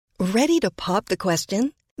Ready to pop the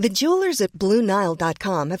question? The jewelers at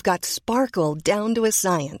BlueNile.com have got sparkle down to a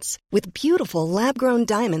science with beautiful lab-grown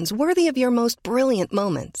diamonds worthy of your most brilliant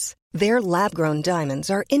moments. Their lab-grown diamonds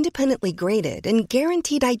are independently graded and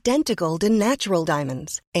guaranteed identical to natural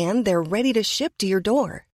diamonds, and they're ready to ship to your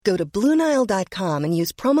door. Go to BlueNile.com and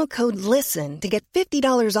use promo code LISTEN to get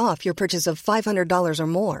 $50 off your purchase of $500 or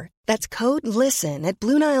more. That's code LISTEN at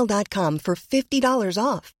BlueNile.com for $50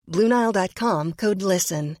 off. BlueNile.com, code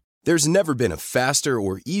LISTEN. There's never been a faster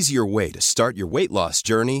or easier way to start your weight loss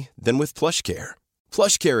journey than with PlushCare.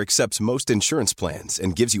 PlushCare accepts most insurance plans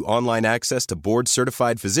and gives you online access to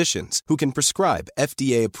board-certified physicians who can prescribe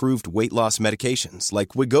FDA-approved weight loss medications like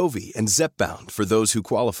Wegovy and Zepbound for those who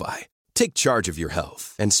qualify. Take charge of your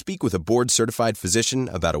health and speak with a board-certified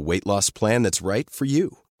physician about a weight loss plan that's right for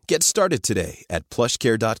you. Get started today at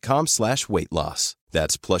plushcare.com/weight loss.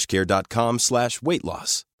 That's plushcare.com/weight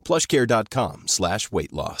loss.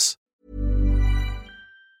 plushcare.com/weight loss.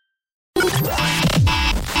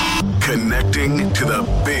 Connecting to the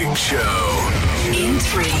big show. In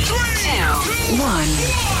 3, 2, 1.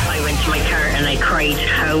 I went to my car and I cried,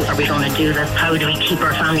 how are we going to do this? How do we keep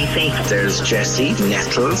our family safe? There's Jessie,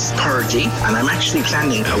 Nettles, Purdy, and I'm actually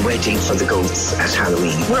planning a wedding for the goats at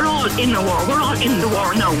Halloween. We're all in the war. We're all in the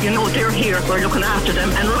war now. You know, they're here. We're looking after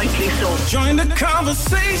them, and rightly so. Join the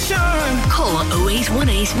conversation. Call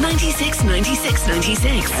 0818 96 96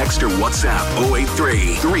 96. Text or WhatsApp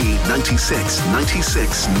 083 396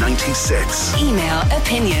 96 96. Email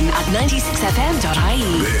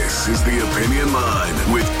opinion@96fm.ie. This is the Opinion Line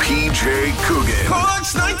with PJ Coogan.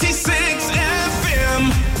 Corks 96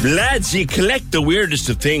 FM. Lads, you collect the weirdest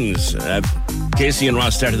of things. Casey and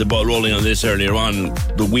Ross started the ball rolling on this earlier on.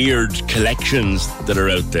 The weird collections that are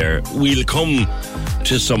out there. We'll come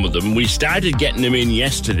to some of them. We started getting them in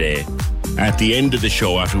yesterday at the end of the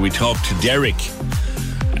show after we talked to Derek,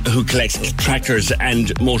 who collects tractors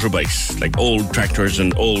and motorbikes, like old tractors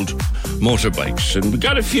and old motorbikes. And we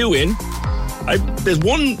got a few in. There's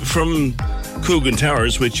one from Coogan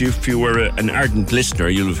Towers, which if you were an ardent listener,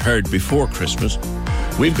 you'll have heard before Christmas.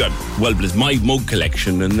 We've got, well, there's my mug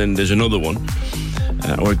collection, and then there's another one.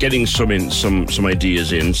 We're getting some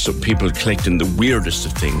ideas in, some people collecting the weirdest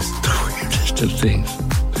of things. The weirdest of things.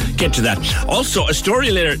 Get to that. Also, a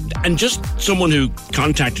story later, and just someone who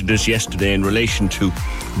contacted us yesterday in relation to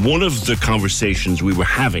one of the conversations we were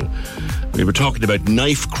having. We were talking about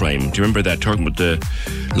knife crime. Do you remember that? Talking about the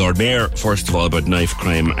Lord Mayor, first of all, about knife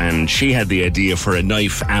crime, and she had the idea for a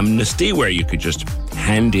knife amnesty where you could just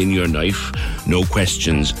hand in your knife, no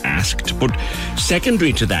questions asked. But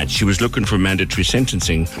secondary to that, she was looking for mandatory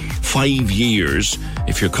sentencing, 5 years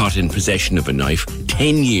if you're caught in possession of a knife,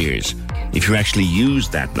 10 years if you actually use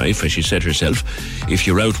that knife, as she said herself. If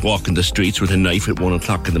you're out walking the streets with a knife at 1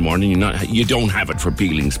 o'clock in the morning, you don't have it for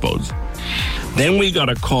peeling spuds. Then we got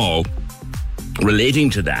a call relating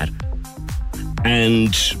to that,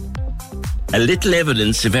 and a little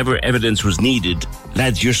evidence, if ever evidence was needed.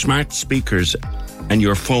 Lads, your smart speakers and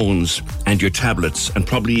your phones and your tablets and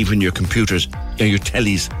probably even your computers or your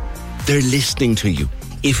tellies, they're listening to you.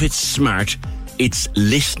 If it's smart, it's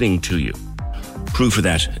listening to you. Proof of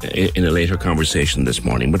that in a later conversation this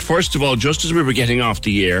morning. But first of all, just as we were getting off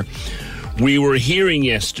the air, we were hearing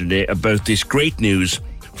yesterday about this great news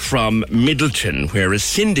from Middleton, where a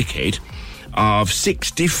syndicate of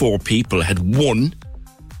 64 people had won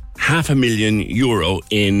 €500,000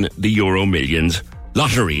 in the Euro Millions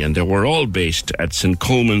lottery, and they were all based at St.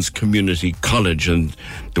 Coleman's Community College, and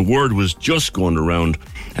the word was just going around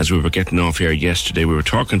as we were getting off air yesterday. We were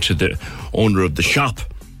talking to the owner of the shop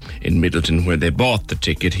in Middleton where they bought the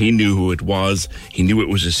ticket. He knew who it was. He knew it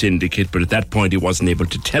was a syndicate, but at that point he wasn't able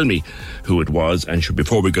to tell me who it was. And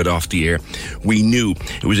before we got off the air, we knew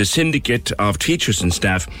it was a syndicate of teachers and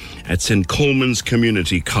staff at St. Coleman's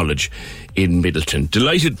Community College in Middleton.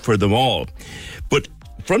 Delighted for them all. But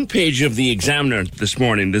front page of the Examiner this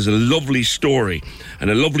morning, there's a lovely story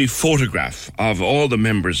and a lovely photograph of all the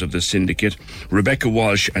members of the syndicate, Rebecca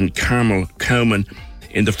Walsh and Carmel Cowman,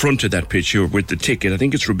 in the front of that picture with the ticket. I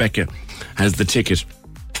think it's Rebecca has the ticket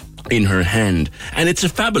in her hand. And it's a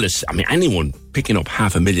fabulous, anyone picking up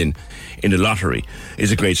 $500,000 in a lottery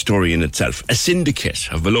is a great story in itself. A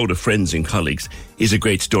syndicate of a load of friends and colleagues is a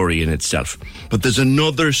great story in itself. But there's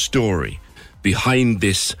another story behind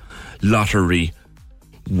this lottery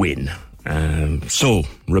win. So,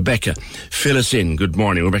 Rebecca, fill us in. Good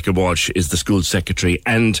morning. Rebecca Walsh is the school secretary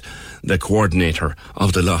and the coordinator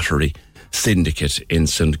of the lottery syndicate in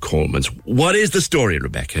St. Coleman's. What is the story,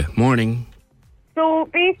 Rebecca? Morning. So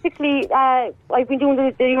basically, I've been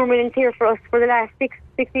doing the Euro Millions here for us for the last six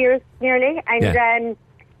years nearly, and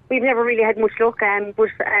we've never really had much luck. But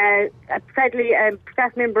sadly, a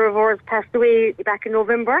staff member of ours passed away back in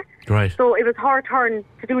November. Right. So it was her turn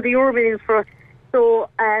to do the Euro Millions for us. So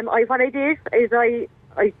what I did is I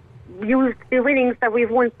used the winnings that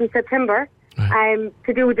we've won since September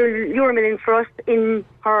to do the Euro Millions for us in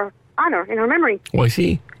her honour, in her memory. Oh, I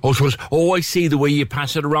see. I see the way you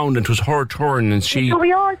pass it around, and it was her turn, and she... So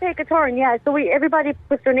we all take a turn, yeah. So everybody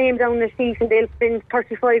puts their name down the sheet, and they'll spend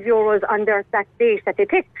 €35 on that date that they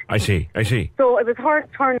picked. I see. So it was her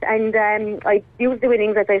turn, and I used the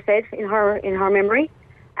winnings, as I said, in her memory,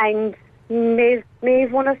 and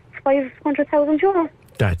Maeve won us €500,000.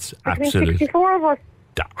 That's absolutely... 64 of us.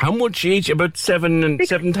 How much each? About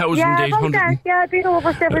 7,800. Yeah, a bit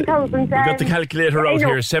over 7,000. We got the calculator out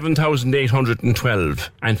here.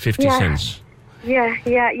 7,812 and 50 cents. Yeah.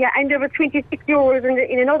 And there were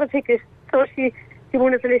 €26 in another ticket, so she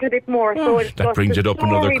won us a little bit more. So that brings it up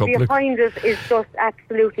another couple. The story behind us is just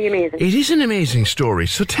absolutely amazing. It is an amazing story.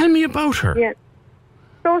 So tell me about her. Yeah.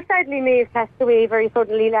 So sadly, Maeve passed away very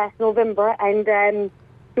suddenly last November, and she's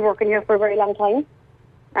been working here for a very long time.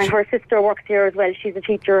 And her sister works here as well. She's a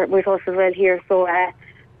teacher with us as well here. So her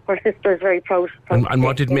sister is very proud. And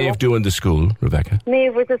what did Maeve do in the school, Rebecca?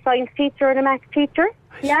 Maeve was a science teacher and a maths teacher.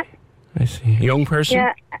 I see. A young person?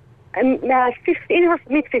 Yeah. In her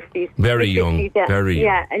mid-50s. Very young. Very young.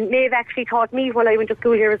 Yeah, and Maeve actually taught me while I went to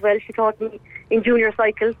school here as well. She taught me in junior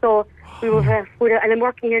cycle. So we were, and I'm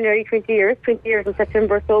working here nearly 20 years in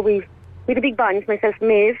September. So we had a big bond, myself and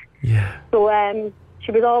Maeve. Yeah. So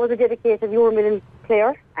she was always a dedicated Euro Millions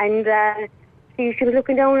player, and she was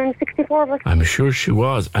looking down on 64 of us. I'm sure she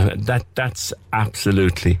was, and that's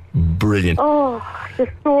absolutely brilliant. Oh, the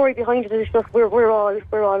story behind it is just we're all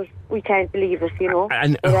we can't believe it, you know.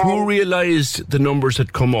 And who realised the numbers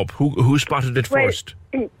had come up? Who spotted it first?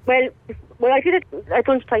 Well, I did it at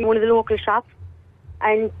lunchtime in one of the local shops,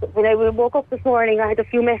 and when I woke up this morning, I had a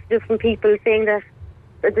few messages from people saying that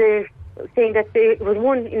there was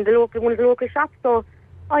one in one of the local shops. So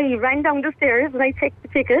I ran down the stairs and I checked the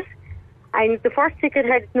ticket, and the first ticket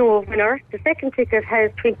had no winner, the second ticket has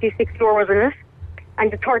 €26 in it,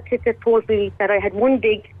 and the third ticket told me that I had one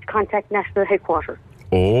big to contact national headquarters.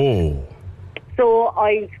 Oh. So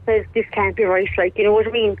I said, this can't be right, like, you know what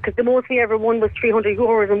I mean? Because the most we ever won was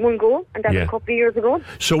 €300 in one go, and that was a couple of years ago.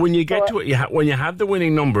 So when you get to it, when you have the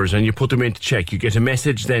winning numbers and you put them in to check, you get a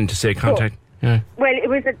message then to say contact... Yeah. Well, it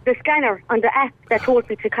was the scanner on the app that told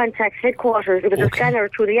me to contact headquarters. It was a scanner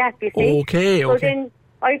through the app, you see. Okay. So then,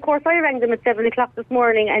 I rang them at 7 o'clock this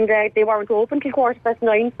morning, and they weren't open till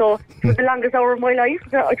 9:15, so it was the longest hour of my life,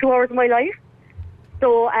 2 hours of my life.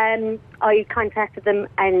 So I contacted them,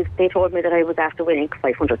 and they told me that I was after winning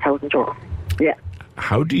 €500,000. Yeah.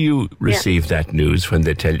 How do you receive that news when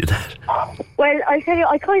they tell you that? Well, I'll tell you,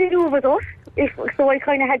 I kind of knew it was us. So I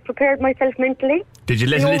kind of had prepared myself mentally. Did you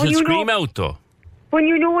let a little scream out, though? When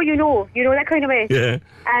you know, that kind of way. Yeah.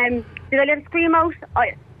 Did I let it scream out?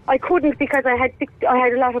 I couldn't, because I had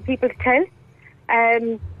a lot of people to tell.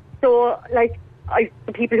 So, like,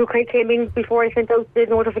 the people who came in before I sent out the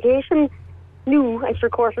notification knew, and sure,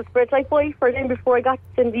 of course, it spread like wildfire then before I got to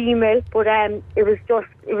send the email. But it was just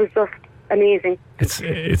amazing.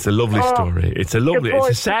 It's a lovely story. It's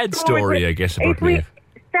a sad story, I guess, about me.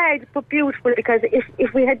 Sad but beautiful, because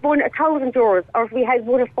if we had won €1,000 or if we had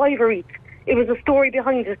won a £5 each, it was a story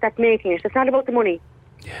behind us that's making it. It's not about the money.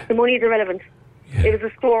 Yeah. The money is irrelevant. Yeah. It was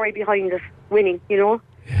a story behind us winning, you know.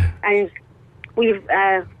 Yeah. And we've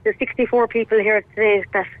there's 64 people here today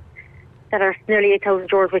that are nearly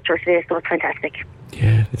 €8,000 richer today, so it's fantastic.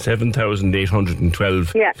 Yeah,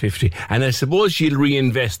 7,812.50. And I suppose you'll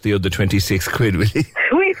reinvest the other 26 quid, will you?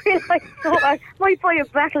 We will, might buy a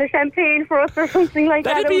bottle of champagne for us or something like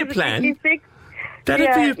that. That'd be a plan.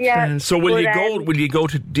 That'd be a plan. So will you go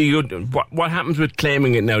to, what happens with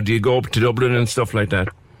claiming it now? Do you go up to Dublin and stuff like that?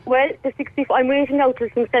 Well, the 64, I'm waiting now till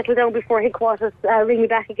things settle down before headquarters ring me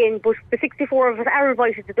back again, but the 64 of us are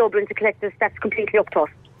invited to Dublin to collect this. That's completely up to us.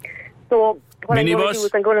 So what I'm going to do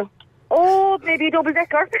is I'm going to... Oh, maybe a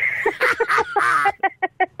double-decker.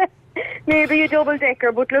 Maybe a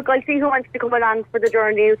double-decker. But look, I'll see who wants to come along for the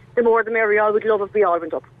journey. The more the merrier. I would love if we all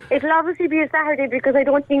went up. It'll obviously be a Saturday, because I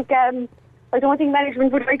don't think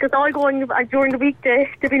management would like us all going during the week to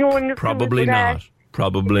be known. Probably not.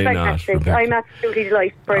 Probably not. Rebecca. I'm absolutely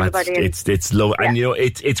delighted for everybody. It's low, and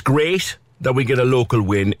it's great that we get a local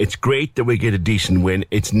win. It's great that we get a decent win.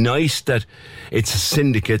 It's nice that it's a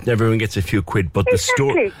syndicate and everyone gets a few quid. But the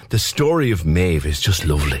story of Maeve is just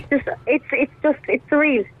lovely. It's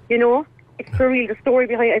surreal, you know. It's surreal. The story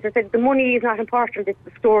behind it. As I said, the money is not important. It's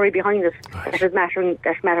the story behind it that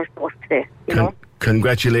matters to us today. You know.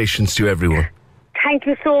 Congratulations to everyone. Thank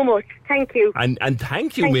you so much. Thank you. And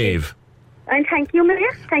thank you, Maeve. And thank you,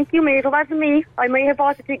 Maeve. Thank you, Maeve. It wasn't me. I may have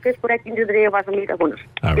bought the tickets, but at the end of the day, it wasn't me that won it.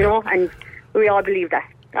 All you right. know, and we all believe that.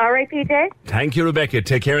 All right, PJ? Thank you, Rebecca.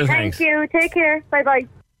 Take care and thanks. Thank you. Take care. Bye-bye.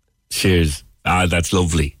 Cheers. That's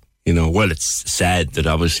lovely. You know, well, it's sad that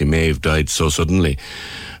obviously Maeve died so suddenly,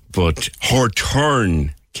 but her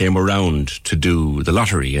turn came around to do the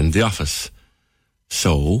lottery in the office.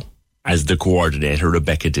 So, as the coordinator,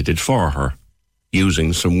 Rebecca did it for her,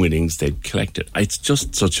 using some winnings they'd collected. It's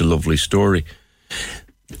just such a lovely story.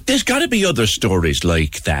 There's got to be other stories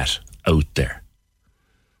like that out there.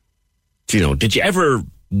 You know, did you ever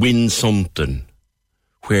win something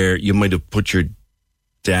where you might have put your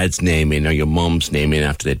dad's name in or your mom's name in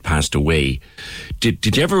after they'd passed away?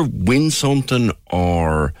 Did you ever win something,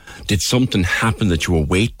 or did something happen that you were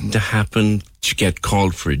waiting to happen? Did you get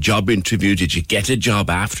called for a job interview? Did you get a job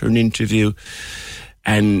after an interview?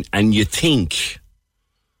 And you think,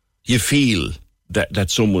 you feel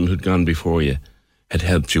that someone who'd gone before you had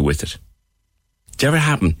helped you with it. Did it ever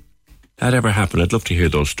happen? That ever happened? I'd love to hear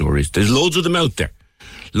those stories. There's loads of them out there.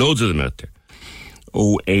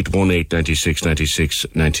 0818 96 96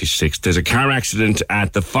 96. There's a car accident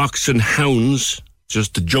at the Fox and Hounds,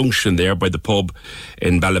 just the junction there by the pub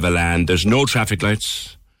in Ballyvalan. There's no traffic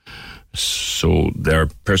lights. So their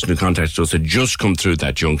person who contacted us had just come through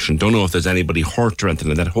that junction. Don't know if there's anybody hurt or anything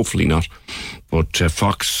like that. Hopefully not. But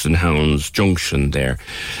Fox and Hounds junction there,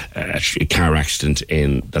 a car accident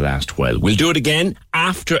in the last while. We'll do it again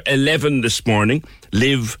after 11 this morning.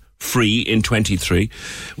 Live free in 23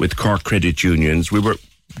 with Cork Credit Unions.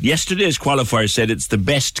 Yesterday's qualifier said it's the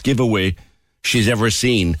best giveaway she's ever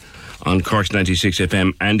seen on Cork's 96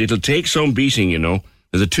 FM, and it'll take some beating, you know.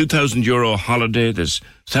 There's a €2,000 holiday, there's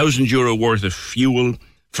 €1,000 worth of fuel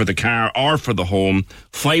for the car or for the home,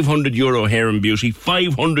 €500 hair and beauty,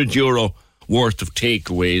 €500 worth of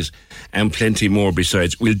takeaways, and plenty more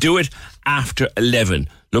besides. We'll do it after 11,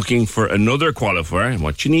 looking for another qualifier. And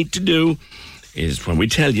what you need to do is, when we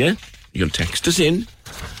tell you, you'll text us in,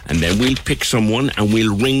 and then we'll pick someone and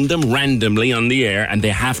we'll ring them randomly on the air, and they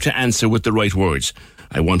have to answer with the right words.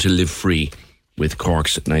 I want to live free with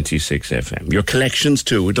Cork's 96 FM. Your collections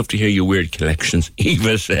too. We'd love to hear your weird collections.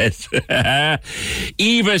 Eva says,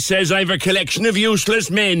 Eva says, I have a collection of useless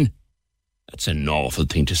men. That's an awful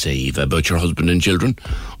thing to say, Eva, about your husband and children.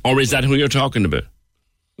 Or is that who you're talking about?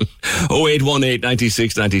 0818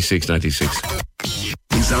 96 96 96.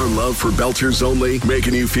 Is our love for Belchers only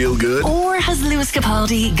making you feel good? Or has Lewis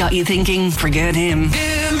Capaldi got you thinking, forget him?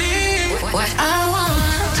 What I want.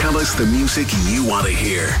 Tell us the music you want to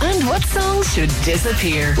hear. And what songs should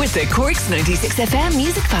disappear with the Cork's 96 FM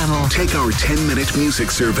music panel. Take our 10-minute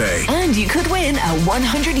music survey. And you could win a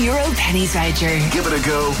 €100 pennies voucher. Give it a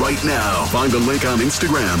go right now. Find the link on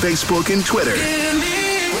Instagram, Facebook, and Twitter.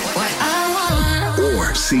 What I want.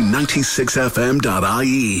 Or see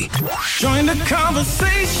 96fm.ie. Join the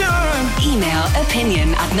conversation. Email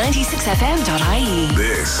opinion@96fm.ie.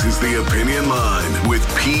 This is the Opinion Line with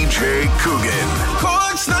PJ Coogan.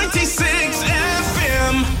 Cork's 96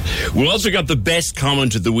 FM. We also got the best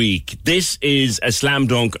comment of the week. This is a slam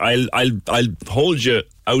dunk. I'll hold you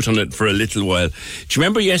out on it for a little while. Do you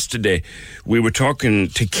remember yesterday we were talking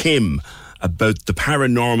to Kim about the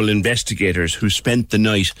paranormal investigators who spent the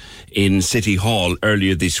night in City Hall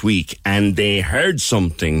earlier this week, and they heard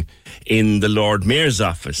something in the Lord Mayor's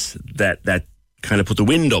office that kind of put the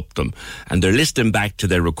wind up them, and they're listening back to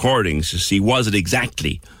their recordings to see was it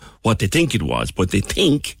exactly what they think it was, but they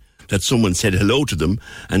think that someone said hello to them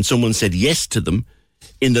and someone said yes to them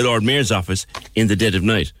in the Lord Mayor's office in the dead of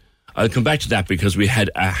night. I'll come back to that because we had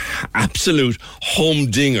a absolute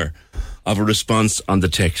humdinger of a response on the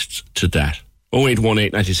text to that.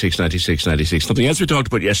 0818 96 96 96. Something else we talked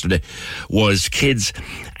about yesterday was kids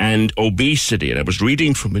and obesity. And I was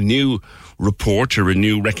reading from a new report or a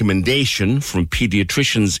new recommendation from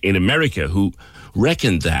pediatricians in America who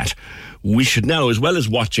reckon that we should now, as well as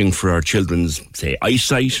watching for our children's, say,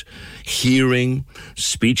 eyesight, hearing,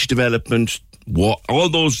 speech development, all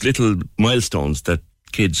those little milestones that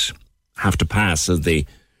kids have to pass as they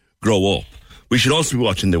grow up, we should also be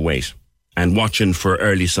watching their weight and watching for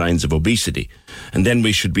early signs of obesity. And then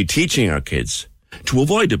we should be teaching our kids to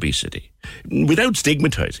avoid obesity without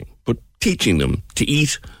stigmatizing, but teaching them to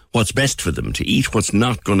eat what's best for them, to eat what's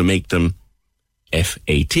not going to make them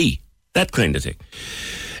FAT, that kind of thing.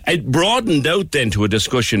 It broadened out then to a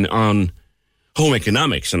discussion on home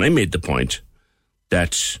economics, and I made the point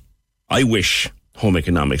that I wish home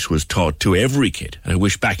economics was taught to every kid. And I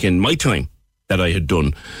wish back in my time that I had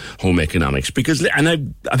done home economics, because,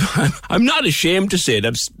 and I'm not ashamed to say it,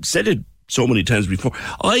 I've said it so many times before,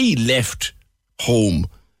 I left home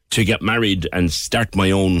to get married and start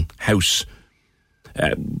my own house,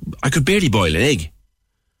 I could barely boil an egg.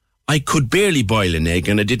 I could barely boil an egg,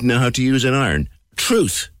 and I didn't know how to use an iron.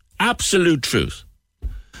 Truth. Absolute truth.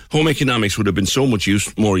 Home economics would have been so much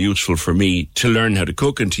more useful for me to learn how to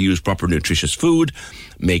cook and to use proper nutritious food,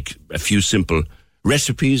 make a few simple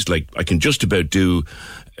recipes, like I can just about do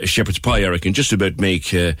a shepherd's pie, or I can just about make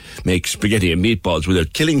spaghetti and meatballs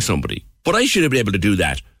without killing somebody. But I should have been able to do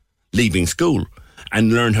that leaving school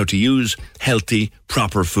and learn how to use healthy,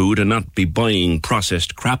 proper food and not be buying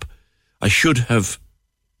processed crap. I should have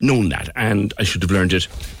known that, and I should have learned it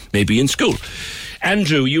maybe in school.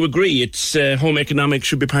 Andrew, you agree it's home economics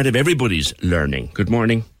should be part of everybody's learning. Good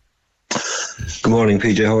morning. Good morning,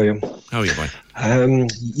 PJ. How are you? How are you, boy?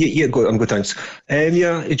 Yeah, good. I'm good, thanks.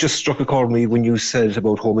 It just struck a chord with me when you said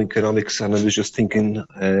about home economics, and I was just thinking,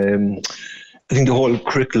 I think the whole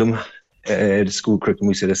curriculum, the school curriculum,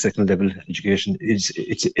 we say the second level education,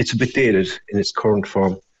 it's a bit dated in its current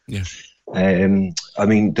form. Yeah. I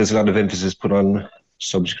mean, there's a lot of emphasis put on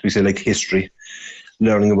subjects, we say, like history,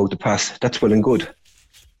 learning about the past. That's well and good,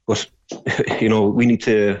 but we need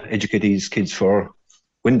to educate these kids for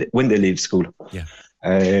when they leave school. Yeah.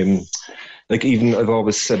 Like, even I've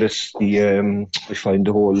always said it, I find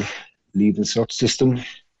the whole leaving cert system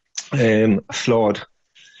flawed.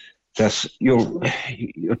 That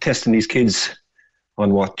you're testing these kids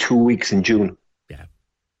on 2 weeks in June. Yeah.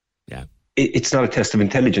 It's not a test of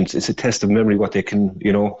intelligence. It's a test of memory. What they can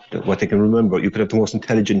remember. You could have the most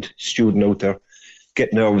intelligent student out there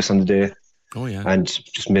get nervous on the day. Oh yeah. And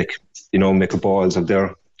just make a balls of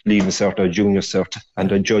their leaving cert or junior cert, and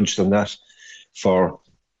they're judged on that for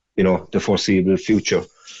the foreseeable future.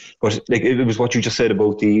 But like, it was what you just said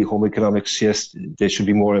about the home economics. Yes, there should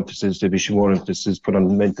be more emphasis. There should be more emphasis put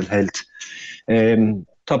on mental health,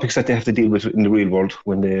 topics that they have to deal with in the real world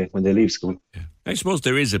when they leave school. Yeah. I suppose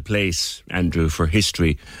there is a place, Andrew, for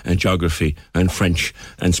history and geography and French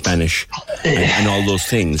and Spanish and all those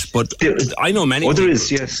things. But I know many. There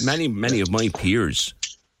is, yes. Many of my peers,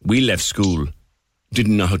 we left school,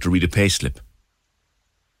 didn't know how to read a payslip.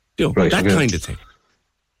 That kind of thing.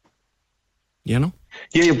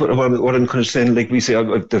 Yeah, but what I'm kind of saying, like we say,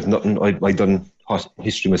 I've done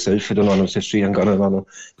history myself. I done honours history and got an honour.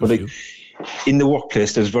 But like, in the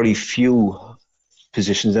workplace, there's very few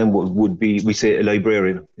positions then would be, we say, a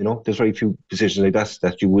librarian. There's very few positions like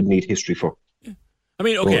that you would need history for. Yeah. I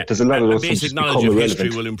mean, okay, so there's a lot of those basic knowledge of history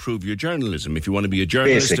will improve your journalism. If you want to be a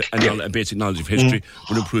journalist, a basic knowledge of history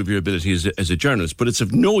will improve your ability as a journalist. But it's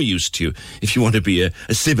of no use to you if you want to be a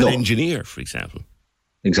civil engineer, for example.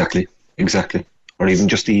 Exactly. Or even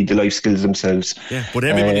just the life skills themselves. Yeah, but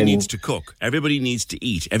everybody needs to cook. Everybody needs to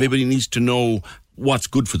eat. Everybody needs to know what's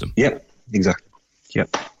good for them. Yeah, exactly. Yeah.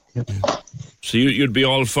 So you'd be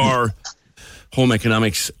all for home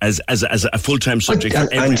economics as a full-time subject for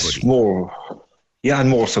everybody. And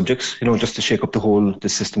more subjects, just to shake up the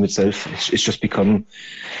system itself. It's just become,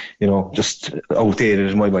 just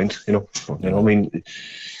outdated in my mind, I mean,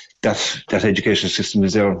 that education system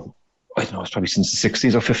is there, I don't know, it's probably since the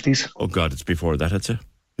 60s or 50s. Oh God, it's before that, I'd say.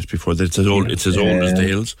 It's before that. It's as old as the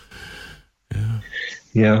hills. Yeah.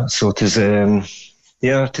 Yeah, so it is,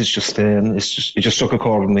 it just struck a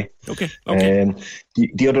chord with me. Okay.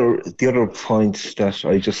 The other point that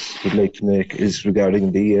I just would like to make is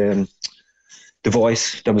regarding the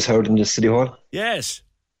voice that was heard in the City Hall. Yes.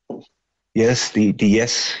 Yes, the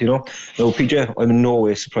yes, Now, PJ, I'm in no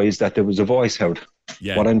way surprised that there was a voice heard.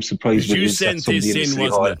 Yeah. What I'm surprised with is that somebody in the City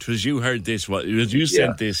Hall... It was you heard this. You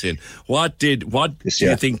sent this in. What do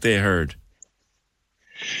you think they heard?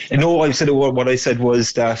 No, what I said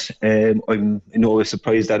was that I'm in no way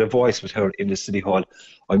surprised that a voice was heard in the City Hall.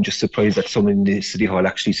 I'm just surprised that someone in the City Hall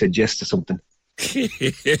actually said yes to something.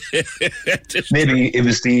 Maybe it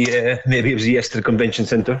was yes to the convention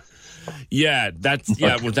centre. Yeah,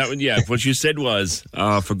 what you said was,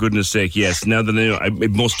 for goodness sake, yes. Now that I know,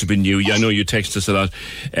 it must have been you. I know you text us a lot.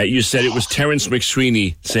 You said it was Terence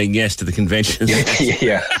McSweeney saying yes to the convention.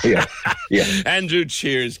 Yeah. Andrew,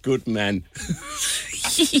 cheers, good man.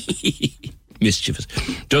 Mischievous.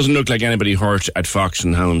 Doesn't look like anybody hurt at Fox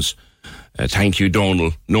and Hounds. Thank you,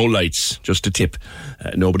 Donal. No lights, just a tip.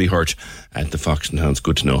 Nobody hurt at the Fox and Hounds.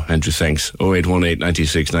 Good to know. Andrew, thanks. 0818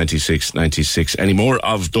 96 96 96. Any more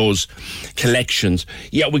of those collections?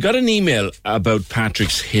 Yeah, we got an email about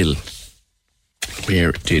Patrick's Hill.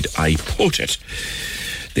 Where did I put it?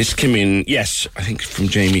 This came in, yes, I think from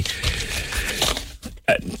Jamie.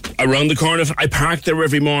 Around the corner, I park there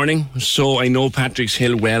every morning, so I know Patrick's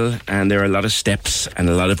Hill well, and there are a lot of steps and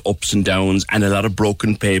a lot of ups and downs and a lot of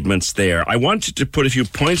broken pavements there. I wanted to put a few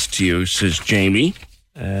points to you, says Jamie.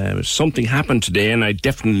 Something happened today, and I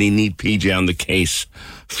definitely need PJ on the case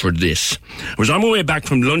for this. I was on my way back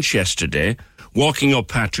from lunch yesterday, walking up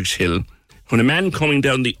Patrick's Hill, when a man coming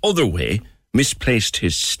down the other way misplaced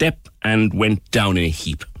his step and went down in a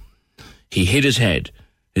heap. He hit his head,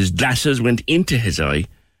 his glasses went into his eye,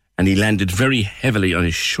 and he landed very heavily on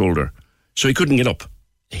his shoulder, so he couldn't get up.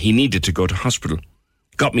 He needed to go to hospital.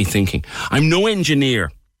 Got me thinking, I'm no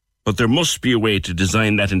engineer, but there must be a way to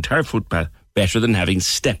design that entire footpath better than having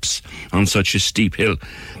steps on such a steep hill,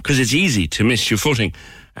 because it's easy to miss your footing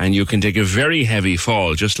and you can take a very heavy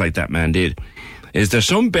fall just like that man did. Is there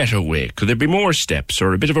some better way? Could there be more steps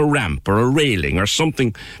or a bit of a ramp or a railing or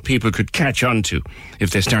something people could catch onto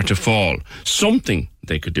if they start to fall? Something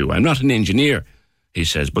they could do. I'm not an engineer, he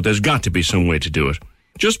says, but there's got to be some way to do it.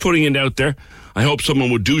 Just putting it out there. I hope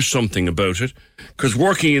someone would do something about it, because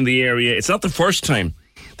working in the area, it's not the first time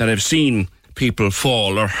that I've seen people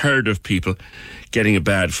fall or heard of people getting a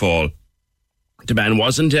bad fall. The man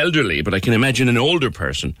wasn't elderly, but I can imagine an older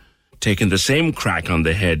person taking the same crack on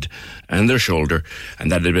the head and their shoulder,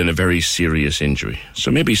 and that had been a very serious injury. So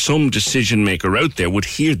maybe some decision maker out there would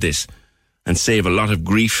hear this and save a lot of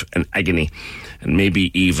grief and agony, and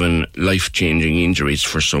maybe even life-changing injuries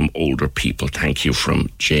for some older people. Thank you from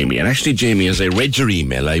Jamie. And actually, Jamie, as I read your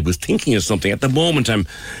email, I was thinking of something. At the moment, I'm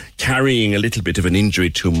carrying a little bit of an injury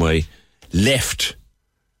to my left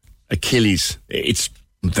Achilles. It's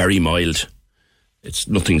very mild. It's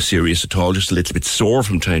nothing serious at all, just a little bit sore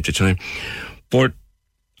from time to time. But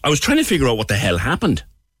I was trying to figure out what the hell happened.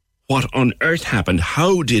 What on earth happened?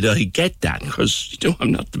 How did I get that? Because, you know,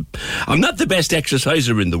 I'm not the best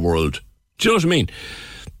exerciser in the world. Do you know what I mean?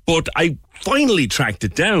 But I finally tracked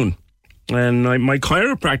it down. And my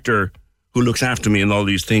chiropractor, who looks after me and all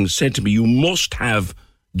these things, said to me, you must have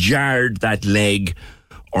jarred that leg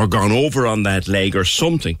or gone over on that leg or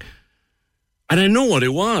something. And I know what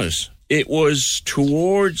it was. It was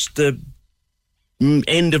towards the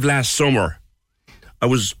end of last summer. I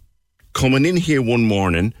was coming in here one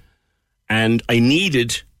morning and I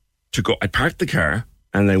needed to go. I parked the car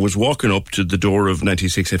and I was walking up to the door of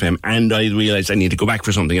 96 FM and I realised I need to go back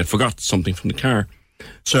for something. I forgot something from the car.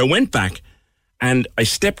 So I went back and I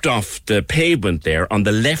stepped off the pavement there on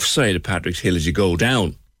the left side of Patrick's Hill as you go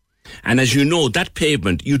down. And as you know, that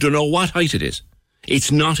pavement, you don't know what height it is.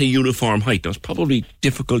 It's not a uniform height. Now, it's probably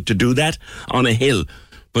difficult to do that on a hill,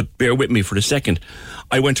 but bear with me for a second.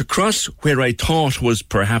 I went across where I thought was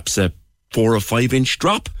perhaps a 4 or 5 inch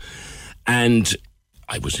drop, and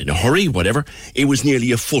I was in a hurry, whatever. It was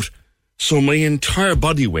nearly a foot. So my entire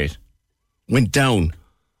body weight went down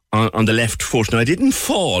on the left foot. Now, I didn't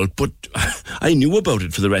fall, but I knew about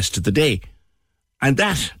it for the rest of the day. And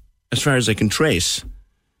that, as far as I can trace,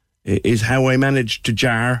 is how I managed to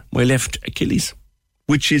jar my left Achilles,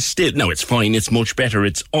 which is still, no, it's fine, it's much better,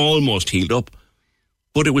 it's almost healed up,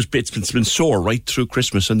 but it's been sore right through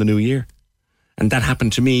Christmas and the New Year. And that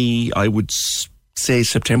happened to me, I would say,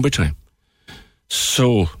 September time.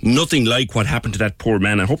 So, nothing like what happened to that poor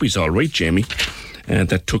man. I hope he's all right, Jamie,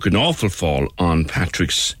 that took an awful fall on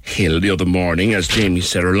Patrick's Hill the other morning, as Jamie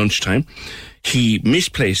said, at lunchtime. He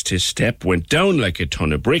misplaced his step, went down like a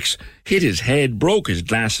ton of bricks, hit his head, broke his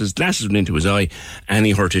glasses went into his eye, and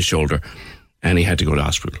he hurt his shoulder, and he had to go to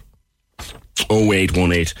hospital.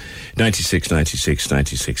 0818 96 96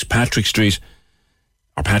 96. Patrick Street,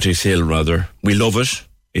 or Patrick's Hill rather, we love it.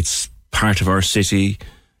 It's part of our city.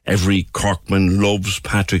 Every Corkman loves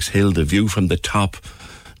Patrick's Hill, the view from the top,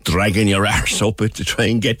 dragging your arse up it to try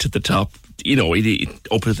and get to the top. You know,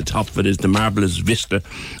 up at the top of it is the marvellous vista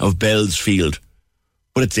of Bell's Field.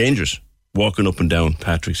 But it's dangerous, walking up and down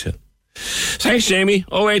Patrick's Hill. Thanks, Jamie.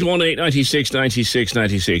 0818 96 96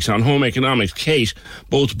 96. On home economics, Kate,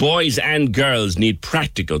 both boys and girls need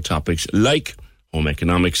practical topics like home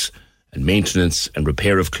economics and maintenance and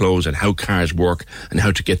repair of clothes and how cars work and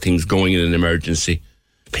how to get things going in an emergency,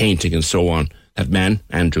 painting and so on. That man,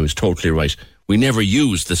 Andrew, is totally right. We never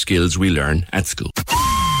use the skills we learn at school.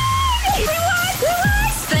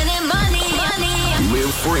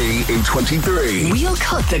 Free in 23. We'll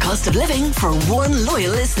cut the cost of living for one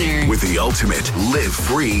loyal listener. With the ultimate Live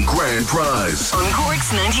Free grand prize. On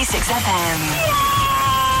Cork's 96 FM.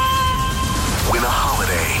 Yeah! Win a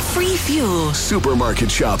holiday. Free fuel.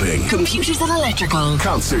 Supermarket shopping. Computers and electrical.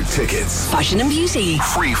 Concert tickets. Fashion and beauty.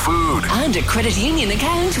 Free food. And a credit union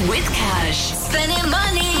account with cash. Spending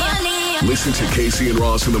money. Listen to Casey and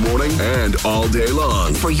Ross in the morning and all day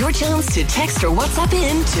long. For your chance to text or WhatsApp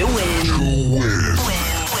in to win.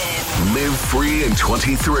 Live Free in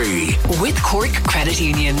 23. With Cork Credit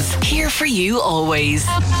Unions. Here for you always.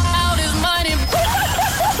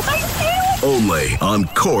 Only only on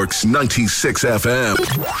Cork's 96 FM.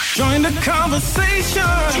 Join the conversation.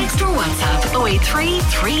 Text or WhatsApp 083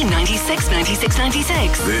 396 96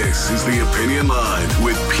 96. This is the Opinion Line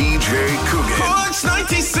with PJ Coogan. Cork's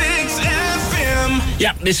 96 FM.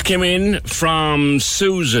 Yeah, this came in from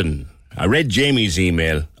Susan. I read Jamie's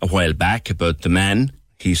email a while back about the man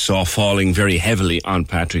he saw falling very heavily on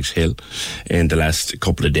Patrick's Hill in the last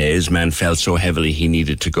couple of days. Man fell so heavily he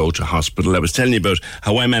needed to go to hospital. I was telling you about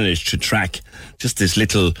how I managed to track just this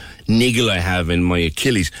little niggle I have in my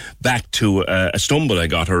Achilles back to a stumble I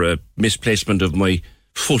got, or a misplacement of my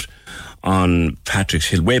foot on Patrick's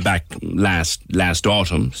Hill way back last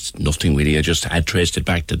autumn. It's nothing really, I just had traced it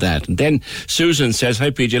back to that. And then Susan says,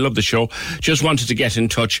 "Hi PJ, love the show. Just wanted to get in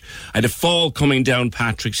touch. I had a fall coming down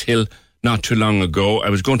Patrick's Hill not too long ago.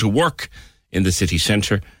 I was going to work in the city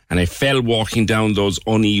centre and I fell walking down those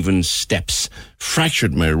uneven steps,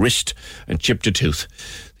 fractured my wrist and chipped a tooth.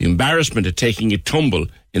 The embarrassment of taking a tumble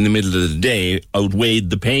in the middle of the day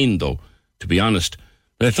outweighed the pain, though, to be honest.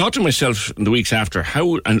 But I thought to myself in the weeks after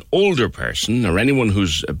how an older person, or anyone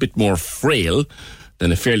who's a bit more frail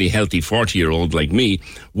than a fairly healthy 40-year-old like me,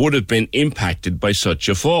 would have been impacted by such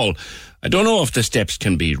a fall. I don't know if the steps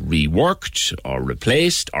can be reworked or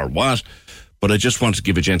replaced or what, but I just want to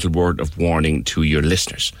give a gentle word of warning to your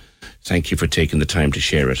listeners. Thank you for taking the time to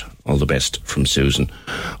share it. All the best from Susan.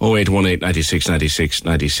 0818 96 96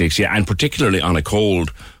 96. Yeah, and particularly on a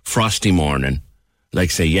cold, frosty morning,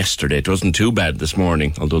 like say yesterday. It wasn't too bad this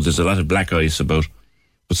morning, although there's a lot of black ice about.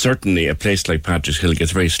 But certainly a place like Patrick's Hill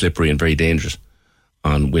gets very slippery and very dangerous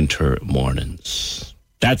on winter mornings.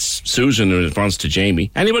 That's Susan in response to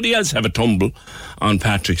Jamie. Anybody else have a tumble on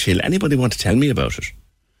Patrick's Hill? Anybody want to tell me about it?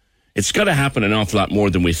 It's got to happen an awful lot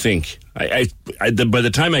more than we think. By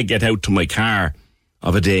the time I get out to my car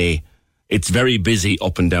of a day, it's very busy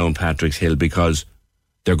up and down Patrick's Hill, because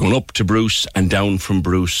they're going up to Bruce and down from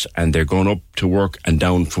Bruce, and they're going up to work and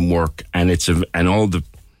down from work, and and all the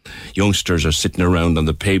youngsters are sitting around on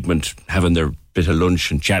the pavement having their bit of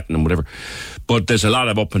lunch and chatting and whatever. But there's a lot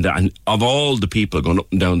of up and down. And of all the people going up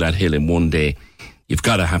and down that hill in one day, you've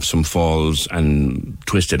got to have some falls and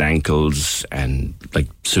twisted ankles, and like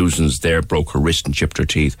Susan's there, broke her wrist and chipped her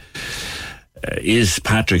teeth. Is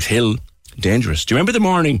Patrick's Hill dangerous? Do you remember the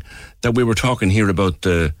morning that we were talking here about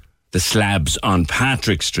the slabs on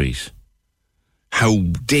Patrick Street? How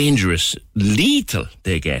dangerous, lethal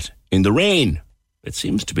they get in the rain. It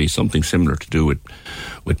seems to be something similar to do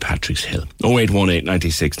with Patrick's Hill. 0818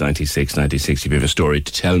 96 96 96 if you have a story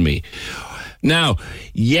to tell me. Now,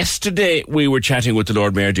 yesterday we were chatting with the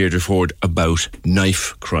Lord Mayor, Deirdre Ford, about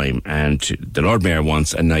knife crime, and the Lord Mayor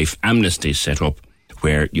wants a knife amnesty set up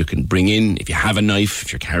where you can bring in, if you have a knife,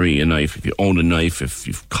 if you're carrying a knife, if you own a knife, if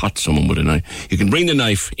you've caught someone with a knife, you can bring the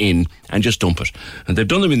knife in and just dump it. And they've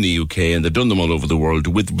done them in the UK and they've done them all over the world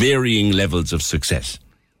with varying levels of success.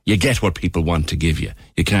 You get what people want to give you.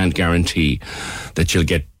 You can't guarantee that you'll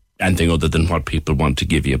get anything other than what people want to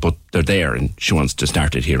give you, but they're there, and she wants to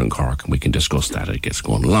start it here in Cork, and we can discuss that, I guess,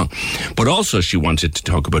 going along. But also she wanted to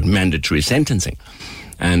talk about mandatory sentencing,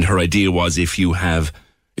 and her idea was if you're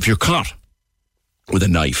caught with a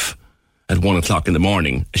knife at 1 o'clock in the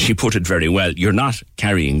morning, she put it very well, you're not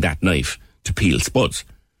carrying that knife to peel spuds.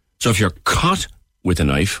 So if you're caught with a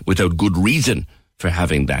knife without good reason for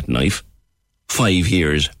having that knife, 5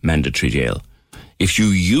 years mandatory jail. If you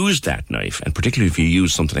use that knife, and particularly if you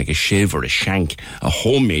use something like a shiv or a shank, a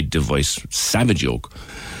homemade device, savage yoke,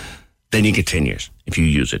 then you get 10 years if you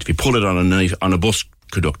use it. If you pull it on a knife, on a bus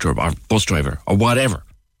conductor or bus driver or whatever,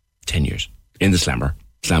 10 years in the slammer,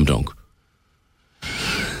 slam dunk.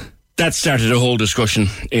 That started a whole discussion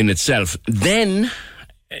in itself. Then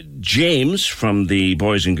James from the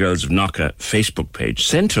Boys and Girls of Knocka Facebook page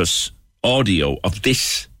sent us audio of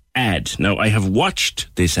this ad. Now, I have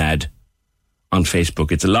watched this ad on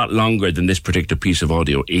Facebook. It's a lot longer than this particular piece of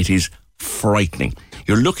audio. It is frightening.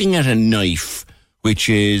 You're looking at a knife which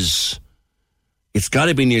is, it's got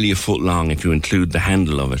to be nearly a foot long if you include the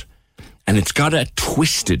handle of it. And it's got a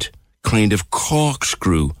twisted kind of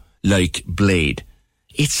corkscrew-like blade.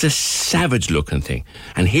 It's a savage-looking thing.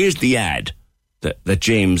 And here's the ad that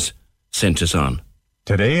James sent us on.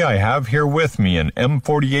 Today I have here with me an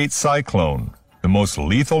M48 Cyclone, the most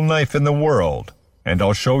lethal knife in the world, and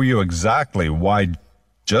I'll show you exactly why.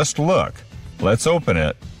 Just look. Let's open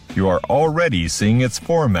it. You are already seeing its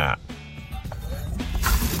format.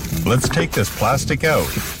 Let's take this plastic out.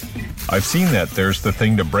 I've seen that there's the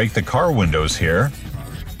thing to break the car windows here.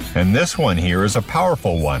 And this one here is a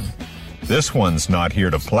powerful one. This one's not here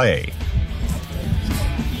to play.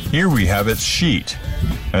 Here we have its sheet.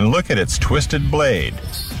 And look at its twisted blade.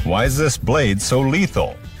 Why is this blade so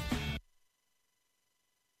lethal?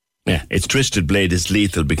 twisted blade is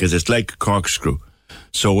lethal because it's like a corkscrew.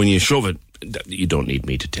 So when you shove it, you don't need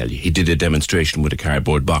me to tell you. He did a demonstration with a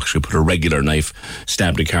cardboard box. We put a regular knife,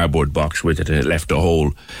 stabbed a cardboard box with it, and it left a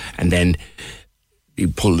hole. And then you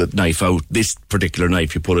pull the knife out. This particular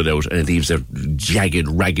knife, you pull it out, and it leaves a jagged,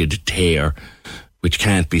 ragged tear, which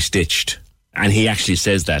can't be stitched. And he actually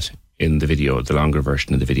says that in the video, the longer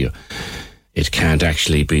version of the video. It can't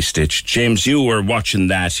actually be stitched. James, you were watching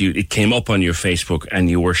that. It came up on your Facebook, and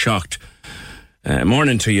you were shocked.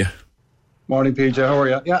 Morning to you. Morning, PJ. How are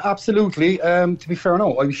you? Yeah, absolutely. To be fair,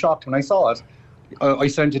 no, I was shocked when I saw it. I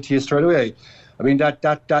sent it to you straight away. I mean,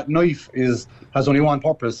 that knife has only one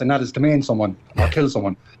purpose, and that is to maim someone or kill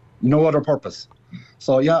someone. No other purpose.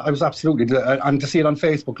 So, yeah, I was absolutely... And to see it on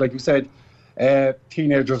Facebook, like you said,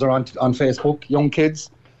 teenagers are on Facebook, young kids,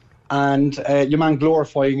 and your man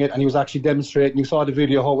glorifying it, and he was actually demonstrating. You saw the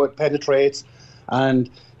video, how it penetrates, and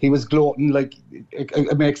he was gloating like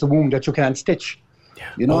it makes a wound that you can't stitch.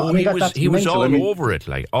 You know, I mean, he was all over it,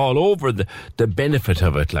 like all over the benefit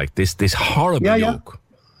of it, like this horrible yoke.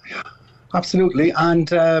 Yeah, absolutely. And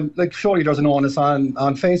like, surely there's an onus on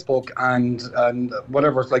Facebook and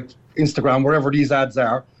whatever, like Instagram, wherever these ads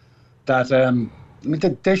are, that I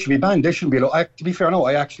mean, they should be banned. They shouldn't be. To be fair, no,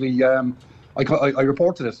 I actually I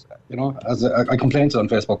reported it. You know, as I complained to it on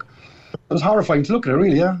Facebook. It was horrifying to look at it,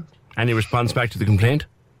 really. Yeah. Any response back to the complaint?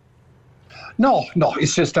 No,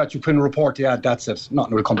 it's just that you couldn't report the ad, that's it.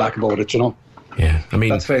 Nothing will come back about it, you know. Yeah, I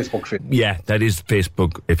mean... That's Facebook. Yeah, that is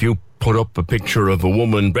Facebook. If you put up a picture of a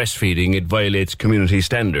woman breastfeeding, it violates community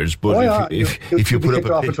standards. But if you put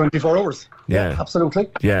up off for 24 hours. Yeah, absolutely.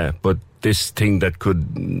 Yeah, but this thing that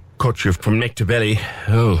could cut you from neck to belly,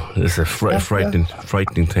 it's a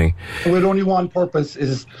frightening thing. With only one purpose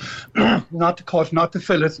is not to cut, not to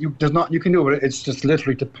fill it. There's nothing you can do with it. It's just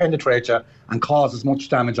literally to penetrate you and cause as much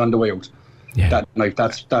damage on the way out. Yeah. That knife,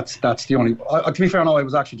 that's the only... to be fair, no, I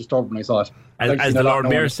was actually disturbed when I saw it. As the Lord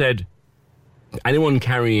Mayor said, anyone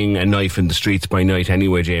carrying a knife in the streets by night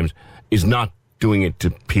anyway, James, is not doing it to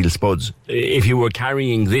peel spuds. If you were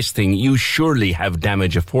carrying this thing, you surely have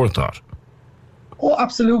damage aforethought. Oh,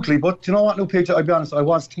 absolutely. But you know what, no, Paige, I'll be honest, I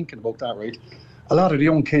was thinking about that, right? A lot of the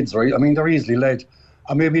young kids, right? I mean, they're easily led.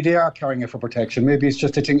 And maybe they are carrying it for protection. Maybe it's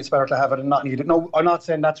just they think it's better to have it and not need it. No, I'm not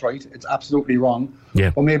saying that's right. It's absolutely wrong. Yeah.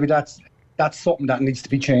 But maybe that's something that needs to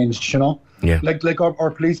be changed, you know? Yeah. Like our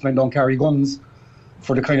policemen don't carry guns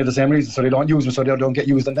for the kind of the same reason, so they don't use them, so they don't get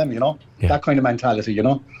used on them, you know? Yeah. That kind of mentality, you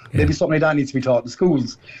know? Yeah. Maybe something like that needs to be taught in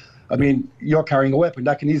schools. I mean, you're carrying a weapon,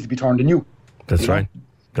 that can easily be turned on you. That's right.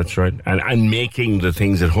 That's right. And making the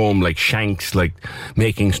things at home, like shanks, like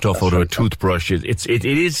making stuff out of a toothbrush, it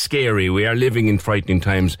is scary. We are living in frightening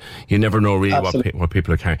times. You never know really what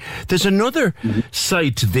people are carrying. There's another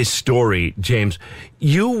side to this story, James.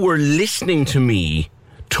 You were listening to me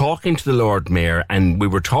talking to the Lord Mayor, and we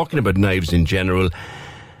were talking about knives in general,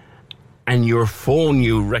 and your phone,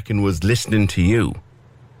 you reckon, was listening to you.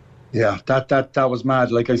 Yeah, that was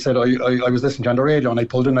mad. Like I said, I was listening on the radio, and I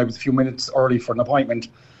pulled in. I was a few minutes early for an appointment,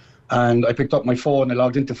 and I picked up my phone, I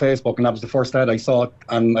logged into Facebook, and that was the first ad I saw it,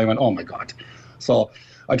 and I went, oh my God. So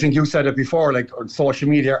I think you said it before, like, social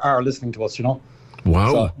media are listening to us, you know.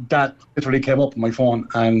 Wow. So that literally came up on my phone,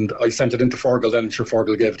 and I sent it into Fergal, then sure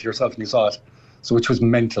Fergal gave it to yourself, and you saw it. So which was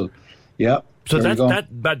mental. Yeah. So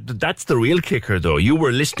that's the real kicker, though. You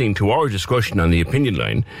were listening to our discussion on the opinion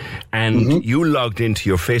line, and you logged into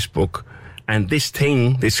your Facebook, and this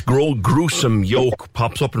thing, this gruesome yoke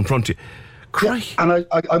pops up in front of you. Yeah, and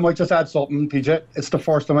I might just add something, PJ. It's the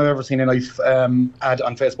first time I've ever seen a knife ad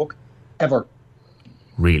on Facebook, ever.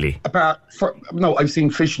 Really? I've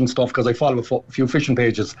seen fishing stuff because I follow a few fishing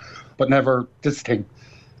pages, but never this thing.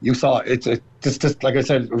 You saw it. Just like I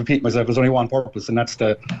said, repeat myself. There's only one purpose, and it's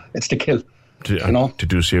to kill. To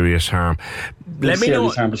do serious harm. Let me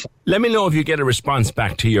know if you get a response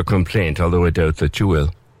back to your complaint, although I doubt that you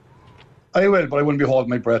will. I will, but I wouldn't be holding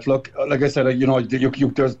my breath. Look, like I said, you know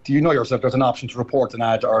yourself. There's an option to report an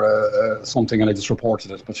ad or something, and I just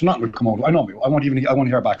reported it. But you're not going to come out. I know me. I won't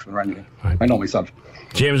hear back from it or anything. Right. I know myself.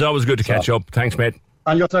 James, always good to catch up. Thanks, mate.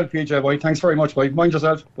 And yourself, PJ. Boy. Thanks very much, boy. Mind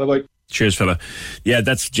yourself. Bye bye. Cheers, fella. Yeah,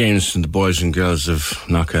 that's James and the boys and girls of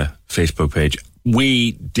Knocker Facebook page.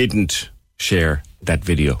 We didn't share that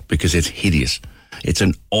video because it's hideous. It's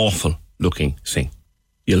an awful looking thing.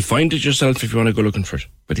 You'll find it yourself if you want to go looking for it,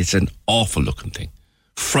 but it's an awful looking thing,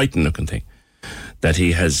 frightening looking thing that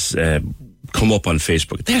he has come up on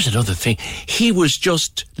Facebook. There's another thing. He was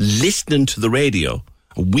just listening to the radio.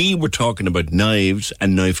 We were talking about knives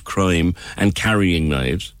and knife crime and carrying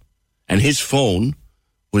knives, and his phone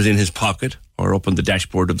was in his pocket or up on the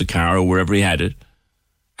dashboard of the car or wherever he had it,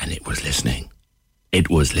 and it was listening. It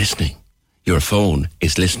was listening. your phone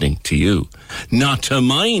is listening to you. Not to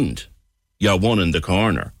mind your one in the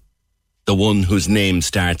corner, the one whose name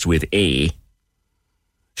starts with A.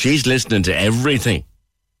 She's listening to everything.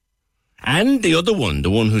 And the other one, the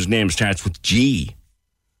one whose name starts with G,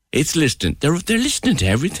 it's listening. They're listening to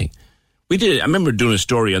everything. I remember doing a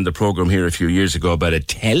story on the program here a few years ago about a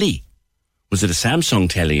telly. Was it a Samsung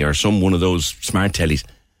telly or one of those smart tellies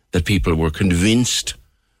that people were convinced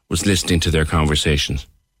was listening to their conversations?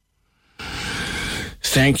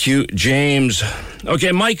 Thank you, James.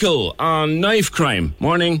 Okay, Michael, on knife crime.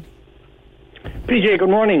 Morning. PJ, good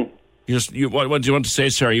morning. What do you want to say,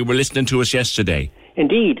 sir? You were listening to us yesterday.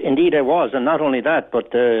 Indeed I was. And not only that,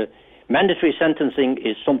 but mandatory sentencing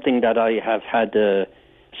is something that I have had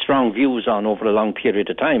strong views on over a long period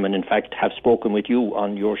of time, and in fact have spoken with you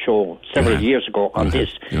on your show several years ago on this.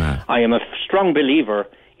 I am a strong believer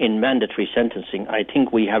in mandatory sentencing. I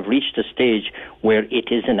think we have reached a stage where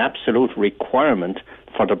it is an absolute requirement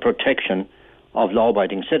for the protection of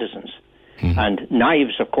law-abiding citizens. And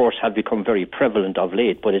knives, of course, have become very prevalent of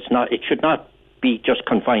late, but it should not be just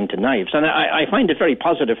confined to knives. And I find it very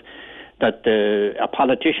positive that a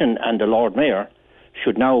politician and the Lord Mayor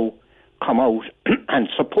should now come out and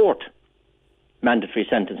support mandatory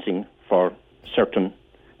sentencing for certain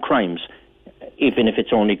crimes, even if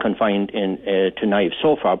it's only confined to knives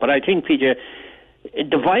so far. But I think, PJ,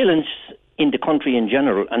 the violence in the country in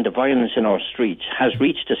general and the violence in our streets has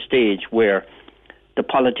reached a stage where the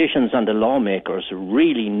politicians and the lawmakers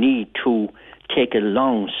really need to take a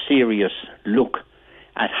long, serious look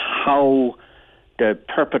at how the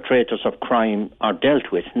perpetrators of crime are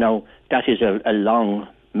dealt with. Now, that is a long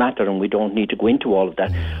matter, and we don't need to go into all of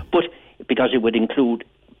that. But because it would include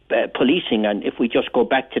policing, and if we just go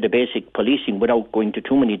back to the basic policing without going to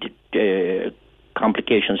too many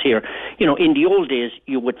complications here, in the old days,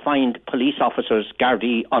 you would find police officers,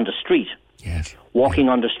 Gardaí, on the street. Yes. Walking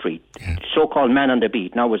on the street. Yes. So-called man on the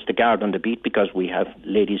beat. Now it's the guard on the beat because we have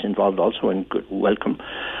ladies involved also, and good welcome.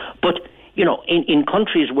 But, in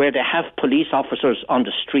countries where they have police officers on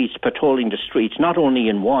the streets, patrolling the streets, not only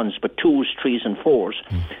in ones, but twos, threes and fours,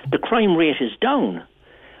 the crime rate is down.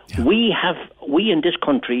 Yeah. We in this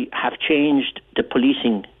country have changed the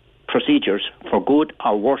policing procedures for good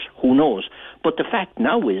or worse, who knows. But the fact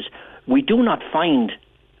now is we do not find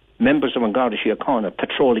members of An Garda Síochána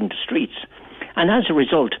patrolling the streets. And as a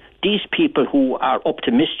result, these people who are up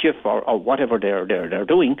to mischief or whatever they're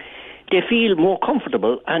doing, they feel more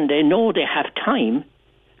comfortable and they know they have time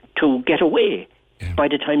to get away by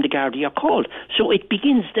the time the Gardaí are called. So it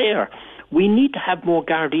begins there. We need to have more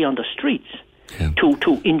Gardaí on the streets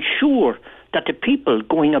to ensure that the people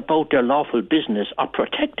going about their lawful business are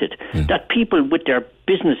protected, that people with their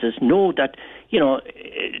businesses know that,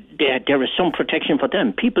 there is some protection for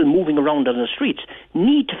them. People moving around on the streets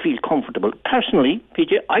need to feel comfortable. Personally,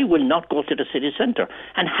 PJ, I will not go to the city centre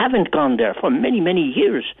and haven't gone there for many, many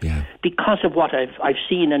years because of what I've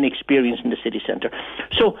seen and experienced in the city centre.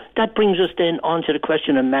 So that brings us then on to the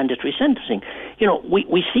question of mandatory sentencing.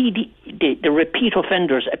 We see the repeat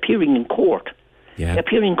offenders appearing in court.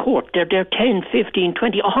 Appear in court. They're 10, 15,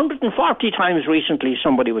 20, 140 times recently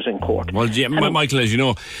somebody was in court. Well, Michael, as you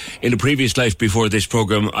know, in a previous life before this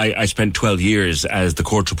programme, I spent 12 years as the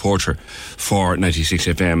court reporter for 96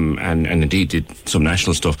 FM and indeed did some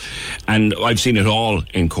national stuff. And I've seen it all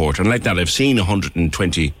in court. And like that, I've seen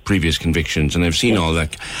 120 previous convictions and I've seen all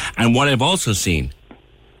that. And what I've also seen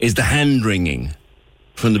is the hand-wringing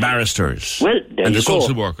from the barristers and the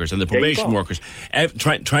social workers and the probation workers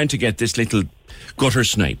trying to get this little gutter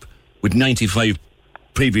snipe with 95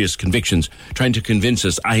 previous convictions trying to convince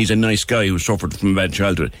us he's a nice guy who suffered from a bad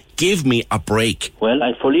childhood. Give me a break. Well,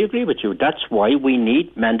 I fully agree with you. That's why we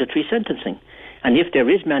need mandatory sentencing. And if there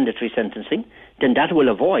is mandatory sentencing, then that will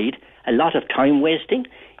avoid a lot of time wasting.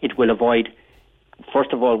 It will avoid,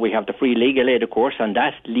 first of all, we have the free legal aid, of course, and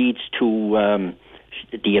that leads to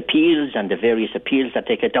the appeals and the various appeals that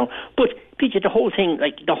take it down. But, PJ, the whole thing,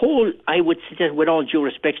 I would suggest, with all due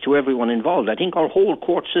respect to everyone involved, I think our whole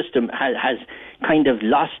court system has kind of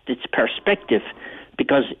lost its perspective,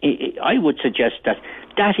 because I would suggest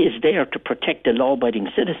that is there to protect the law-abiding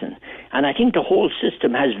citizen. And I think the whole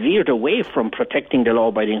system has veered away from protecting the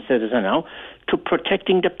law-abiding citizen now to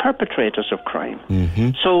protecting the perpetrators of crime.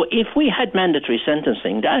 Mm-hmm. So if we had mandatory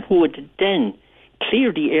sentencing, that would then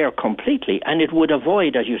clear the air completely, and it would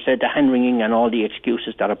avoid, as you said, the hand-wringing and all the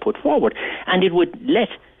excuses that are put forward. And it would let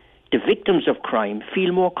the victims of crime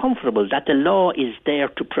feel more comfortable that the law is there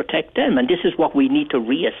to protect them. And this is what we need to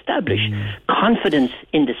re-establish. Confidence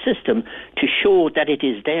in the system to show that it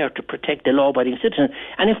is there to protect the law-abiding citizen.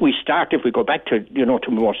 And if we go back to,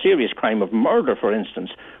 to more serious crime of murder, for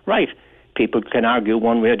instance, right, People can argue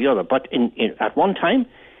one way or the other. But at one time,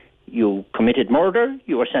 you committed murder,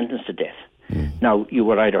 you were sentenced to death. Now, you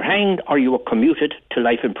were either hanged or you were commuted to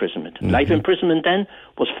life imprisonment. Life imprisonment then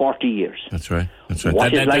was 40 years. That's right.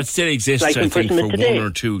 That still exists, I think, for today. 1 or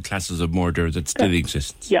 2 classes of murder that still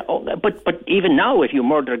exists. Yeah, but even now, if you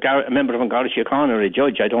murder a member of an Garda Síochána or a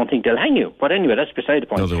judge, I don't think they'll hang you. But anyway, that's beside the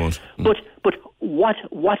point. No, they won't. But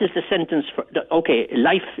what is the sentence for? Okay,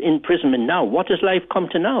 life imprisonment now. What does life come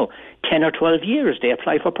to now? 10 or 12 years. They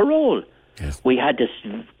apply for parole. Yes. We had this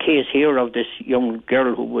case here of this young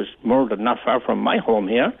girl who was murdered not far from my home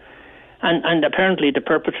here, and apparently the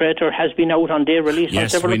perpetrator has been out on day release.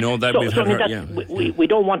 Yes, we know that. We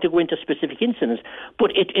don't want to go into specific incidents,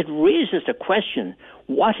 but it raises the question: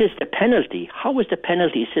 what is the penalty? How is the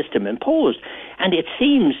penalty system imposed? And it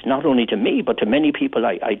seems, not only to me but to many people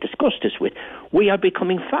I discuss this with, we are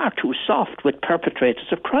becoming far too soft with perpetrators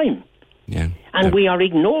of crime, and we are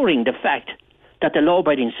ignoring the fact that the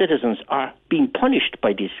law-abiding citizens are being punished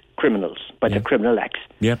by these criminals, by the criminal acts.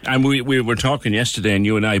 Yeah, and we were talking yesterday, and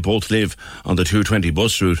you and I both live on the 220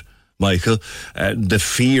 bus route, Michael. The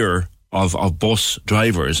fear of bus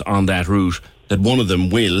drivers on that route, that one of them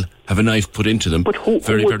will have a knife put into them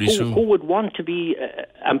very soon. Who would want to be,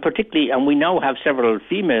 and particularly, and we now have several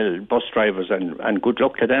female bus drivers, and good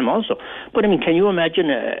luck to them also. But I mean, can you imagine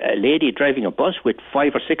a lady driving a bus with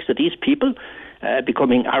 5 or 6 of these people?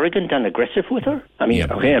 Becoming arrogant and aggressive with her? I mean,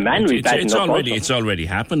 a man was bad enough. It's already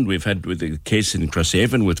happened. We've had with the case in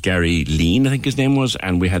Crosshaven with Gary Lean, I think his name was,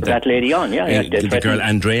 and we had that lady on, the girl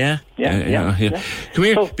Andrea. Yeah. Come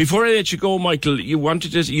here. Before I let you go, Michael, you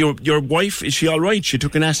wanted to. Your wife, is she all right? She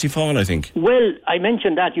took a nasty fall, I think. Well, I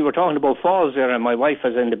mentioned that you were talking about falls there, and my wife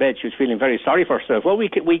was in the bed. She was feeling very sorry for herself. Well,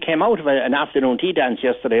 we came out of an afternoon tea dance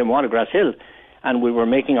yesterday in Watergrass Hill, and we were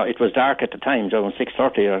making. It was dark at the time, so around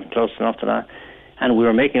 6:30 or close enough to that. And we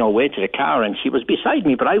were making our way to the car, and she was beside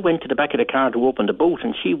me, but I went to the back of the car to open the boot,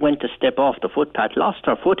 and she went to step off the footpath, lost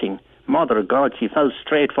her footing. Mother of God, she fell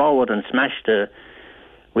straight forward and smashed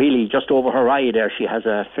really just over her eye there. She has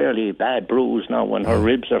a fairly bad bruise now, and her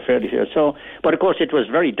ribs are fairly here. So, but of course it was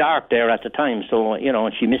very dark there at the time, so,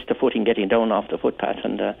 and she missed the footing getting down off the footpath,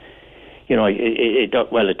 and it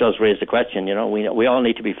does raise the question. We all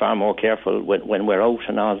need to be far more careful when we're out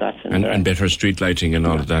and all that, and better street lighting and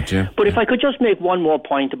all of that. Yeah. But if I could just make one more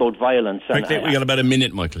point about violence, we got about a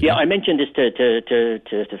minute, Michael. Yeah, I mentioned this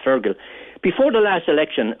to Fergal. Before the last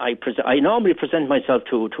election, I normally present myself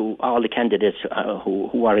to all the candidates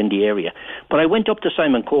who are in the area. But I went up to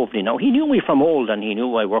Simon Coveney. Now, he knew me from old, and he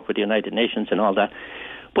knew I work with the United Nations and all that.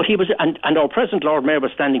 But he was, and our present Lord Mayor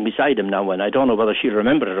was standing beside him now, and I don't know whether she'll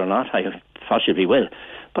remember it or not. I possibly will.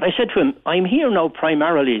 But I said to him, I'm here now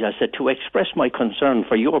primarily, I said, to express my concern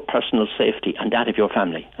for your personal safety and that of your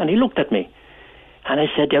family. And he looked at me, and I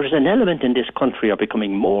said, there is an element in this country are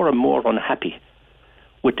becoming more and more unhappy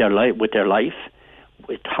with their life,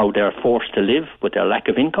 with how they're forced to live, with their lack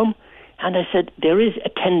of income. And I said, there is a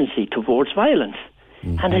tendency towards violence.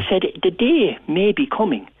 Mm-hmm. And I said, the day may be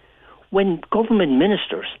coming when government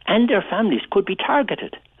ministers and their families could be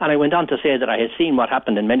targeted. And I went on to say that I had seen what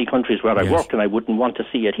happened in many countries where I worked, and I wouldn't want to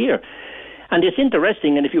see it here. And it's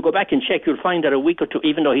interesting, and if you go back and check, you'll find that a week or two,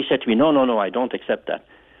 even though he said to me, no, I don't accept that.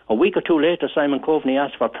 A week or two later, Simon Coveney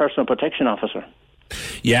asked for a personal protection officer.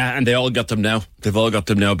 Yeah, and they all got them now. They've all got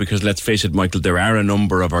them now because, let's face it, Michael, there are a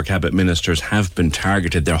number of our cabinet ministers have been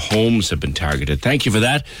targeted. Their homes have been targeted. Thank you for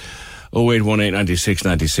that. 0818 96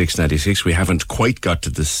 96 96. We haven't quite got to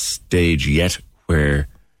the stage yet where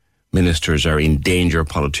ministers are in danger,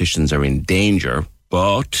 politicians are in danger,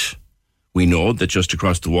 but we know that just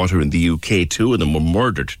across the water in the UK, 2 of them were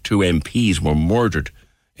murdered. 2 MPs were murdered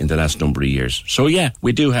in the last number of years. So yeah,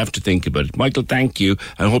 we do have to think about it. Michael, thank you.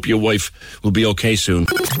 I hope your wife will be okay soon.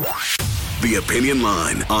 The Opinion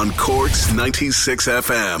Line on Cork's 96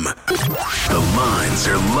 FM. The lines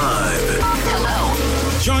are live. Hello.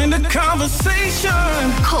 Join the conversation.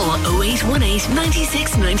 Call 0818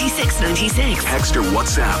 96 96 96. Text or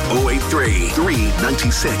WhatsApp 083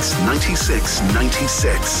 396 96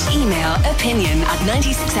 96. Email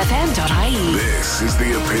opinion@96fm.ie. This is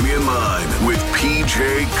the Opinion Line with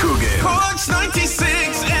PJ Coogan. Cork's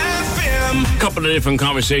 96 FM. A couple of different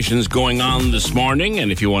conversations going on this morning,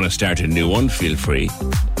 and if you want to start a new one, feel free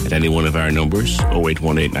at any one of our numbers.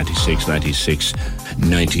 0818 96 96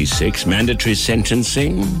 96. Mandatory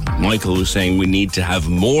sentencing. Michael was saying we need to have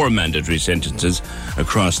more mandatory sentences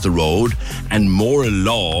across the road and more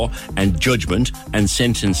law and judgment and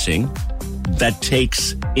sentencing that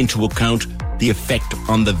takes into account the effect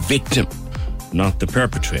on the victim, not the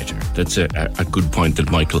perpetrator. That's a good point that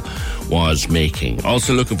Michael was making.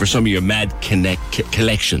 Also looking for some of your mad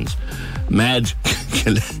collections. mad.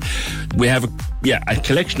 We have a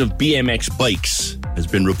collection of BMX bikes has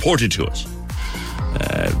been reported to us.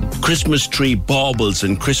 Christmas tree baubles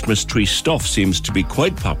and Christmas tree stuff seems to be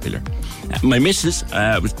quite popular. My missus,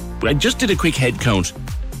 I just did a quick head count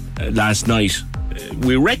last night.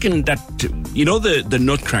 We reckon that, you know, the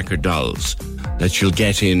Nutcracker dolls that you'll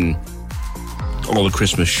get in all the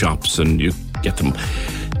Christmas shops, and you get them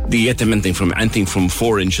anything from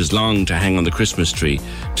 4 inches long to hang on the Christmas tree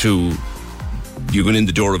to you go in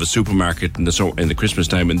the door of a supermarket in the Christmas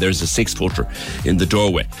time and there's a 6-footer in the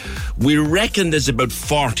doorway. We reckon there's about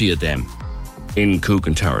 40 of them in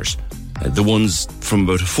Coogan Towers. The ones from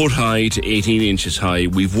about a foot high to 18 inches high.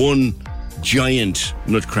 We've one giant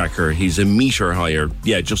Nutcracker. He's a metre higher,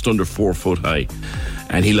 just under 4 foot high,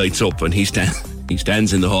 and he lights up and he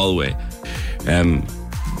stands in the hallway.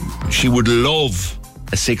 She would love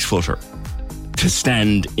a 6-footer to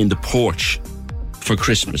stand in the porch for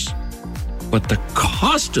Christmas. But the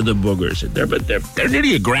cost of the buggers, they're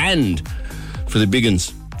nearly $1,000 for the big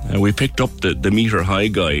ones. We picked up the metre high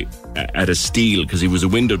guy at a steal because he was a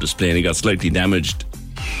window display and he got slightly damaged.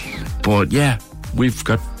 But we've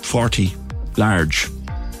got 40 large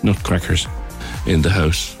Nutcrackers in the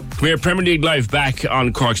house. We're Premier League Live back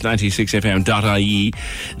on Cork's 96fm.ie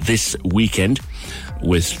this weekend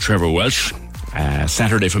with Trevor Welsh.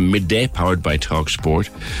 Saturday from midday, powered by TalkSport.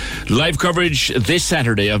 Live coverage this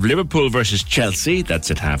Saturday of Liverpool versus Chelsea. That's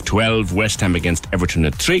at 12:30. West Ham against Everton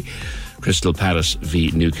at 3. Crystal Palace v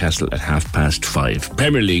Newcastle at 5:30.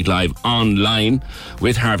 Premier League Live online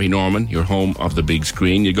with Harvey Norman, your home of the big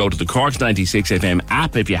screen. You go to the Cork's 96FM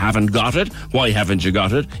app if you haven't got it. Why haven't you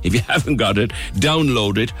got it? If you haven't got it,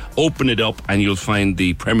 download it, open it up, and you'll find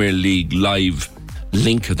the Premier League Live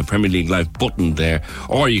link of the Premier League Live button there,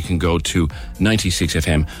 or you can go to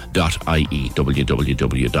 96fm.ie,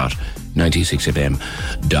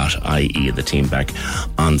 www.96fm.ie. The team back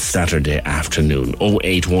on Saturday afternoon.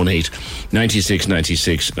 0818 96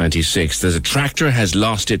 96 96. There's a tractor has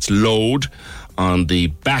lost its load on the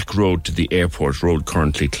back road to the airport. Road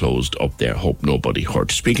currently closed up there. Hope nobody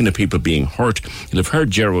hurt. Speaking of people being hurt, you'll have heard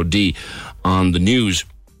Ger O'D on the news.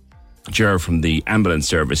 Ger from the ambulance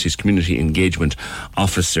service, his community engagement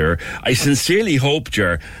officer. I sincerely hope,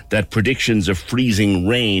 Ger, that predictions of freezing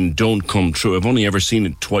rain don't come true. I've only ever seen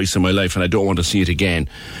it twice in my life and I don't want to see it again.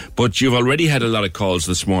 But you've already had a lot of calls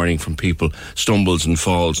this morning from people, stumbles and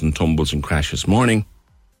falls and tumbles and crashes. Morning.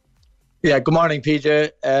 Yeah, good morning,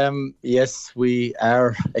 PJ. Yes, we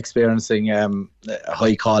are experiencing a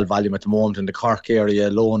high call volume at the moment in the Cork area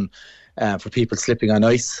alone. For people slipping on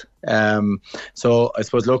ice. So I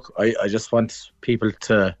suppose, look, I just want people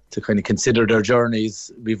to kind of consider their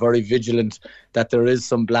journeys, be very vigilant that there is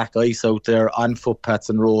some black ice out there on footpaths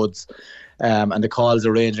and roads, and the calls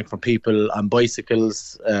are ranging from people on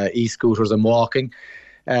bicycles, e-scooters and walking.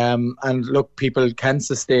 And look, people can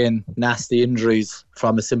sustain nasty injuries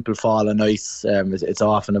from a simple fall on ice. It's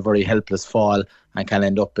often a very helpless fall and can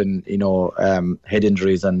end up in, head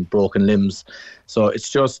injuries and broken limbs. So it's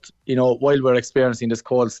just, while we're experiencing this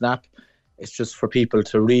cold snap, it's just for people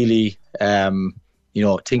to really,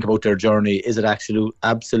 think about their journey. Is it actually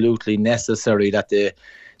absolutely necessary that they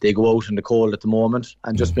go out in the cold at the moment,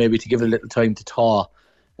 and just maybe to give it a little time to thaw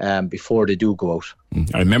before they do go out.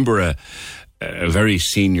 I remember a very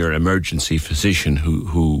senior emergency physician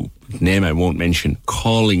who name I won't mention,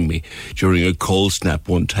 calling me during a cold snap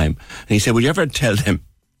one time. And he said, will you ever tell them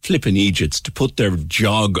flipping Egypts to put their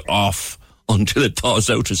jog off until it thaws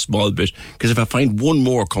out a small bit? Because if I find one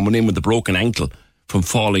more coming in with a broken ankle from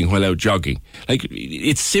falling while out jogging, like,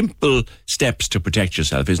 it's simple steps to protect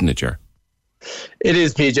yourself, isn't it, Ger? It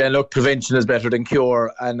is, PJ. And look, prevention is better than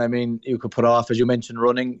cure. And I mean, you could put off, as you mentioned,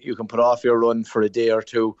 running. You can put off your run for a day or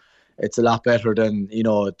two. It's a lot better than,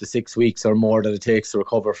 the 6 weeks or more that it takes to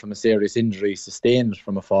recover from a serious injury sustained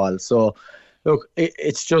from a fall. So, look,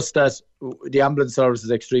 it's just that the ambulance service is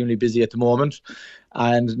extremely busy at the moment.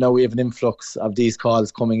 And now we have an influx of these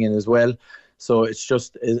calls coming in as well. So it's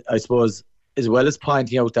just, I suppose, as well as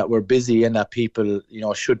pointing out that we're busy and that people,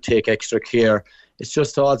 should take extra care, it's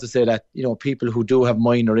just to also say that, people who do have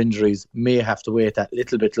minor injuries may have to wait that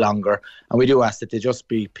little bit longer. And we do ask that they just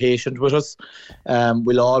be patient with us.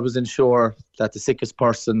 We'll always ensure that the sickest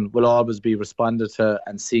person will always be responded to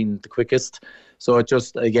and seen the quickest. So it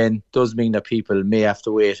just, again, does mean that people may have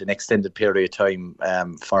to wait an extended period of time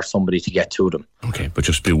for somebody to get to them. Okay, but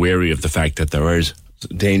just be wary of the fact that there is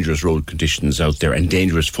dangerous road conditions out there and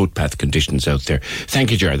dangerous footpath conditions out there. Thank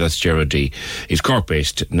you, Ger. That's Ger O'D. He's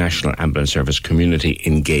Cork-based National Ambulance Service Community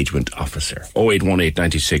Engagement Officer. 0818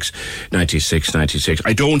 96 96 96.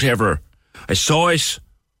 I saw it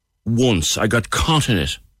once. I got caught in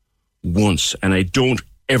it once, and I don't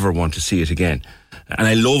ever want to see it again. And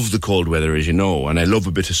I love the cold weather, as you know, and I love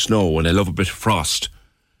a bit of snow, and I love a bit of frost.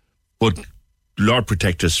 But Lord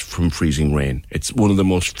protect us from freezing rain. It's one of the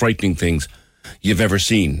most frightening things you've ever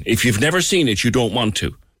seen. If you've never seen it, you don't want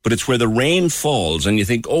to. But it's where the rain falls and you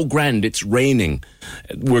think, oh, grand, it's raining.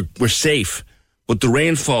 We're safe. But the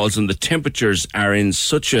rain falls and the temperatures are in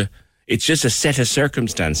it's just a set of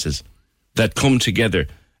circumstances that come together.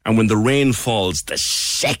 And when the rain falls, the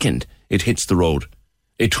second it hits the road,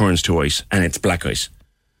 it turns to ice, and it's black ice.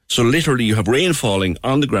 So literally you have rain falling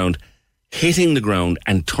on the ground, hitting the ground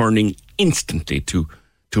and turning instantly to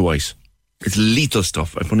ice. It's lethal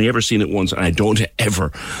stuff. I've only ever seen it once, and I don't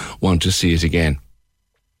ever want to see it again.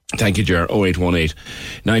 Thank you, Ger. 0818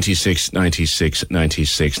 96 96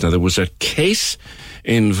 96. Now, there was a case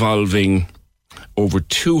involving over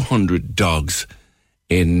 200 dogs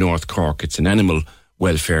in North Cork. It's an animal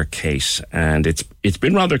welfare case, and it's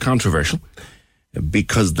been rather controversial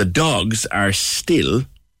because the dogs are still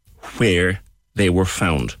where they were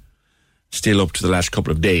found. Still up to the last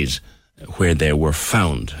couple of days where they were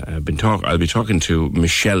found. I'll be talking to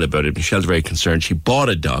Michelle about it. Michelle's very concerned. She bought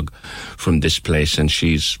a dog from this place, and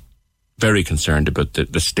she's very concerned about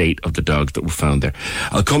the state of the dogs that were found there.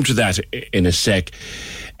 I'll come to that in a sec.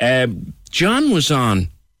 John was on,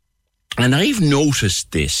 and I've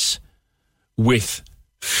noticed this with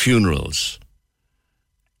funerals.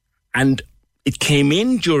 And it came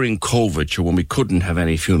in during COVID, when we couldn't have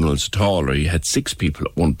any funerals at all, or you had 6 people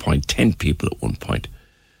at one point, 10 people at one point,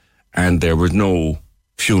 and there were no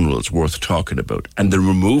funerals worth talking about. And the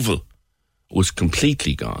removal was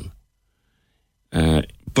completely gone.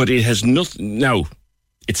 But it has nothing. Now,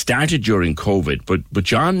 it started during COVID, but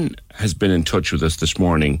John has been in touch with us this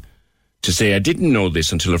morning to say, I didn't know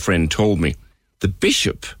this until a friend told me. The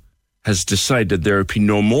bishop has decided there will be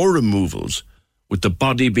no more removals with the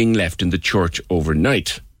body being left in the church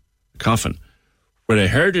overnight. Coffin. When I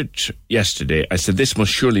heard it yesterday, I said, this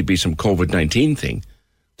must surely be some COVID-19 thing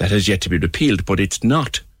that has yet to be repealed, but it's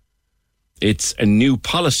not. It's a new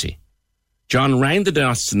policy. John rang the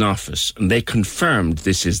diocesan office and they confirmed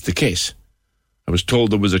this is the case. I was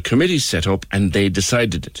told there was a committee set up and they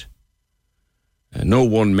decided it. No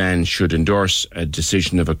one man should endorse a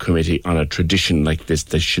decision of a committee on a tradition like this.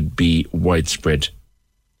 There should be widespread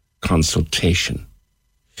consultation.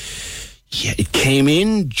 Yeah, it came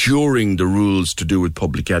in during the rules to do with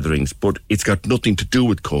public gatherings, but it's got nothing to do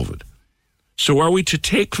with COVID. So are we to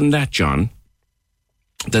take from that, John,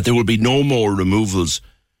 that there will be no more removals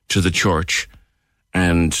to the church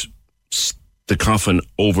and the coffin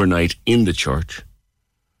overnight in the church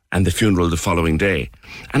and the funeral the following day?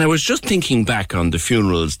 And I was just thinking back on the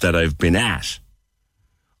funerals that I've been at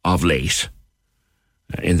of late,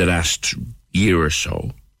 in the last year or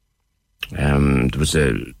so. There was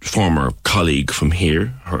a former colleague from here,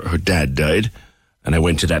 her dad died, and I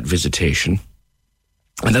went to that visitation.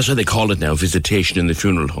 And that's why they call it now, visitation in the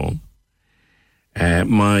funeral home.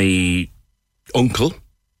 My uncle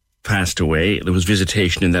passed away. There was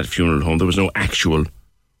visitation in that funeral home. There was no actual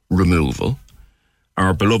removal.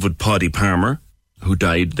 Our beloved Paddy Palmer, who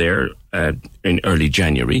died there in early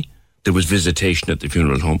January, there was visitation at the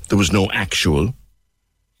funeral home. There was no actual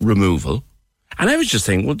removal. And I was just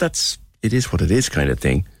saying, well, it is what it is kind of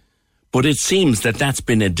thing. But it seems that that's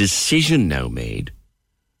been a decision now made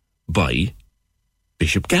by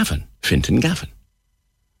Bishop Gavin, Fintan Gavin,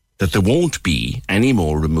 that there won't be any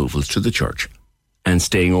more removals to the church and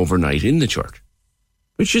staying overnight in the church,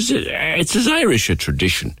 which is, it's as Irish a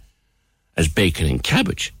tradition as bacon and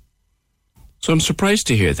cabbage. So I'm surprised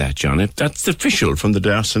to hear that, John. If that's official from the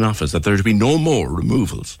diocesan office, that there'd be no more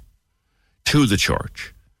removals to the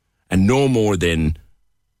church and no more then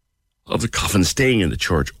of the coffin staying in the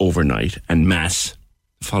church overnight and mass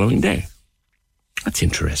the following day. That's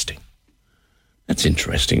interesting. That's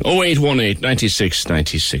interesting. 0818 96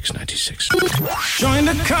 96 96. Join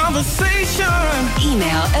the conversation.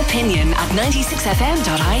 Email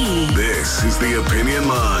opinion@96fm.ie. This is the Opinion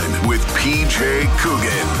Line with PJ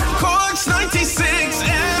Coogan. Corks 96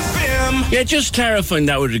 FM. Yeah, just clarifying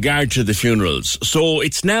that with regard to the funerals. So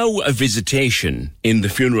it's now a visitation in the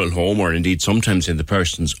funeral home, or indeed sometimes in the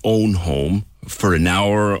person's own home, for an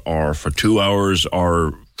hour or for 2 hours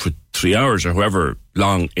or for 3 hours or however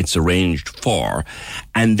long it's arranged for.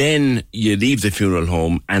 And then you leave the funeral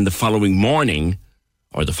home and the following morning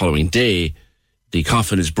or the following day, the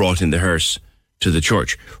coffin is brought in the hearse to the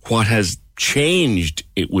church. What has changed,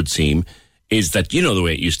 it would seem, is that, you know, the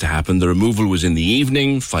way it used to happen, the removal was in the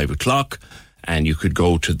evening, 5 o'clock, and you could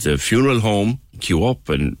go to the funeral home, queue up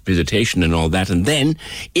and visitation and all that. And then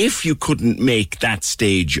if you couldn't make that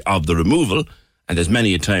stage of the removal, and there's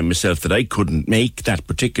many a time myself that I couldn't make that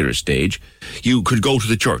particular stage, you could go to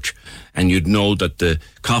the church and you'd know that the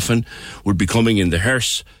coffin would be coming in the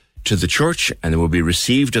hearse to the church and it would be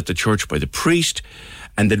received at the church by the priest,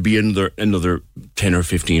 and there'd be another 10 or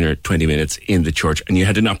 15 or 20 minutes in the church, and you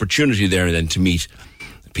had an opportunity there then to meet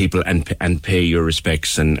people and pay your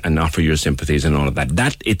respects and offer your sympathies and all of that.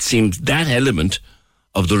 That, it seems, that element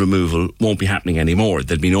of the removal won't be happening anymore.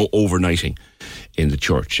 There'll be no overnighting in the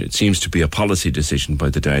church. It seems to be a policy decision by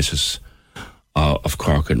the Diocese of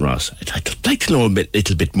Cork and Ross. I'd like to know a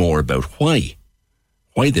little bit more about why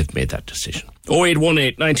they've made that decision.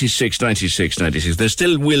 0818 96 96 96. There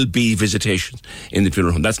still will be visitations in the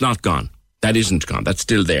funeral home. That's not gone. That isn't gone. That's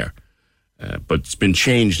still there. But it's been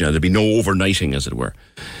changed now. There'll be no overnighting, as it were,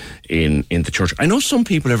 in the church. I know some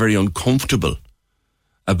people are very uncomfortable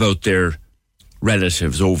about their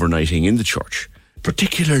relatives overnighting in the church,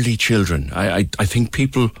 particularly children. I think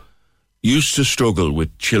people used to struggle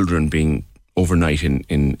with children being overnight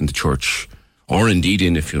in the church, or indeed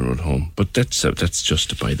in a funeral home, but that's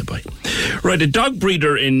just by the by. Right, a dog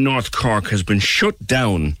breeder in North Cork has been shut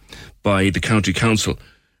down by the County Council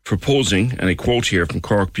for posing, and I quote here from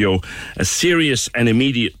Cork Bio, a serious and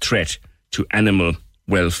immediate threat to animal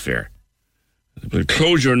welfare. The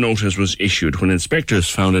closure notice was issued when inspectors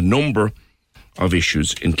found a number of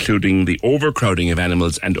issues, including the overcrowding of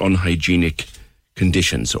animals and unhygienic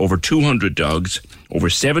conditions. Over 200 dogs, over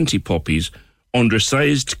 70 puppies,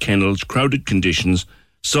 undersized kennels, crowded conditions,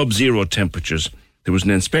 sub-zero temperatures. There was an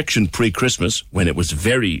inspection pre-Christmas when it was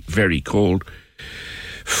very, very cold.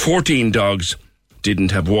 14 dogs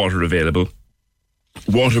didn't have water available.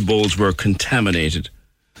 Water bowls were contaminated.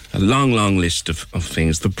 A long, long list of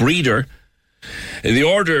things. The breeder, the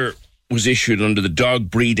order was issued under the Dog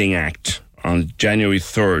Breeding Act on January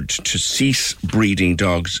 3rd to cease breeding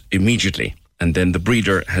dogs immediately. And then the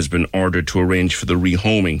breeder has been ordered to arrange for the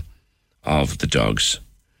rehoming of the dogs.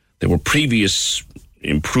 There were previous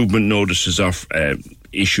improvement notices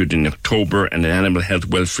issued in October and an animal health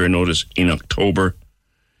welfare notice in October.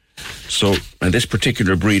 So, and this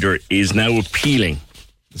particular breeder is now appealing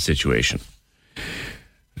the situation.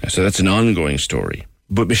 So that's an ongoing story.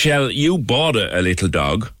 But Michelle, you bought a little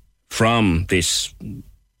dog from this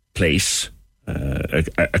place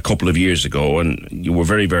a couple of years ago, and you were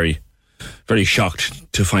very, very, very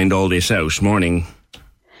shocked to find all this out. Morning.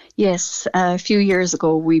 Yes, a few years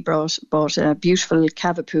ago we bought a beautiful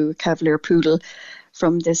Cavapoo, Cavalier Poodle,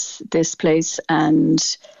 from this place,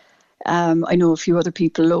 and I know a few other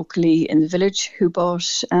people locally in the village who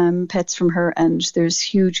bought pets from her, and there's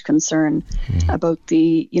huge concern about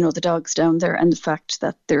the dogs down there and the fact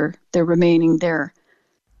that they're remaining there.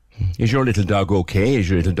 Is your little dog okay? Is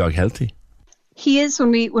your little dog healthy? He is.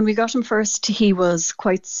 When we got him first, he was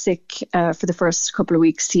quite sick for the first couple of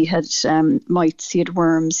weeks. He had mites, he had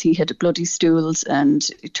worms, he had bloody stools, and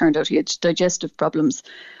it turned out he had digestive problems.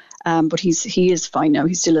 But he is fine now.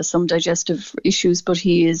 He still has some digestive issues, but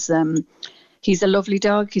he's a lovely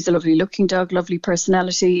dog. He's a lovely looking dog, lovely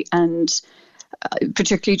personality, and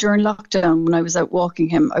particularly during lockdown, when I was out walking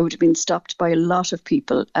him, I would have been stopped by a lot of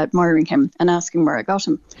people admiring him and asking where I got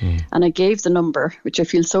him. And I gave the number, which I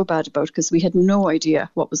feel so bad about, because we had no idea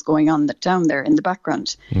what was going on down there in the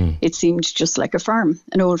background. It seemed just like a farm,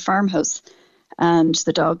 an old farmhouse. And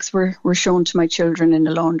the dogs were shown to my children in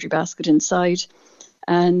a laundry basket inside.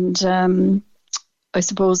 And I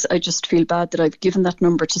suppose I just feel bad that I've given that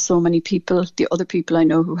number to so many people. The other people I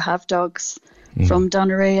know who have dogs from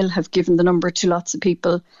Doneraile have given the number to lots of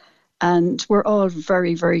people. And we're all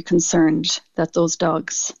very, very concerned that those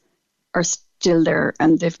dogs are still there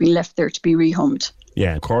and they've been left there to be rehomed.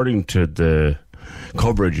 Yeah, according to the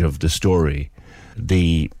coverage of the story,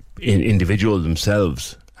 the individual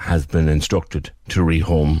themselves has been instructed to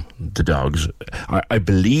rehome the dogs. I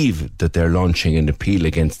believe that they're launching an appeal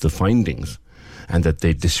against the findings and that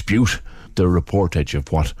they dispute the reportage of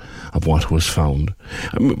what was found.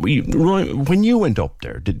 When you went up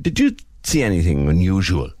there, did you see anything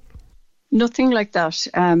unusual? Nothing like that.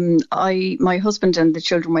 My husband and the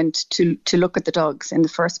children went to look at the dogs in the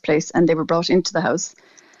first place, and they were brought into the house.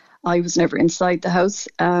 I was never inside the house.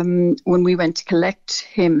 When we went to collect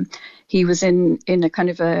him, he was in a kind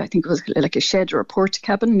of I think it was like a shed or a port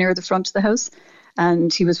cabin near the front of the house.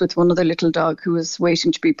 And he was with one other little dog who was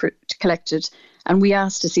waiting to be collected. And we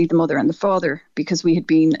asked to see the mother and the father because we had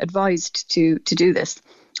been advised to do this.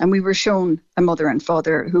 And we were shown a mother and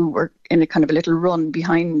father who were in a kind of a little run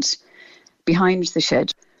behind the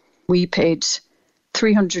shed. We paid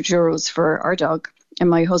 €300 for our dog, and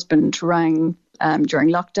my husband rang during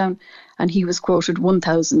lockdown, and he was quoted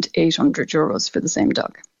 €1,800 for the same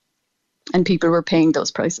dog. And people were paying those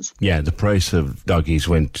prices. Yeah, the price of doggies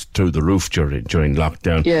went through the roof during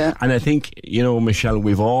lockdown. Yeah. And I think, Michelle,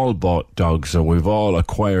 we've all bought dogs or we've all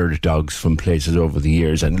acquired dogs from places over the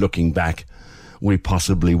years, and looking back, we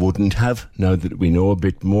possibly wouldn't have, now that we know a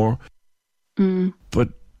bit more. Mm. But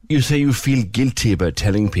you say you feel guilty about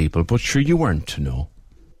telling people, but sure you weren't to know.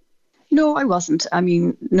 No, I wasn't. I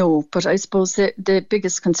mean, no, but I suppose the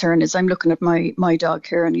biggest concern is I'm looking at my dog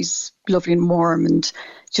here, and he's lovely and warm. And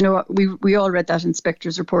do you know what? We all read that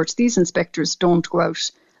inspector's reports. These inspectors don't go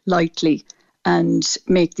out lightly and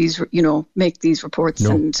make these reports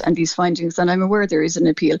and these findings. And I'm aware there is an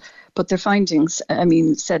appeal, but their findings,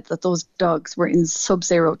 said that those dogs were in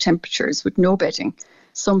sub-zero temperatures with no bedding.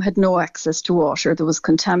 Some had no access to water. There was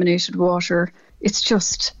contaminated water. It's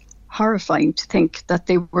just horrifying to think that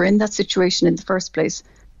they were in that situation in the first place,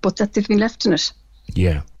 but that they've been left in it.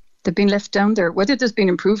 Yeah. They've been left down there, whether there's been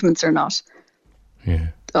improvements or not. Yeah.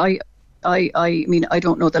 I mean, I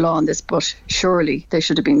don't know the law on this, but surely they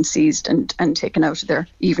should have been seized and taken out of there,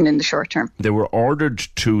 even in the short term. They were ordered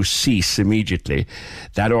to cease immediately.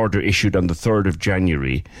 That order issued on the 3rd of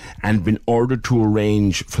January and been ordered to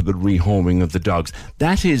arrange for the rehoming of the dogs.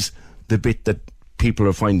 That is the bit that people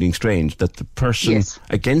are finding strange, that the person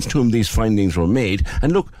against whom these findings were made,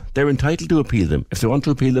 and look, they're entitled to appeal them. If they want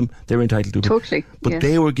to appeal them, they're entitled to. Totally. But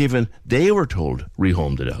they were told,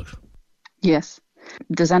 rehome the dogs. Yes.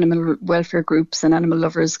 There's animal welfare groups and animal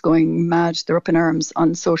lovers going mad. They're up in arms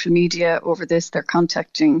on social media over this. They're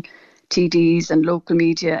contacting TDs and local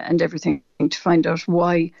media and everything to find out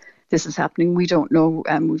why this is happening. We don't know.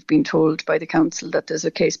 We've been told by the council that there's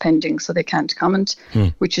a case pending, so they can't comment,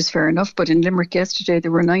 which is fair enough. But in Limerick yesterday,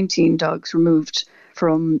 there were 19 dogs removed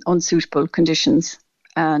from unsuitable conditions,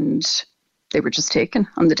 and they were just taken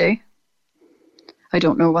on the day. I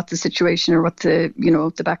don't know what the situation or what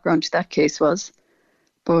the background to that case was.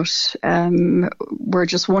 But we're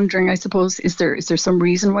just wondering, I suppose, is there some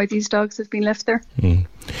reason why these dogs have been left there?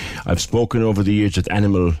 I've spoken over the years with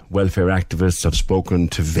animal welfare activists. I've spoken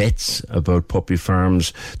to vets about puppy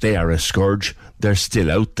farms. They are a scourge. They're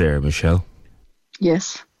still out there, Michelle.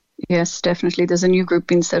 Yes, definitely. There's a new group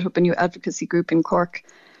being set up, a new advocacy group in Cork,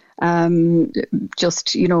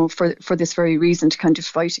 just, for this very reason, to kind of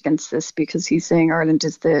fight against this, because he's saying Ireland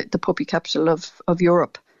is the puppy capital of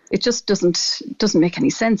Europe. It just doesn't make any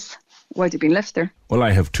sense why they've been left there. Well,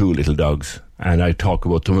 I have 2 little dogs, and I talk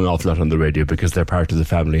about them an awful lot on the radio because they're part of the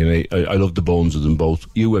family, and I love the bones of them both.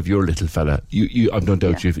 You have your little fella. I've no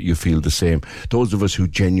doubt you feel the same. Those of us who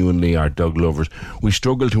genuinely are dog lovers, we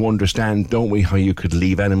struggle to understand, don't we, how you could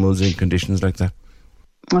leave animals in conditions like that?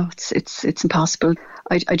 Oh, it's impossible.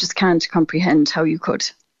 I just can't comprehend how you could.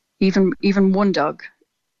 Even one dog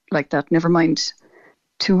like that, never mind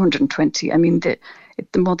 220. I mean,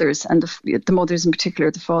 the mothers, and the mothers in particular,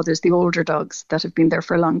 the fathers, the older dogs that have been there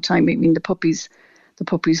for a long time. I mean, the puppies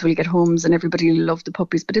will get homes and everybody will love the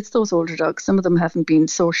puppies, but it's those older dogs. Some of them haven't been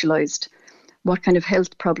socialised. What kind of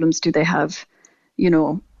health problems do they have?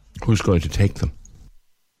 Who's going to take them?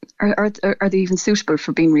 Are they even suitable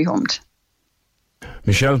for being rehomed?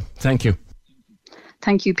 Michelle, thank you.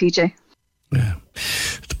 Thank you, PJ. Yeah.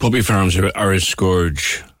 The puppy farms are a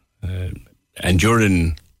scourge, and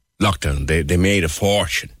during lockdown, they made a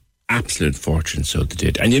fortune, absolute fortune, so they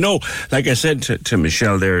did. And like I said to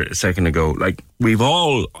Michelle there a second ago, like we've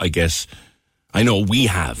all, I guess, I know we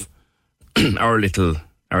have, our little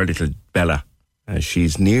Bella.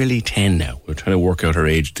 She's nearly 10 now. We were trying to work out her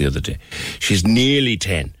age the other day. She's nearly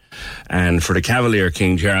 10. And for the Cavalier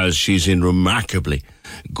King Charles, she's in remarkably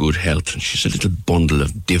good health. And she's a little bundle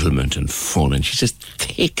of divilment and fun. And she's as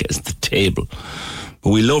thick as the table. But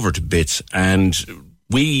we love her to bits. And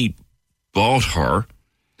we bought her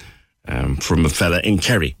from a fella in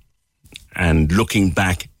Kerry. And looking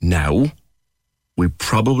back now, we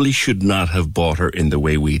probably should not have bought her in the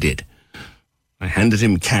way we did. I handed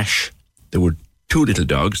him cash. There were 2 little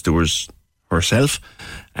dogs. There was herself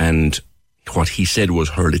and what he said was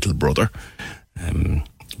her little brother.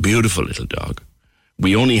 Beautiful little dog.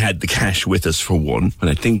 We only had the cash with us for one. And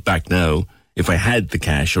I think back now, if I had the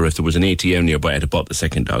cash or if there was an ATM nearby, I'd have bought the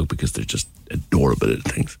second dog because they're just adorable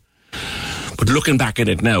little things. But looking back at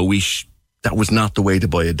it now, that was not the way to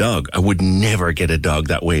buy a dog. I would never get a dog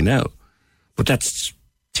that way now. But that's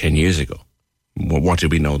 10 years ago. What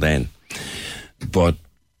did we know then? But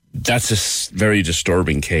that's a very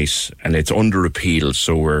disturbing case, and it's under appeal,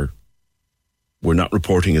 so we're not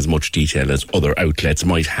reporting as much detail as other outlets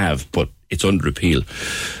might have, but it's under appeal.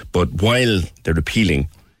 But while they're appealing,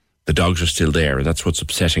 the dogs are still there, and that's what's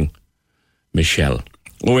upsetting Michelle.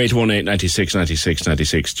 0818 96 96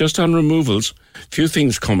 96. Just on removals, a few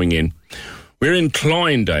things coming in. We're in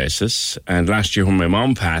Cloyne Diocese, and last year when my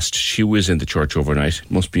mum passed, she was in the church overnight.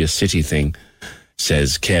 It must be a city thing,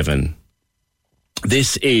 says Kevin.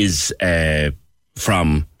 This is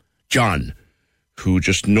from John, who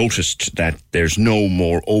just noticed that there's no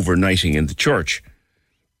more overnighting in the church.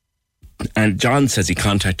 And John says he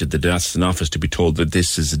contacted the diocesan office to be told that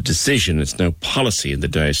this is a decision. It's now policy in the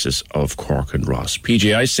Diocese of Cork and Ross.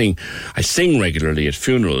 PJ, I sing regularly at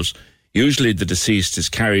funerals. Usually the deceased is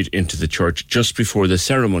carried into the church just before the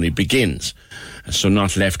ceremony begins, so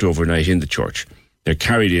not left overnight in the church. They're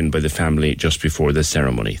carried in by the family just before the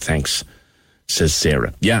ceremony. Thanks, says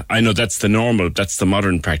Sarah. Yeah, I know that's the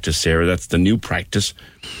modern practice, Sarah. That's the new practice.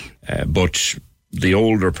 But the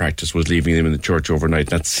older practice was leaving them in the church overnight.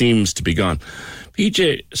 That seems to be gone.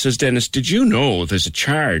 PJ says, Dennis, did you know there's a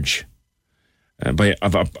charge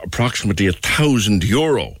of approximately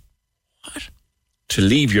 €1,000 to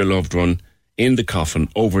leave your loved one in the coffin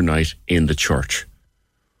overnight in the church?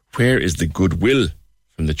 Where is the goodwill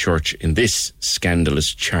from the church in this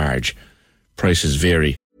scandalous charge? Prices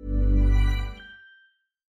vary.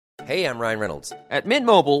 Hey, I'm Ryan Reynolds. At Mint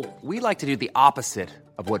Mobile, we like to do the opposite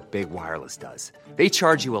of what Big Wireless does. They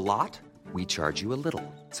charge you a lot, we charge you a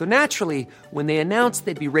little. So naturally, when they announced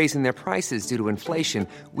they'd be raising their prices due to inflation,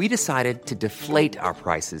 we decided to deflate our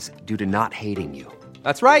prices due to not hating you.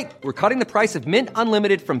 That's right. We're cutting the price of Mint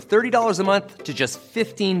Unlimited from $30 a month to just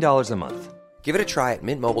 $15 a month. Give it a try at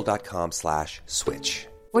mintmobile.com/switch.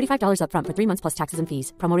 $45 up front for 3 months plus taxes and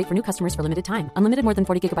fees. Promo rate for new customers for limited time. Unlimited more than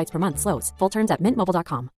 40 gigabytes per month. Slows full terms at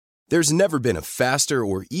mintmobile.com. There's never been a faster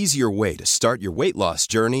or easier way to start your weight loss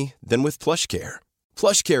journey than with PlushCare.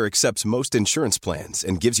 PlushCare accepts most insurance plans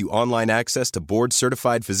and gives you online access to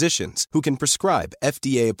board-certified physicians who can prescribe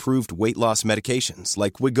FDA-approved weight loss medications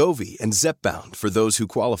like Wegovy and Zepbound for those who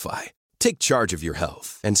qualify. Take charge of your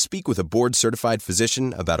health and speak with a board-certified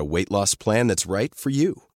physician about a weight loss plan that's right for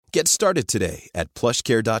you. Get started today at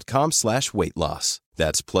plushcare.com/weight loss.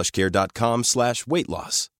 That's plushcare.com/weight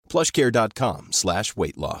loss.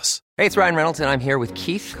 plushcare.com/weight loss. Hey, it's Ryan Reynolds, and I'm here with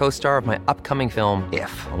Keith, co-star of my upcoming film,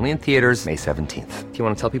 If, only in theaters May 17th. Do you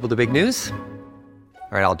want to tell people the big news?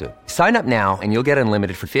 All right, I'll do it. Sign up now and you'll get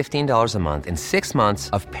unlimited for $15 a month and 6 months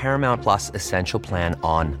of Paramount Plus Essential Plan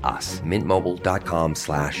on us.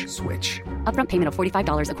 mintmobile.com/switch. Upfront payment of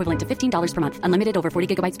 $45 equivalent to $15 per month. Unlimited over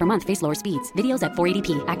 40 gigabytes per month. Face lower speeds. Videos at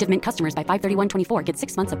 480p. Active Mint customers by 531.24 get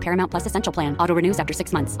 6 months of Paramount Plus Essential Plan. Auto renews after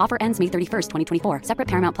 6 months. Offer ends May 31st, 2024. Separate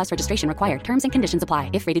Paramount Plus registration required. Terms and conditions apply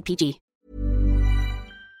if rated PG.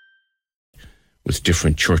 With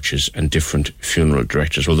different churches and different funeral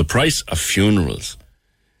directors. Well, the price of funerals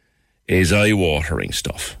is eye-watering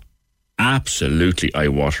stuff. Absolutely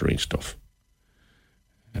eye-watering stuff.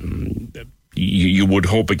 You would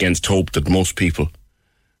hope against hope that most people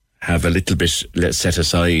have a little bit set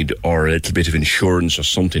aside or a little bit of insurance or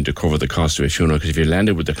something to cover the cost of a funeral, because if you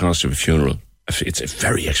landed with the cost of a funeral, it's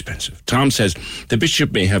very expensive. Tom says the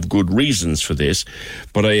bishop may have good reasons for this,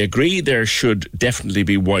 but I agree there should definitely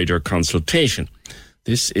be wider consultation.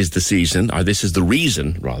 This is the season, or this is the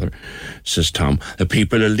reason, rather, says Tom, that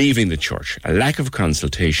people are leaving the church. A lack of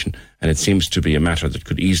consultation, and it seems to be a matter that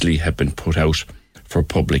could easily have been put out for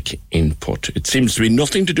public input. It seems to be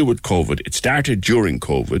nothing to do with COVID. It started during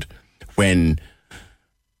COVID, when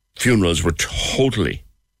funerals were totally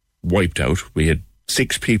wiped out. We had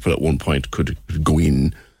 6 people at one point could go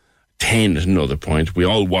in, 10 at another point. We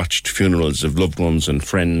all watched funerals of loved ones and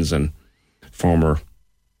friends and former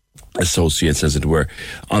associates, as it were,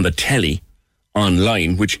 on the telly,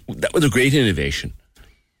 online, that was a great innovation.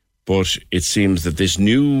 But it seems that this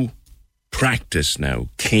new practice now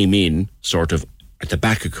came in sort of at the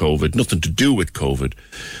back of COVID, nothing to do with COVID.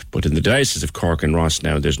 But in the Diocese of Cork and Ross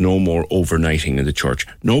now, there's no more overnighting in the church.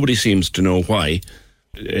 Nobody seems to know why.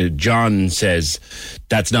 John says,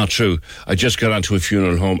 that's not true. I just got onto a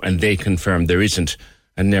funeral home and they confirmed there isn't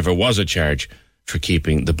and never was a charge for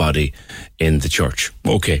keeping the body in the church.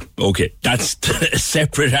 Okay. That's a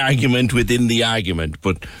separate argument within the argument,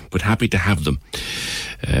 but happy to have them.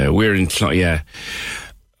 We're in,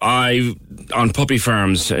 on Puppy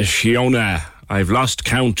Farms, Fiona, I've lost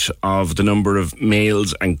count of the number of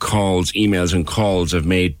emails and calls I've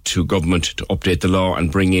made to government to update the law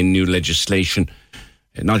and bring in new legislation.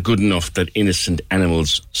 Not good enough that innocent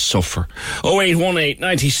animals suffer. 0818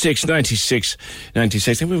 96 96 96.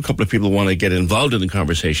 I think we have a couple of people who want to get involved in the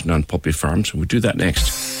conversation on Puppy Farms, and we'll do that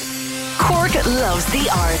next. Cork loves the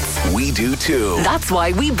arts. We do too. That's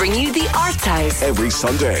why we bring you the Arts House. Every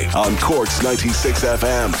Sunday on Cork's 96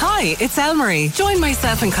 FM. Hi, it's Elmarie. Join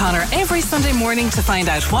myself and Connor every Sunday morning to find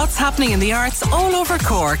out what's happening in the arts all over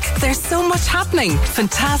Cork. There's so much happening.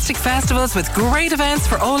 Fantastic festivals with great events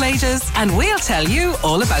for all ages, and we'll tell you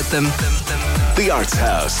all about them. The Arts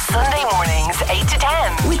House. Sunday mornings, 8 to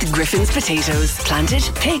 10. With Griffin's Potatoes. Planted,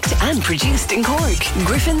 picked and produced in Cork.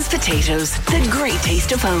 Griffin's Potatoes. The great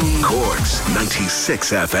taste of home. Cork's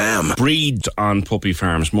 96 FM. Breed on puppy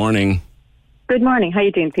farms. Morning. Good morning. How are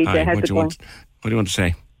you doing, PJ? Hi, How's it going? What do you want to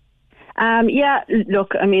say? Yeah,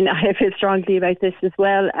 look, I mean, I feel strongly about this as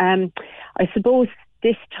well. I suppose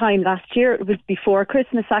this time last year, it was before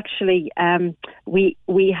Christmas actually,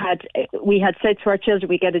 we had said to our children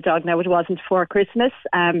we get a dog. Now it wasn't for Christmas.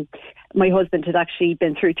 My husband had actually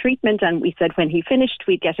been through treatment, and we said when he finished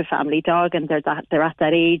we'd get a family dog, and they're at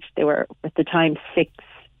that age. They were at the time 6,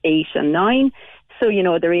 8 and 9, so you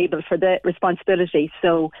know they're able for the responsibility.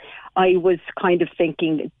 So I was kind of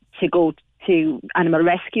thinking to go to animal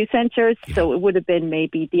rescue centres, so it would have been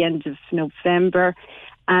maybe the end of November,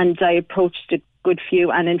 and I approached a good few,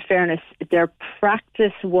 and in fairness, their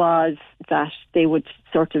practice was that they would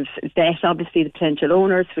sort of vet obviously the potential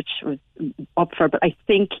owners, which was up for, but I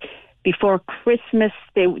think before Christmas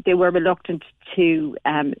they were reluctant to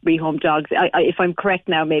rehome dogs, if I'm correct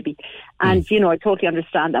now maybe, and you know I totally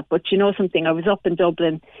understand that, but you know something, I was up in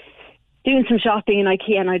Dublin doing some shopping in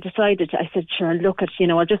IKEA, and I said, sure,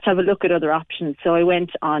 I'll just have a look at other options. So I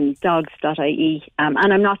went on dogs.ie, and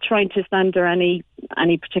I'm not trying to slander any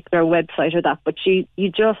particular website or that, but you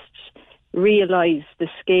just realise the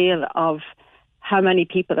scale of how many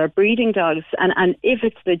people are breeding dogs, and if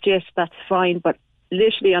it's legit, that's fine, but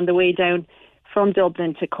literally on the way down from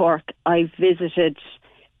Dublin to Cork, I visited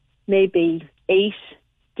maybe 8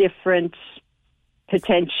 different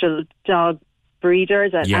potential dog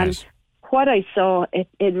breeders, and what I saw, it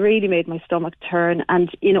really made my stomach turn, and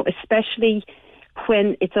you know, especially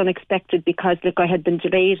when it's unexpected, because look, I had been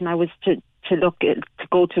delayed, and I was to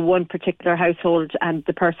go to one particular household, and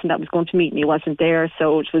the person that was going to meet me wasn't there,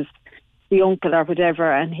 so it was the uncle or whatever,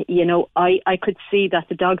 and you know, I could see that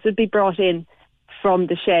the dogs would be brought in from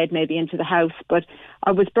the shed maybe into the house, but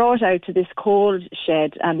I was brought out to this cold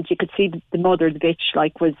shed, and you could see the mother, the bitch,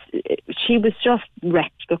 she was just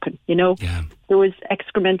wrecked looking, you know. There was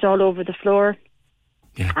excrement all over the floor,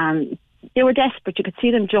 and they were desperate. You could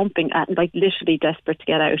see them jumping at, literally desperate to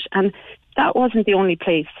get out, and that wasn't the only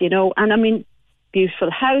place, you know. And I mean,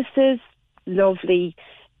 beautiful houses, lovely.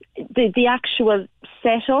 The actual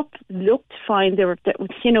setup looked fine. They're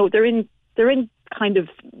in kind of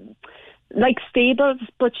like stables,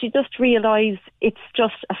 but you just realise it's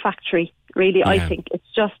just a factory, really. I think it's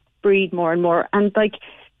just breed more and more, and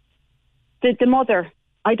the mother,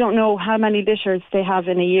 I don't know how many litters they have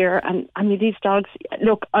in a year, and I mean these dogs,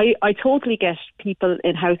 look, I totally get people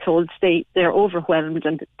in households, they're overwhelmed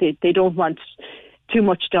and they don't want too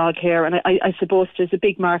much dog hair, and I suppose there's a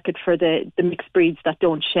big market for the mixed breeds that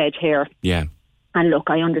don't shed hair, and look,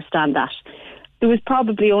 I understand that. There was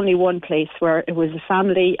probably only one place where it was a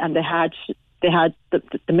family, and they had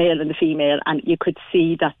the male and the female, and you could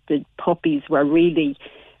see that the puppies were really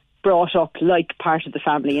brought up like part of the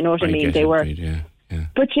family. You know what I mean? They were.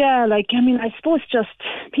 But I suppose just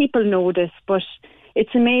people know this, but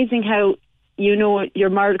it's amazing how, you know, your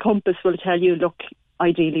moral compass will tell you, look,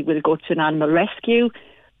 ideally we'll go to an animal rescue,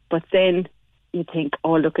 but then you think,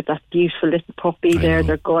 oh, look at that beautiful little puppy there,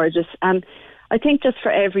 they're gorgeous. And I think just for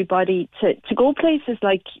everybody to go places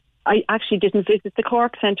like, I actually didn't visit the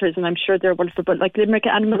Cork centres, and I'm sure they're wonderful, but like Limerick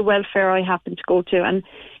Animal Welfare I happened to go to, and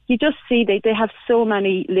you just see they have so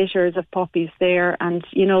many litters of puppies there, and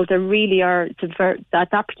you know, there really are,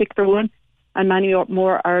 that particular one and many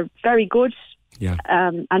more are very good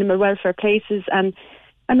animal welfare places. And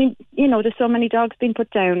I mean, you know, there's so many dogs being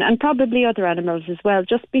put down, and probably other animals as well,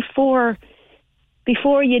 just before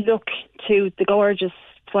you look to the gorgeous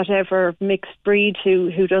whatever mixed breed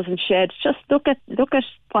who doesn't shed, just look at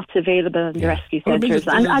what's available in the rescue centres.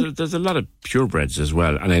 There's a lot of purebreds as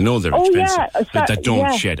well, and I know they're expensive, that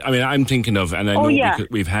don't shed. I mean, I'm thinking of, and I know because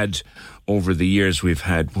we've had over the years, we've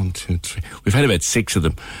had 1, 2, 3, we've had about 6 of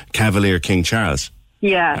them. Cavalier King Charles.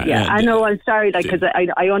 I know. I'm sorry, because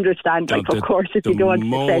I understand. Of course, if you go on to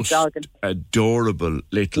the dog, adorable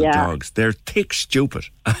little dogs. They're thick, stupid.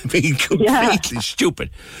 I mean, completely stupid.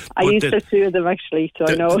 I used to 2 of them actually, so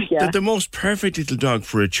I know. They're the most perfect little dog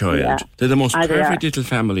for a child. Yeah. They're the most perfect little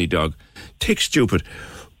family dog. Thick, stupid,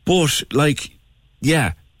 but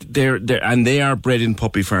they're and they are bred in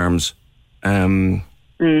puppy farms at an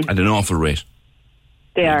awful rate.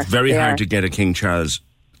 They are very hard to get a King Charles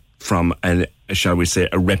from shall we say,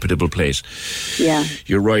 a reputable place. Yeah.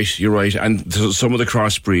 You're right. And some of the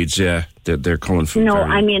crossbreeds, they're coming from... No,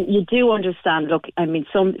 I mean, you do understand. Look, I mean,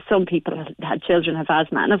 some people had children have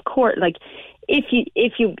asthma. And of course, like, if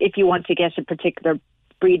you want to get a particular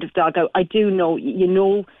breed of dog, I do know,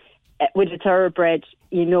 with a thoroughbred,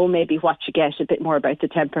 maybe what you get, a bit more about the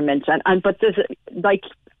temperament. But there's, like,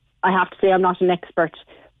 I have to say, I'm not an expert,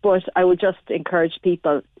 but I would just encourage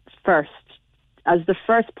people first, as the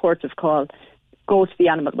first port of call, go to the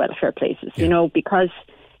animal welfare places, because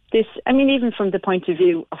this, I mean, even from the point of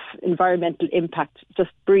view of environmental impact, just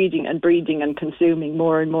breeding and consuming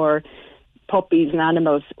more and more puppies and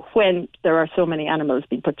animals when there are so many animals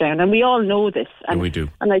being put down. And we all know this. And we do.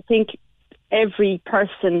 And I think every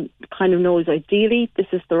person kind of knows ideally this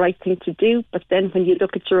is the right thing to do. But then when you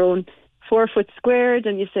look at your own 4 foot squared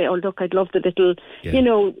and you say, oh, look, I'd love the little,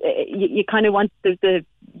 you kind of want the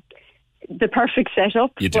perfect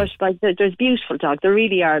setup. But like, there's beautiful dogs. There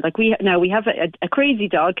really are. Like we have a crazy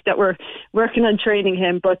dog that we're working on training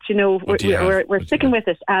him, but we're sticking with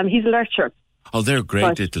it. He's a lurcher. Oh, they're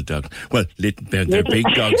great little dogs. Well, they're big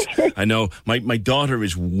dogs. I know. My daughter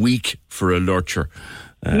is weak for a lurcher.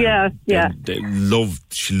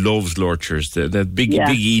 She loves lurchers. They're big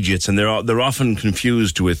Egypts, and they're often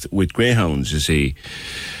confused with greyhounds, you see.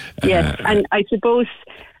 Yes, and I suppose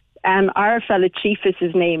our fellow chief is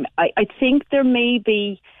his name. I think there may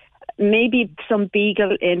be some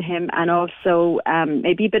beagle in him, and also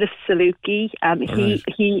maybe a bit of Saluki.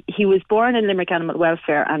 He was born in Limerick Animal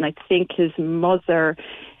Welfare, and I think his mother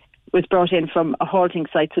was brought in from a halting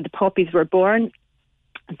site, so the puppies were born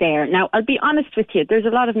there. Now, I'll be honest with you, there's a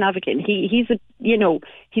lot of navigating. He's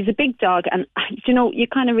a big dog, and you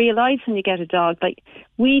kind of realise when you get a dog, like,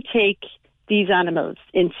 we take these animals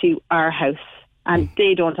into our house, and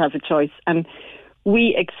they don't have a choice, and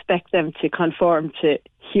we expect them to conform to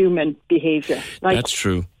human behaviour. Like, that's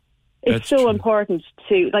true. It's so important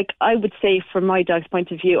to, like, I would say from my dog's point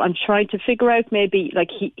of view, I'm trying to figure out maybe, like,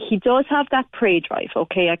 he does have that prey drive,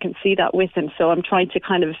 okay, I can see that with him, so I'm trying to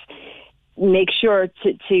kind of make sure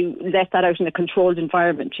to let that out in a controlled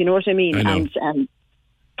environment, you know what I mean? I know.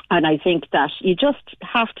 And I think that you just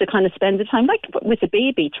have to kind of spend the time, like with a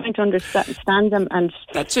baby, trying to understand them. And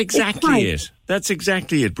that's exactly it. That's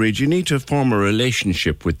exactly it, Bridge. You need to form a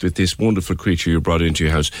relationship with this wonderful creature you brought into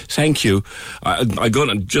your house. Thank you. I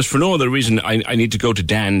go just for no other reason. I need to go to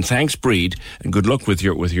Dan. Thanks, Breed, and good luck with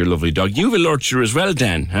your lovely dog. You've a lurcher as well,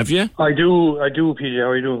 Dan, have you? I do, PJ. How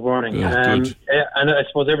are you doing? Good morning. Good. And I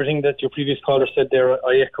suppose everything that your previous caller said there,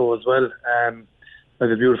 I echo as well. I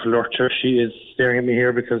have a beautiful lurcher. She is staring at me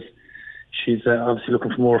here because she's obviously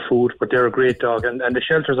looking for more food, but they're a great dog. And the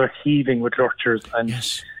shelters are heaving with lurchers and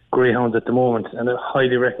greyhounds at the moment, and I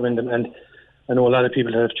highly recommend them. And I know a lot of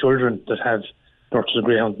people that have children that have lurchers and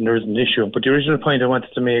greyhounds, and there isn't an issue. But the original point I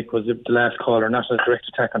wanted to make was the last caller, not a direct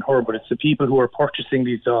attack on her, but it's the people who are purchasing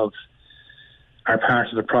these dogs are part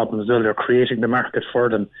of the problem as well. They're creating the market for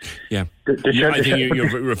them. Yeah. I think you're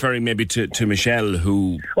referring maybe to Michelle,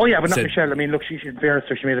 who... Oh, yeah, but not Michelle. I mean, look, she's fair,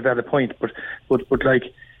 so she made a valid point. But like,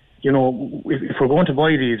 if we're going to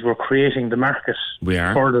buy these, we're creating the market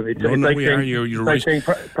for them. You're right. Saying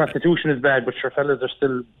prostitution is bad, but sure, fellas are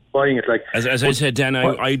still buying it. Like, as I said, Dan,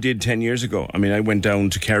 I did 10 years ago. I mean, I went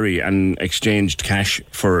down to Kerry and exchanged cash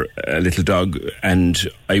for a little dog, and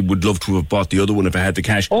I would love to have bought the other one if I had the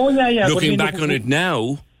cash. Oh, yeah. Looking back on it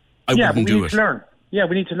now, I wouldn't do it. Yeah,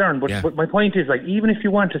 we need to learn. But my point is, like, even if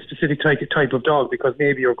you want a specific type of dog, because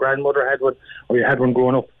maybe your grandmother had one, or you had one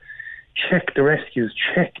growing up, check the rescues,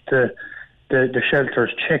 check the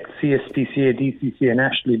shelters, check CSPCA, DCCA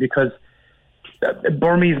nationally, because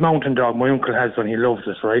Burmese mountain dog, my uncle has one, he loves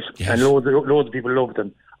it, right? Yes. And loads of people love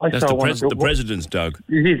them. That's the president's dog.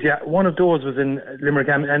 It is, yeah. One of those was in Limerick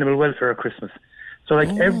Animal Welfare at Christmas. So, like,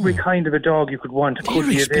 every kind of a dog you could want could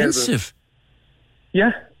be available. Expensive.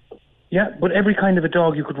 Yeah, but every kind of a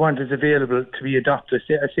dog you could want is available to be adopted.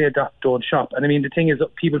 I say adopt, don't shop. And I mean, the thing is,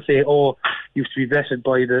 people say, you have to be vetted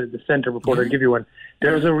by the centre before they'll give you one.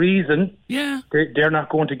 There's a reason they're not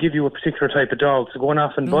going to give you a particular type of dog. So going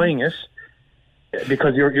off and buying it,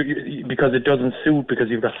 because because it doesn't suit, because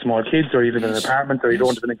you've got small kids, or you live in an apartment, or you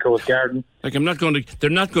don't have an enclosed garden. Like, they're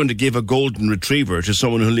not going to give a golden retriever to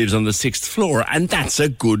someone who lives on the 6th floor, and that's a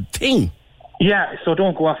good thing. Yeah, so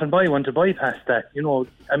don't go off and buy one to bypass that.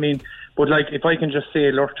 I mean, but like, if I can just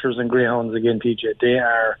say lurchers and greyhounds again, PJ, they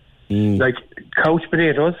are like couch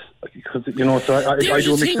potatoes, because so I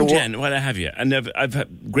do a mix of Jen, while I have you, and I've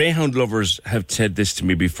had, greyhound lovers have said this to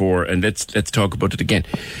me before, and let's talk about it again.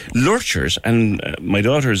 Lurchers, and my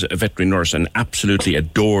daughter's a veterinary nurse and absolutely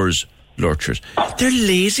adores lurchers. They're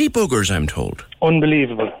lazy buggers, I'm told.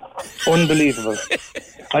 Unbelievable. Unbelievable.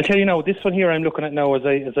 I'll tell you now, this one here I'm looking at now as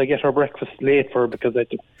I get her breakfast late for her because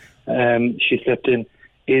she slept in,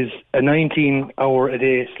 is a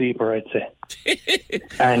 19-hour-a-day sleeper, I'd say.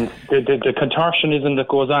 And the contortionism that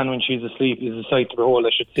goes on when she's asleep is a sight to behold.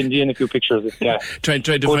 I should send you in a few pictures of this cat. Try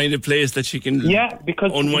to find a place that she can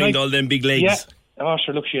unwind all them big legs. Yeah. Oh,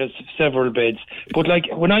 sure, look, she has several beds. But, like,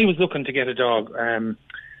 when I was looking to get a dog,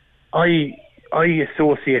 I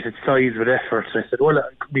associated size with effort. So I said, well,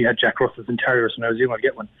 we had Jack Russells and Terriers when I was young, I'll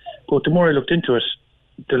get one. But the more I looked into it,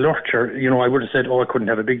 the lurcher, I would have said, I couldn't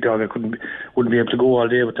have a big dog. I wouldn't be able to go all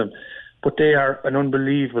day with them. But they are an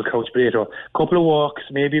unbelievable couch potato. Couple of walks,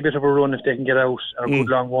 maybe a bit of a run if they can get out, and a good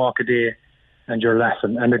long walk a day, and you're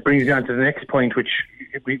laughing. And it brings you on to the next point, which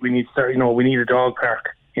we need to start, we need a dog park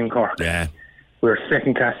in Cork. Yeah. We're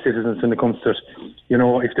second-class citizens when it comes to it.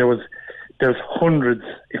 If there's hundreds,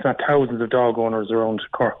 if not thousands of dog owners around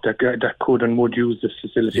Cork that could and would use this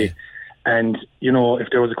facility. Yeah. And, if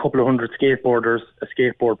there was a couple of hundred skateboarders, a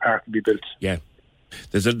skateboard park would be built. Yeah.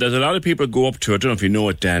 There's a lot of people go up to, I don't know if you know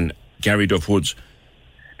it, Dan, Gary Duff Woods.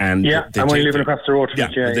 And I'm only living across the road from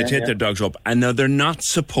it. They take their dogs up. And now they're not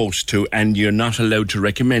supposed to, and you're not allowed to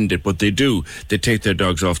recommend it, but they do. They take their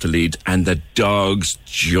dogs off the lead, and the dogs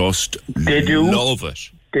just love it.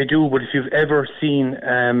 They do, but if you've ever seen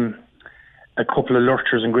a couple of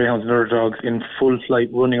lurchers and greyhounds and other dogs in full flight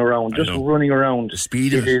running around, running around, the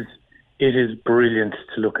speed of it. It is brilliant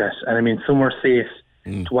to look at. And I mean, some are safe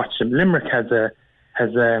to watch them. Limerick has a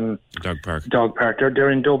dog park.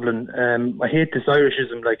 They're in Dublin. I hate this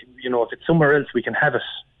Irishism. Like, if it's somewhere else, we can have it.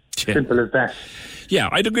 Yeah. Simple as that. Yeah,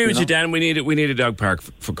 I'd agree with you, Dan. We need a dog park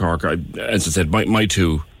for Cork. As I said, my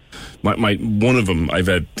two, one of them, I've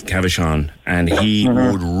had Cavachon, and he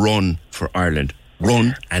would run for Ireland.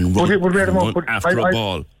 Run and run after a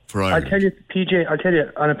ball for Ireland. I'll tell you,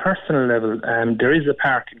 PJ, on a personal level, there is a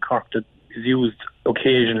park in Cork that is used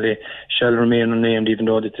occasionally, shall remain unnamed, even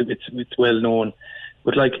though it's well known.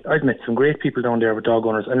 But I've met some great people down there with dog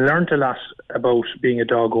owners and learned a lot about being a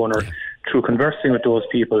dog owner through conversing with those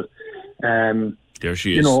people. There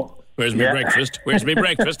she is. Where's my breakfast? Where's my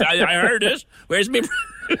breakfast? I heard it. Where's my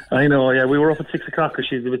I know, yeah. We were up at 6 o'clock because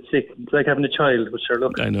she's a bit sick. It's like having a child, but sure,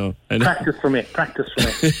 look. I know. Practice for me.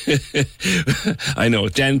 I know.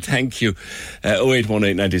 Dan, thank you.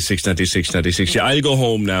 0818 96 96 96. Yeah, I'll go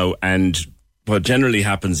home now, and what generally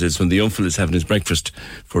happens is when the young fella is having his breakfast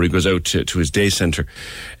before he goes out to his day centre,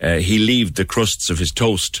 he leaves the crusts of his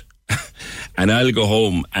toast and I'll go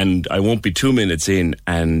home, and I won't be 2 minutes in,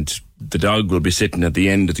 and the dog will be sitting at the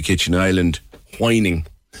end of the kitchen island whining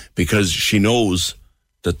because she knows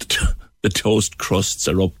that the toast crusts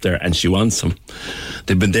are up there and she wants them.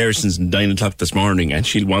 They've been there since 9 o'clock this morning, and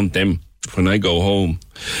she'll want them when I go home.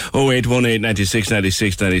 0818 96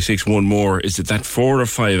 96 96. One more. Is it that 4 or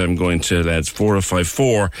 5 I'm going to, lads? 4 or 5?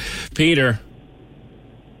 4. Peter.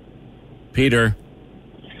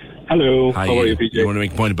 Hello. Hi, how are you, PJ? You want to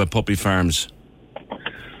make a point about puppy farms?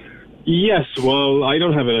 Yes, well, I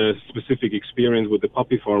don't have a specific experience with the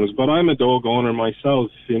puppy farms, but I'm a dog owner myself,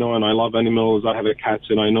 and I love animals. I have a cat,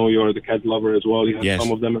 and I know you're the cat lover as well. You have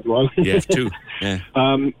some of them as well. Yes, too. Yeah.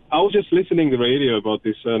 I was just listening to the radio about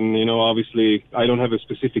this, and, obviously I don't have a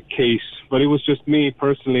specific case, but it was just me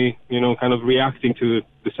personally, kind of reacting to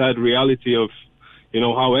the sad reality of,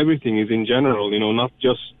 how everything is in general, not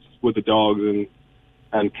just with the dogs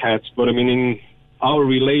and cats, but I mean, in our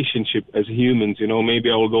relationship as humans,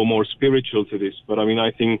 maybe I will go more spiritual to this, but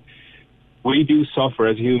I think we do suffer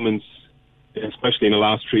as humans, especially in the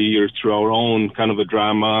last 3 years, through our own kind of a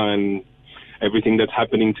drama and everything that's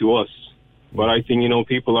happening to us. But I think,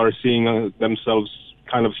 people are seeing themselves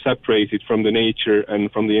kind of separated from the nature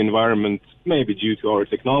and from the environment, maybe due to our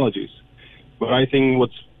technologies. But I think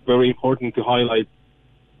what's very important to highlight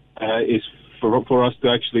is for us to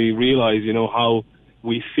actually realize, how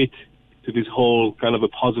we fit to this whole kind of a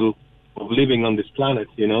puzzle of living on this planet,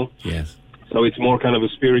 Yes. So it's more kind of a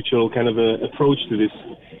spiritual kind of a approach to this,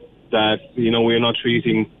 that, we're not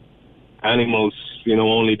treating animals,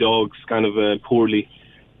 only dogs kind of poorly,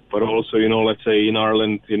 but also, let's say in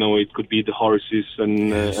Ireland, it could be the horses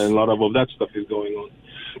and a lot of that stuff is going on.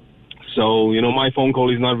 So, my phone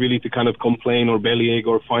call is not really to kind of complain or bellyache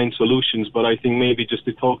or find solutions, but I think maybe just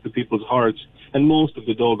to talk to people's hearts. And most of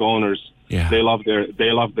the dog owners, they love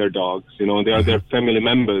their dogs. They are their family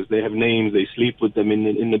members. They have names. They sleep with them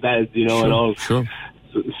in the beds. And all. Sure.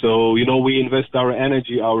 So we invest our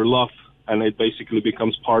energy, our love, and it basically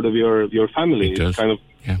becomes part of your family. It's kind of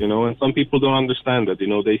and some people don't understand that.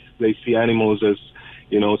 They see animals as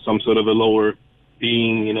some sort of a lower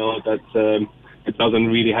being. That it doesn't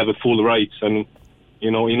really have a full rights. And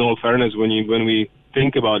in all fairness, when we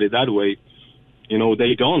think about it that way, you know,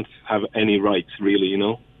 they don't have any rights, really, you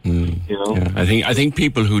know. You know? Yeah. I think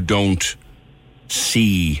people who don't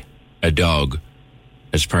see a dog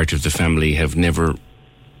as part of the family have never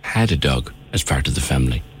had a dog as part of the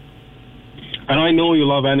family. And I know you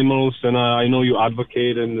love animals, and I know you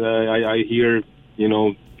advocate, and I hear, you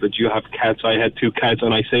know, that you have cats. I had 2 cats,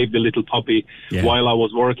 and I saved a little puppy while I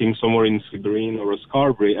was working somewhere in Skibbereen or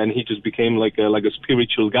Scarberry, and he just became like a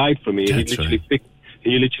spiritual guide for me. That's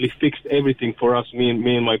He literally fixed everything for us, me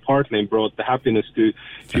and my partner, and brought the happiness to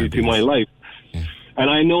my life. Yeah. And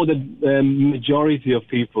I know that the majority of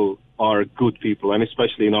people are good people, and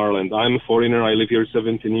especially in Ireland. I'm a foreigner. I live here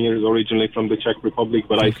 17 years, originally from the Czech Republic,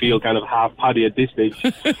 but I feel kind of half Paddy at this stage.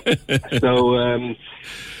 So,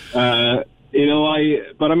 you know,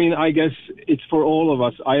 I guess it's for all of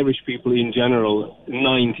us, Irish people in general,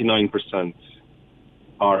 99%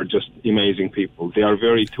 are just amazing people. They are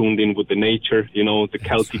very tuned in with the nature, you know, the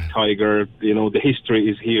Celtic tiger, you know, the history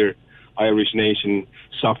is here. Irish nation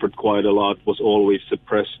suffered quite a lot, was always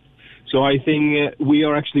suppressed. So I think we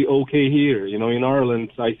are actually okay here, you know, in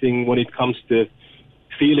Ireland. I think when it comes to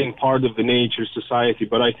feeling part of the nature society,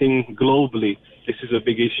 but I think globally this is a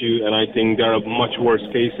big issue, and I think there are much worse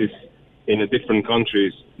cases in the different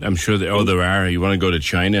countries. I'm sure there are. You want to go to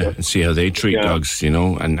China and see how they treat dogs, you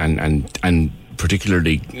know, and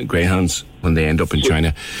particularly greyhounds when they end up in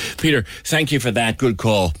China. Peter, thank you for that. Good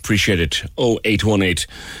call. Appreciate it. 0818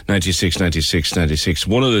 96 96 96.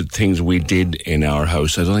 One of the things we did in our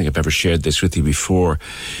house, I don't think I've ever shared this with you before,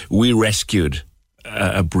 we rescued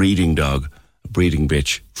a breeding dog, a breeding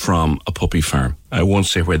bitch, from a puppy farm. I won't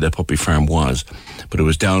say where the puppy farm was, but it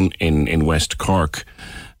was down in West Cork,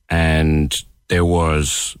 and there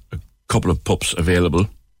was a couple of pups available,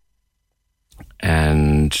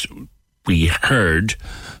 and we heard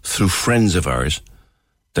through friends of ours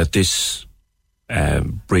that this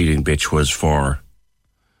breeding bitch was for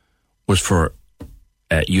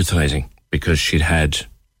euthanizing, because she'd had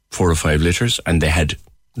 4 or 5 litters and they had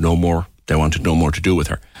no more. They wanted no more to do with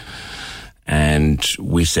her. And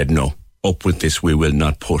we said, no, up with this, we will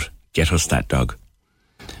not get us that dog.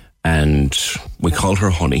 And we called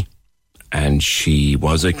her Honey, and she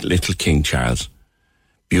was a little King Charles,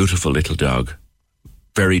 beautiful little dog,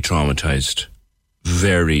 very traumatized,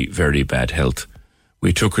 very, very bad health.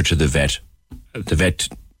 We took her to the vet. The vet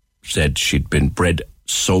said she'd been bred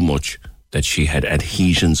so much that she had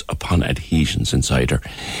adhesions upon adhesions inside her.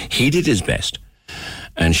 He did his best,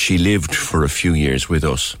 and she lived for a few years with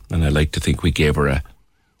us, and I like to think we gave her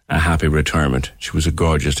a happy retirement. She was a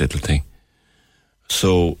gorgeous little thing.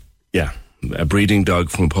 So, yeah, a breeding dog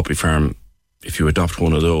from a puppy farm, if you adopt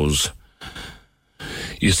one of those,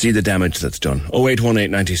 you see the damage that's done.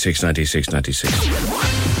 0818 96 96 96.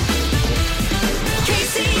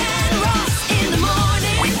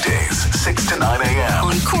 Weekdays, 6 to 9 a.m.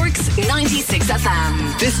 On Cork's 96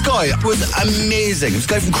 FM. This guy was amazing. This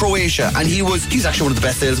guy from Croatia, and he's actually one of the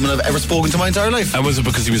best salesmen I've ever spoken to my entire life. And was it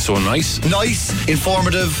because he was so nice? Nice,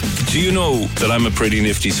 informative. Do you know that I'm a pretty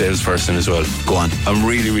nifty salesperson as well? Go on. I'm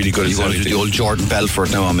really, really good at selling. You want to do the old Jordan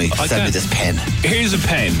Belfort now on me? Send me this pen. Here's a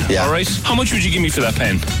pen, all right? How much would you give me for that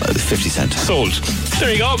pen? 50 cents. Sold.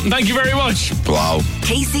 There you go. Thank you very much. Wow.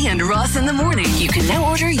 Casey and Ross in the morning. You can now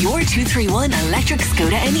order your 231 electric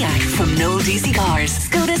Skoda Enyaq from Noel DC Cars,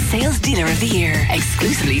 Skoda's sales dealer of the year.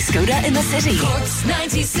 Exclusively Skoda in the city. Cork's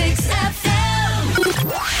 96 FM.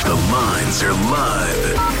 The lines are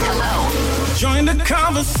live. Hello. Join the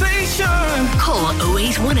conversation. Call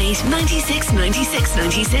 0818 96 96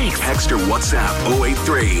 96. Text or WhatsApp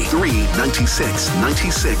 083 396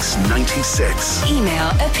 96 96. Email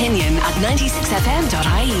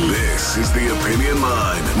opinion@96fm.ie. This is the Opinion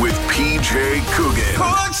Line with PJ Coogan.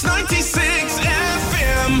 Cork's 96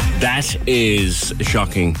 FM. That is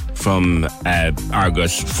shocking from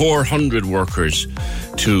Argos. 400 workers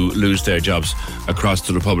to lose their jobs across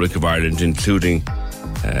the Republic of Ireland, including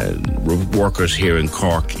workers here in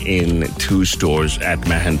Cork in 2 stores at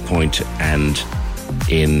Mahon Point and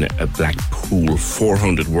in Blackpool.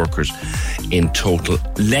 400 workers in total.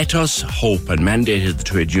 Let us hope, and mandated the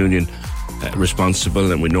trade union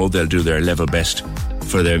responsible, and we know they'll do their level best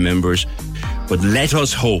for their members, but let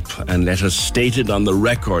us hope, and let us state it on the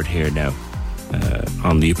record here now,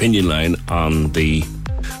 on the Opinion Line on the,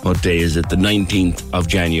 what day is it, the 19th of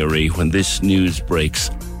January, when this news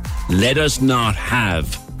breaks. Let us not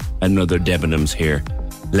have another Debenhams here.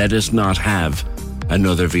 Let us not have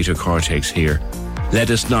another Vita Cortex here. Let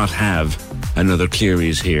us not have another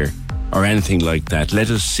Cleary's here, or anything like that. Let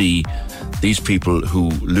us see these people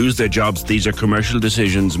who lose their jobs. These are commercial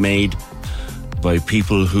decisions made by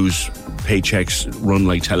people whose paychecks run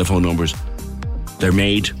like telephone numbers. They're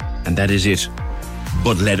made, and that is it.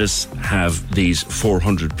 But let us have these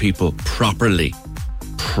 400 people properly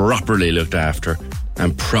looked after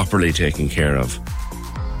and properly taken care of.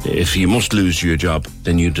 If you must lose your job,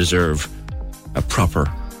 then you deserve a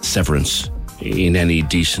proper severance in any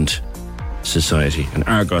decent society. And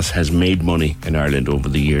Argos has made money in Ireland over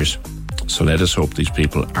the years. So let us hope these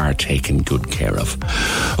people are taken good care of.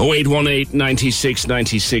 0818 96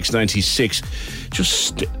 96 96.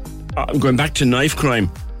 Just going back to knife crime,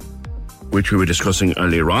 which we were discussing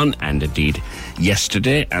earlier on, and indeed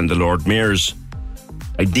yesterday, and the Lord Mayor's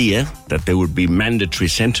idea that there would be mandatory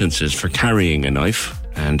sentences for carrying a knife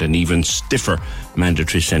and an even stiffer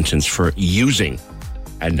mandatory sentence for using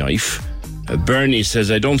a knife. Bernie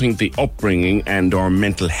says, I don't think the upbringing and or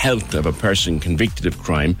mental health of a person convicted of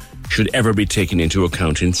crime should ever be taken into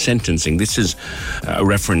account in sentencing. This is a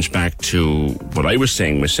reference back to what I was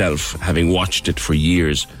saying myself, having watched it for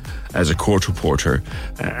years as a court reporter,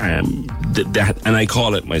 and I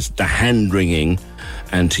call it the hand-wringing,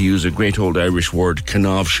 and to use a great old Irish word,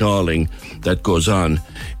 canave-shawling, that goes on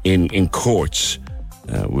in courts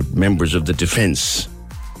with members of the defence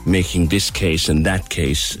making this case and that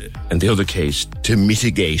case and the other case to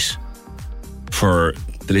mitigate for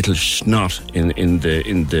the little snot in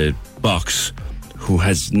the box who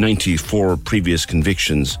has 94 previous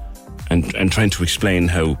convictions and trying to explain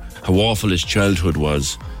how awful his childhood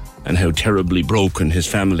was and how terribly broken his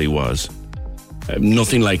family was.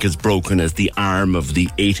 Nothing like as broken as the arm of the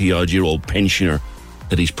 80-odd-year-old pensioner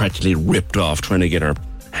that he's practically ripped off trying to get her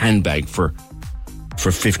handbag for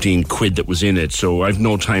 15 quid that was in it. So I've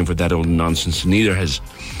no time for that old nonsense. Neither has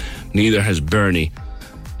Bernie.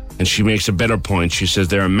 And she makes a better point. She says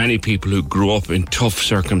there are many people who grew up in tough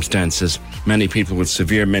circumstances, many people with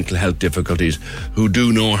severe mental health difficulties who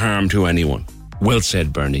do no harm to anyone. Well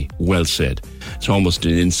said, Bernie. Well said. It's almost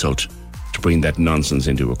an insult to bring that nonsense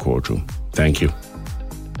into a courtroom. Thank you.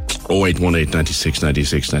 0818 96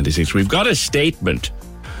 96 96. We've got a statement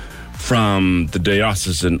from the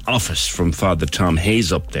diocesan office from Father Tom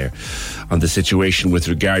Hayes up there on the situation with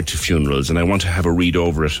regard to funerals, and I want to have a read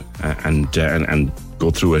over it and go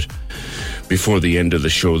through it before the end of the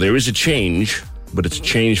show. There is a change, but it's a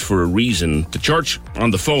change for a reason. The church, on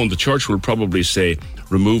the phone, the church will probably say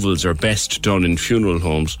removals are best done in funeral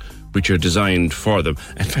homes which are designed for them.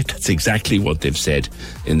 In fact, that's exactly what they've said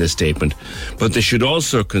in the statement. But they should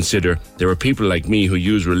also consider there are people like me who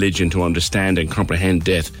use religion to understand and comprehend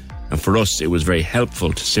death. And for us, it was very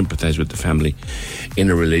helpful to sympathise with the family in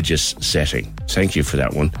a religious setting. Thank you for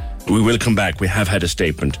that one. We will come back. We have had a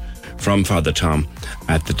statement from Father Tom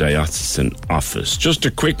at the diocesan office. Just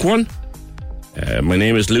a quick one. My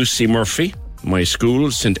name is Lucy Murphy. My school,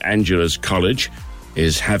 St. Angela's College,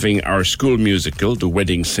 is having our school musical, The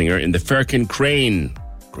Wedding Singer, in the Firkin Crane.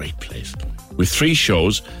 Great place. With 3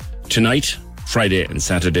 shows, tonight, Friday and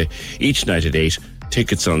Saturday, each night at 8.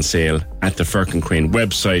 Tickets on sale at the Firkin Crane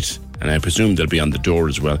website, and I presume they'll be on the door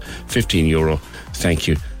as well. €15. Thank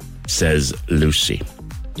you, says Lucy.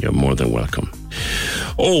 You're more than welcome.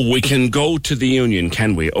 Oh, we can go to the union,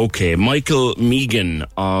 can we? Okay, Michael Megan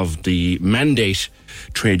of the Mandate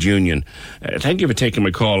Trade Union. Thank you for taking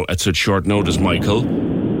my call at such short notice, Michael.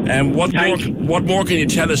 What more can you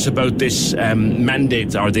tell us about this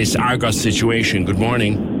mandate or this Argos situation? Good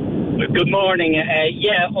morning. Good morning.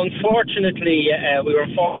 Unfortunately, we were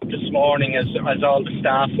informed this morning, as all the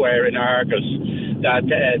staff were in Argos, that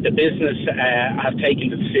the business have taken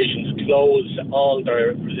the decision to close all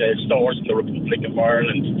their stores in the Republic of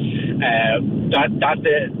Ireland.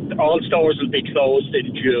 All stores will be closed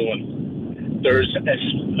in June. There's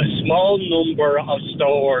a small number of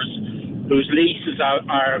stores whose leases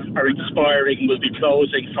are expiring, will be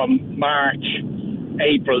closing from March,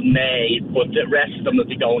 April, May, but the rest of them will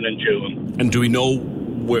be going in June. And do we know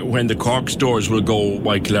when the Cork stores will go,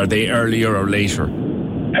 Michael? Are they earlier or later?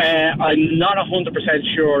 I'm not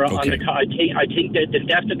 100% sure. Okay. I think they'll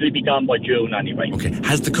definitely be gone by June anyway. Okay.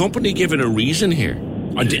 Has the company given a reason here?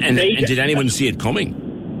 And did anyone see it coming?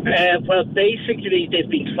 Well, basically, they've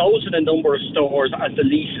been closing a number of stores as the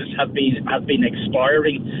leases have been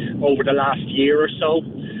expiring over the last year or so.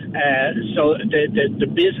 So the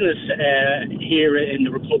business here in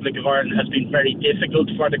the Republic of Ireland has been very difficult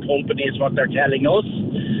for the company, is what they're telling us.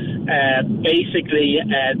 Basically,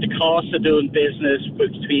 the cost of doing business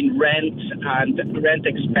between rent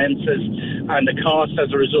expenses and the cost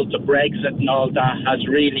as a result of Brexit and all that has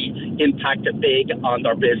really impacted big on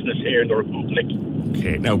their business here in the Republic.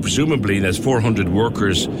 Okay, now presumably there's 400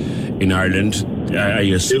 workers in Ireland. I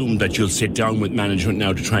assume that you'll sit down with management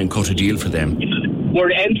now to try and cut a deal for them.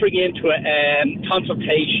 we're entering into a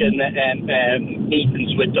consultation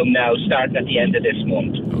meetings with them now, starting at the end of this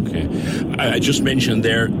month. Okay. I just mentioned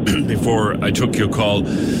there, before I took your call,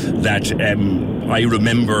 that I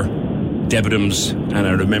remember Debenhams and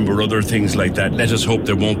I remember other things like that. Let us hope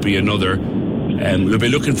there won't be another. We'll be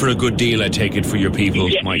looking for a good deal, I take it, for your people,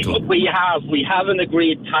 Michael. We have an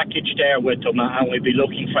agreed package there with them, and we'll be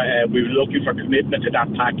looking for commitment to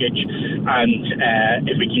that package. And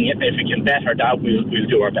if we can better that, we'll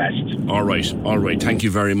do our best. All right. Thank you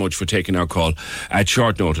very much for taking our call at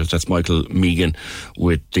short notice. That's Michael Meegan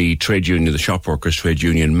with the trade union, the Shop Workers Trade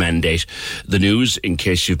Union mandate. The news, in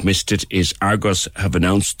case you've missed it, is Argos have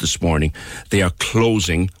announced this morning they are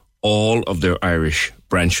closing all of their Irish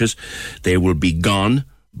branches. They will be gone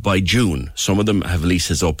by June. Some of them have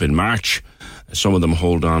leases up in March. Some of them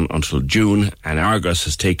hold on until June. And Argos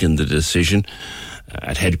has taken the decision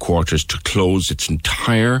at headquarters to close its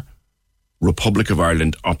entire Republic of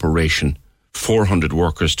Ireland operation. 400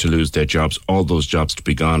 workers to lose their jobs, all those jobs to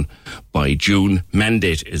be gone by June.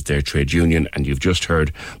 Mandate is their trade union, and you've just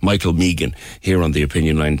heard Michael Meegan here on the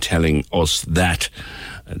Opinion Line telling us that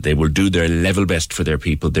they will do their level best for their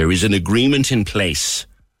people. There is an agreement in place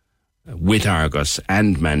with Argos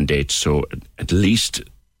and Mandate, so at least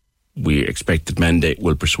we expect that Mandate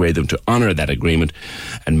will persuade them to honour that agreement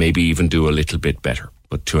and maybe even do a little bit better.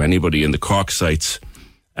 But to anybody in the Cork sites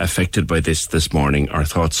affected by this morning, our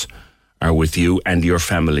thoughts are with you and your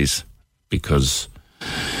families, because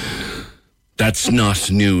that's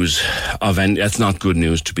not news that's not good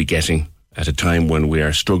news to be getting at a time when we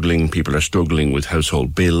are struggling. People are struggling with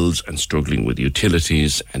household bills and struggling with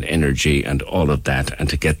utilities and energy and all of that, and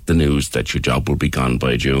to get the news that your job will be gone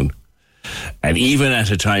by June. And even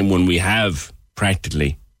at a time when we have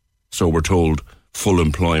practically, so we're told, full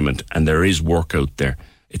employment and there is work out there,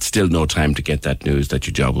 it's still no time to get that news that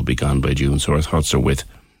your job will be gone by June. So our thoughts are with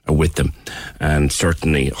them, and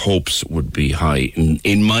certainly hopes would be high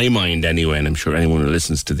in my mind anyway, and I'm sure anyone who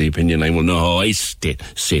listens to the Opinion Line will know how I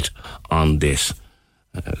sit on this.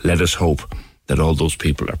 Let us hope that all those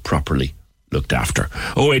people are properly looked after.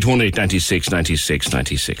 0818 96 96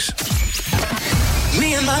 96.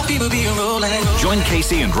 Me and my people be rolling. Join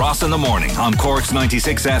Casey and Ross in the morning on Cork's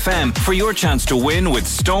 96 FM for your chance to win with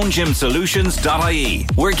StoneGymSolutions.ie.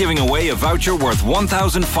 We're giving away a voucher worth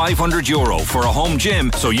 €1,500 for a home gym,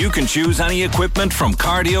 so you can choose any equipment from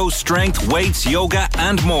cardio, strength, weights, yoga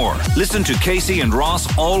and more. Listen to Casey and Ross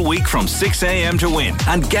all week from 6 a.m. to win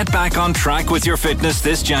and get back on track with your fitness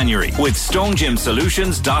this January with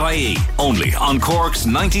StoneGymSolutions.ie. Only on Cork's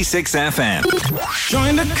 96 FM.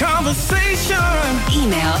 Join the conversation.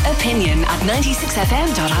 Email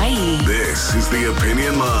opinion@96fm.ie. This is the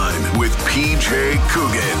Opinion Line with PJ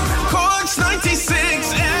Coogan. Cork's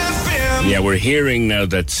 96 FM. Yeah, we're hearing now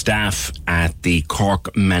that staff at the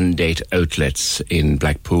Cork Mandate outlets in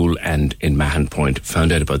Blackpool and in Mahon Point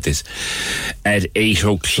found out about this at 8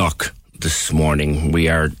 o'clock this morning. We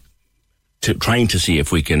are trying to see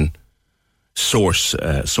if we can source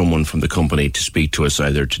someone from the company to speak to us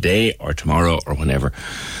either today or tomorrow or whenever.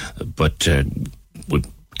 But we've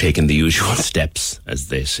taken the usual steps, as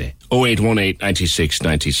they say. 0818 96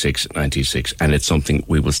 96 96, and it's something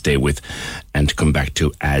we will stay with and come back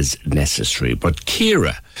to as necessary. But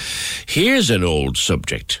Ciara, here's an old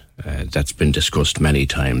subject that's been discussed many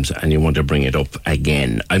times, and you want to bring it up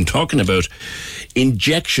again. I'm talking about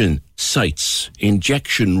injection sites,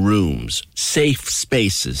 injection rooms, safe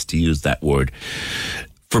spaces, to use that word,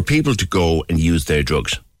 for people to go and use their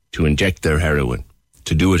drugs, to inject their heroin,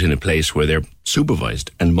 to do it in a place where they're supervised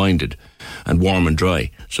and minded and warm and dry.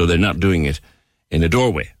 So they're not doing it in a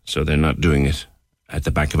doorway. So they're not doing it at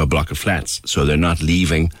the back of a block of flats. So they're not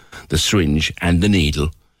leaving the syringe and the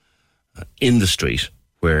needle in the street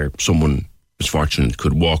where someone is fortunate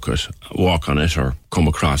could walk on it or come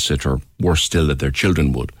across it, or worse still, that their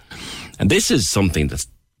children would. And this is something that's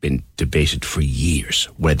been debated for years,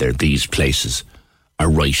 whether these places are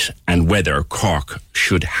right and whether Cork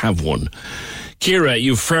should have one. Ciara,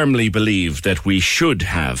 you firmly believe that we should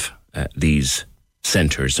have these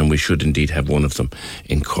centres, and we should indeed have one of them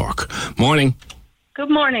in Cork. Morning. Good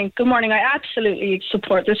morning. Good morning. I absolutely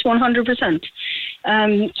support this 100%.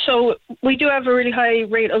 So we do have a really high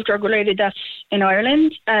rate of drug-related deaths in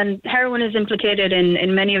Ireland, and heroin is implicated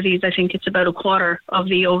in many of these. I think it's about a quarter of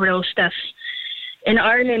the overdose deaths in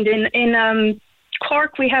Ireland. In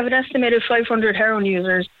Cork, we have an estimated 500 heroin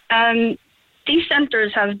users. These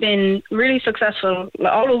centres have been really successful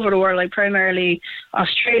all over the world, like primarily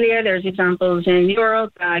Australia. There's examples in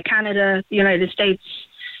Europe, Canada, the United States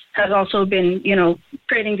has also been,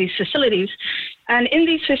 creating these facilities. And in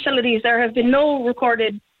these facilities, there have been no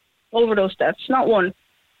recorded overdose deaths, not one.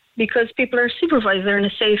 Because people are supervised, they're in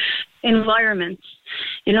a safe environment.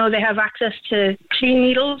 You know, they have access to clean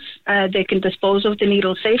needles, they can dispose of the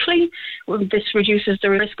needles safely. This reduces the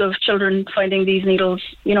risk of children finding these needles,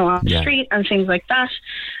 you know, on the street and things like that.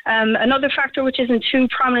 Another factor which isn't too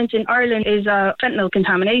prominent in Ireland is fentanyl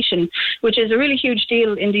contamination, which is a really huge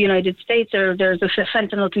deal in the United States. There's a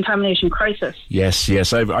fentanyl contamination crisis. Yes,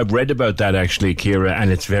 I've read about that actually, Ciara,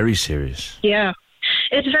 and it's very serious. Yeah.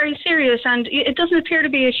 It's very serious, and it doesn't appear to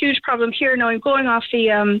be a huge problem here. Now, I'm going off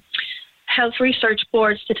the Health Research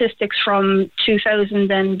Board statistics from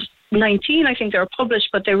 2019. I think they were published,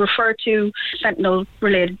 but they refer to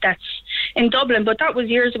fentanyl-related deaths in Dublin. But that was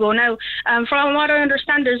years ago now. From what I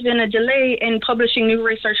understand, there's been a delay in publishing new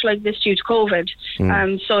research like this due to COVID.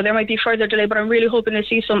 So there might be further delay, but I'm really hoping to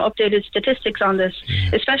see some updated statistics on this,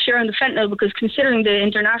 especially around the fentanyl, because considering the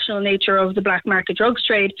international nature of the black market drugs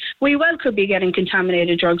trade, we well could be getting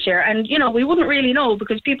contaminated drugs here. And, you know, we wouldn't really know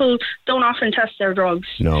because people don't often test their drugs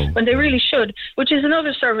when they really should, which is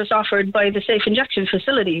another service offered by the safe injection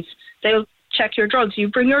facilities. They'll check your drugs. You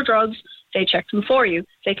bring your drugs, they check them for you.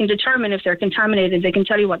 They can determine if they're contaminated. They can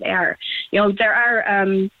tell you what they are. You know, there are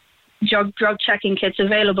drug checking kits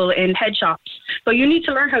available in head shops, but you need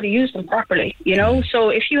to learn how to use them properly, you know? So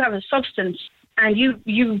if you have a substance and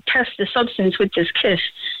you test the substance with this kit,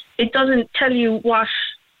 it doesn't tell you what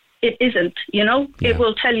it isn't, you know? It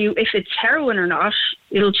will tell you if it's heroin or not.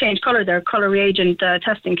 It'll change colour. They're colour reagent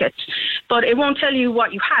testing kits. But it won't tell you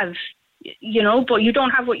what you have. You know, but you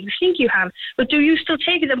don't have what you think you have. But do you still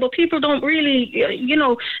take them? But people don't really, you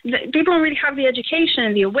know, people don't really have the education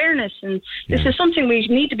and the awareness. And this is something we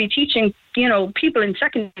need to be teaching, you know, people in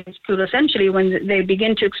secondary school essentially when they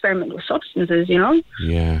begin to experiment with substances, you know?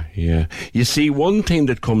 Yeah. You see, one thing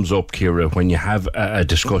that comes up, Ciara, when you have a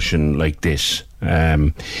discussion like this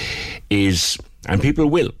is, and people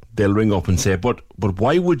they'll ring up and say, but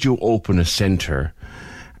why would you open a centre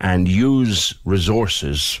and use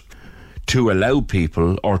resources to allow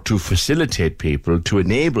people or to facilitate people, to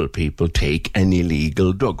enable people take an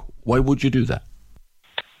illegal drug? Why would you do that?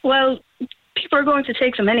 Well, people are going to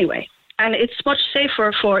take them anyway. And it's much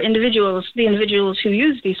safer for the individuals who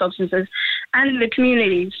use these substances and the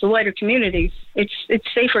communities, the wider communities. It's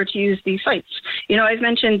safer to use these sites. You know, I've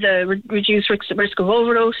mentioned the reduced risk of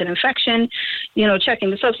overdose and infection, you know,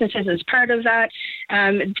 checking the substances is part of that.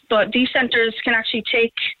 But these centres can actually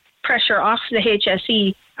take pressure off the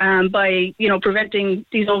HSE by, you know, preventing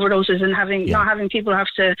these overdoses and not having people have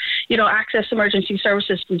to, you know, access emergency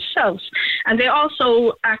services themselves. And they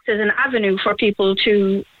also act as an avenue for people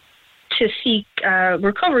to seek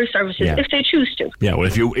recovery services if they choose to. Yeah, well,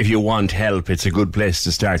 if you want help, it's a good place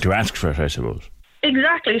to start to ask for it, I suppose.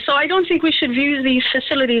 Exactly. So I don't think we should view these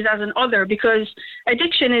facilities as an other, because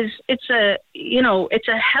addiction it's a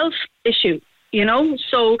health issue, you know.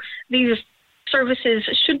 So these services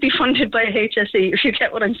should be funded by HSE, if you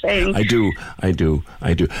get what I'm saying. I do.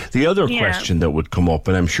 The other question that would come up,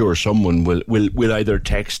 and I'm sure someone will either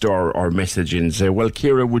text or message in and say, well,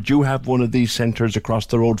 Ciara, would you have one of these centres across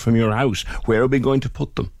the road from your house? Where are we going to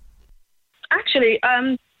put them? Actually,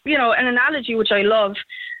 you know, an analogy which I love,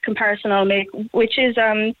 comparison I'll make, which is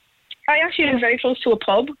I actually live very close to a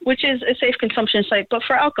pub, which is a safe consumption site, but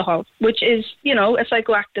for alcohol, which is, you know, a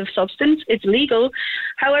psychoactive substance. It's legal.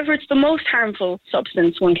 However, it's the most harmful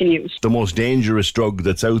substance one can use. The most dangerous drug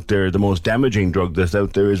that's out there, the most damaging drug that's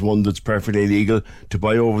out there, is one that's perfectly legal to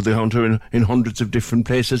buy over the counter in hundreds of different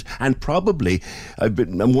places. And probably,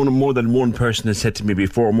 more than one person has said to me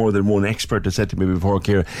before, more than one expert has said to me before,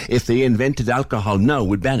 Ciara, if they invented alcohol now,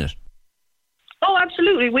 we'd ban it. Oh,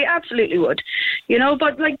 absolutely. We absolutely would. You know,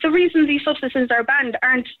 but like the reason these substances are banned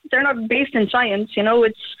they're not based in science. You know,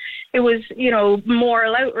 it was, you know,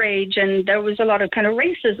 moral outrage, and there was a lot of kind of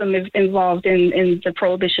racism involved in the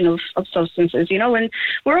prohibition of substances, you know, and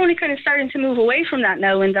we're only kind of starting to move away from that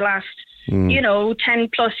now in the last, you know, 10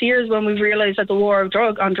 plus years, when we've realized that the war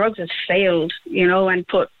on drugs has failed, you know, and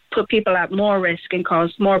put people at more risk and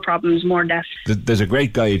caused more problems, more deaths. There's a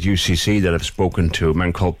great guy at UCC that I've spoken to, a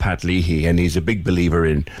man called Pat Leahy, and he's a big believer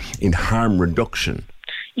in harm reduction.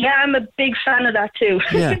 Yeah, I'm a big fan of that too.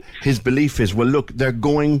 Yeah, his belief is, well, look, they're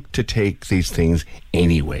going to take these things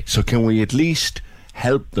anyway, so can we at least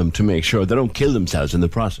help them to make sure they don't kill themselves in the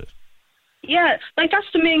process? Yeah, like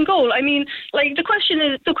that's the main goal. I mean, like the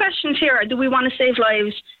questions here are, do we want to save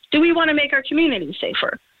lives? Do we want to make our communities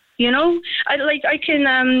safer? You know,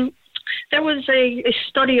 there was a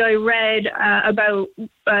study I read about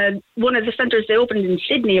one of the centres they opened in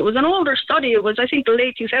Sydney. It was an older study. It was, I think, the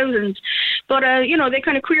late 2000s. But, they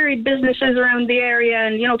kind of queried businesses around the area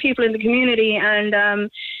and, people in the community,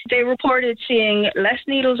 and they reported seeing less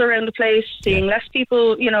needles around the place, seeing less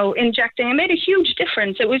people, injecting. It made a huge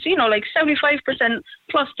difference. It was, like 75%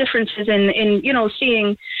 plus differences in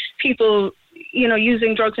seeing people,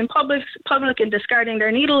 using drugs in public and discarding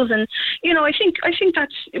their needles. And, I think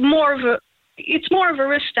that's more of a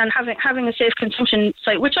risk than having a safe consumption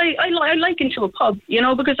site, which I liken to a pub,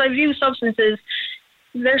 because I view substances,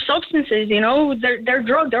 they're substances, they're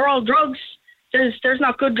drugs, they're all drugs. There's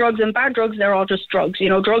not good drugs and bad drugs, they're all just drugs.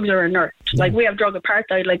 Drugs are inert. Like, we have drug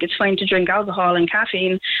apartheid, like it's fine to drink alcohol and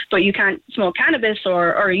caffeine, but you can't smoke cannabis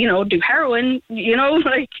or do heroin,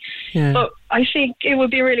 But I think it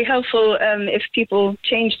would be really helpful if people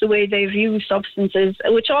change the way they view substances,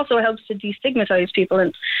 which also helps to destigmatize people.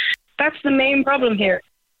 And that's the main problem here.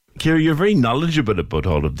 Ciara, you're very knowledgeable about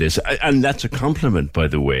all of this, and that's a compliment, by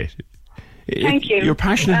the way. Thank you. You're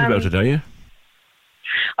passionate about it, are you?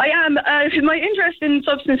 I am. My interest in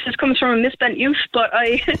substances comes from a misspent youth, but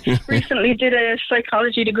I recently did a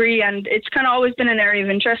psychology degree, and it's kind of always been an area of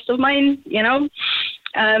interest of mine,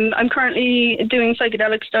 I'm currently doing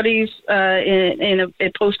psychedelic studies in a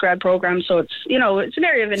postgrad program, so it's an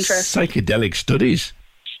area of interest. Psychedelic studies?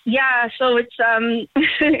 Yeah, so it's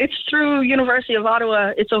it's through University of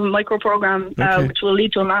Ottawa. It's a micro program which will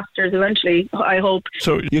lead to a master's eventually, I hope.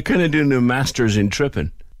 So you're kind of doing a master's in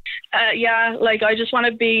tripping? Yeah, like I'd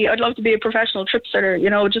love to be a professional trip sitter,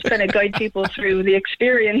 just kind of guide people through the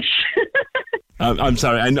experience. I'm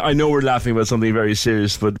sorry, I know we're laughing about something very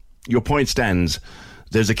serious, but your point stands.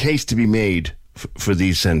 There's a case to be made for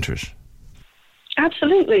these centres.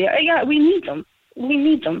 Absolutely. Yeah, we need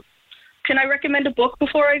them. Can I recommend a book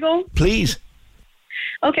before I go? Please.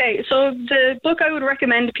 Okay, so the book I would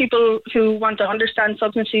recommend to people who want to understand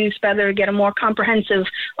substance use better, get a more comprehensive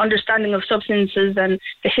understanding of substances and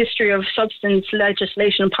the history of substance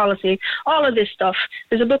legislation and policy, all of this stuff.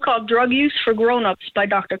 There's a book called Drug Use for Grown-Ups by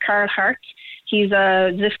Dr. Carl Hart. He's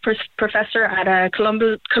a Ziff professor at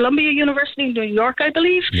Columbia University in New York, I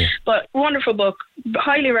believe. Yeah. But wonderful book.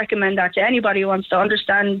 Highly recommend that to anybody who wants to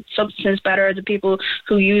understand substances better, the people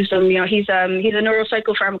who use them. He's a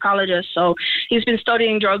neuropsychopharmacologist, so he's been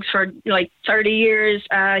studying drugs for like 30 years.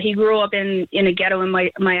 He grew up in a ghetto in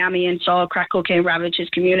Miami and saw crack cocaine ravage his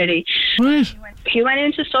community. Right. He went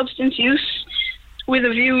into substance use with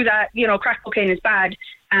a view that, crack cocaine is bad.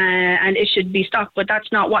 And it should be stopped, but that's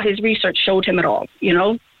not what his research showed him at all,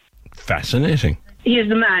 Fascinating. He is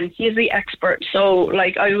the man. He is the expert. So,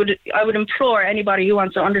 I would implore anybody who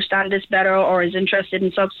wants to understand this better or is interested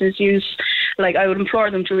in substance use, I would implore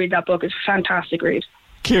them to read that book. It's a fantastic read.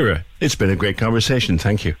 Ciara, it's been a great conversation.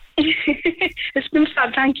 Thank you. It's been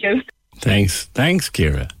fun. Thank you. Thanks,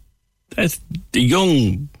 Ciara. That's the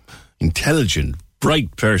young, intelligent,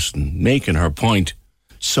 bright person making her point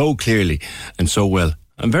so clearly and so well.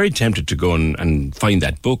 I'm very tempted to go and find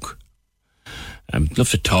that book. I'd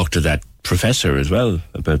love to talk to that professor as well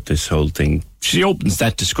about this whole thing. She opens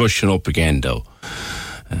that discussion up again, though.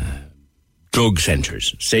 Drug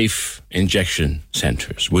centres, safe injection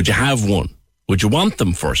centres. Would you have one? Would you want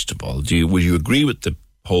them, first of all? Would you agree with the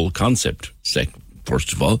whole concept,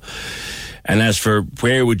 first of all? And as for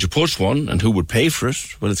where would you put one and who would pay for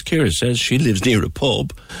it, well, as Ciara says, she lives near a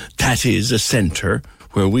pub. That is a centre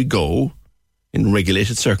where we go in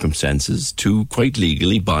regulated circumstances to quite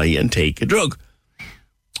legally buy and take a drug.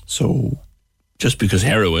 So just because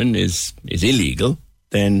heroin is illegal,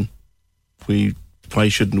 then why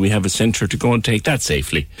shouldn't we have a centre to go and take that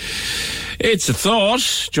safely? It's a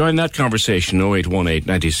thought. Join that conversation, 0818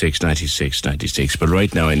 96 96 96. But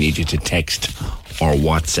right now I need you to text or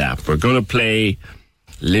WhatsApp. We're going to play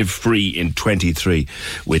Live Free in 23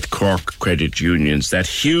 with Cork Credit Unions. That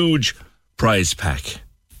huge prize pack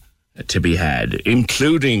to be had,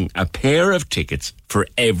 including a pair of tickets for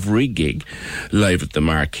every gig live at the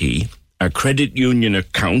Marquee, a credit union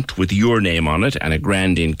account with your name on it and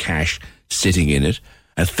 £1,000 in cash sitting in it,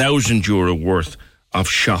 €1,000 worth of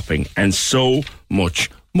shopping, and so much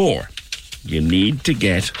more. You need to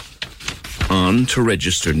get on to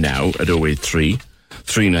register now at 083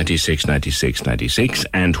 396 96 96,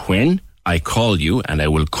 and when I call you, and I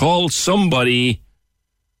will call somebody,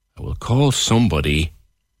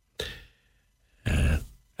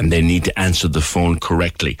 and they need to answer the phone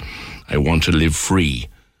correctly. I want to live free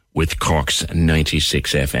with Cork's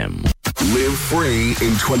 96 FM. Live free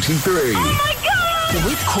in 23. Oh my God!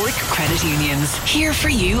 With Cork Credit Unions. Here for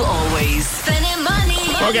you always. Spending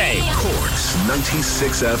money. Okay. Cork's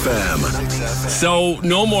 96 FM. So,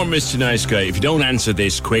 no more Mr. Nice Guy. If you don't answer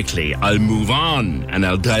this quickly, I'll move on and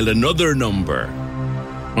I'll dial another number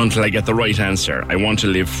until I get the right answer. I want to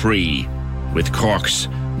live free with Cork's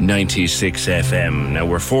 96 FM. Now,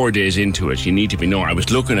 we're 4 days into it. You need to be knowing. I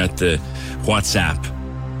was looking at the WhatsApp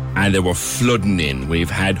and they were flooding in. We've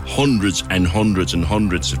had hundreds and hundreds and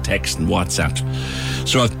hundreds of texts and WhatsApps.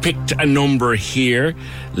 So I've picked a number here.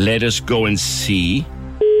 Let us go and see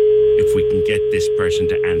if we can get this person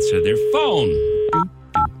to answer their phone.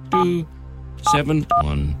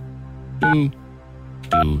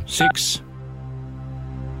 71226.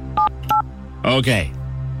 Okay,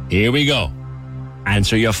 here we go.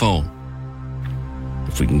 Answer your phone.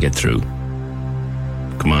 If we can get through.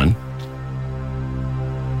 Come on.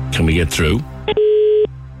 Can we get through?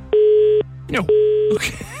 No.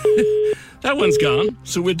 Okay. That one's gone,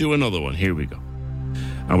 so we'll do another one. Here we go.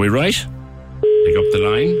 Are we right? Pick up the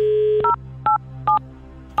line.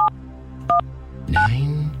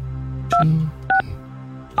 9, 2,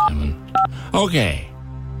 7. Okay.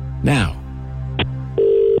 Now,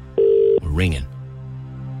 we're ringing.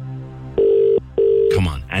 Come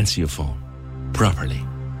on, answer your phone properly.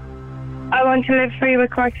 I want to live free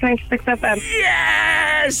with Cork 96 FM.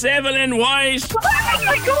 Yes, Evelyn White. Oh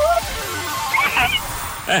my God!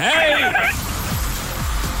 Hey!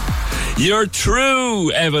 You're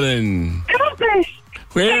true, Evelyn. Accomplished.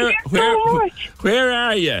 Thank you so much. Where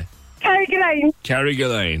are you? Carrigaline.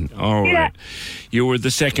 Carrigaline. All right. Yeah. You were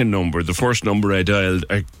the second number. The first number I dialed,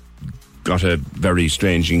 I got a very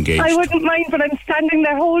strange engaged. I wouldn't mind, but I'm standing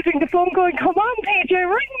there holding the phone going, come on, PJ,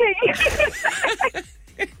 ring me.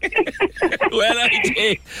 Well,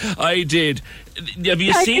 I did. Have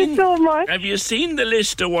you Thank seen? you so much. Have you seen the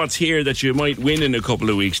list of what's here that you might win in a couple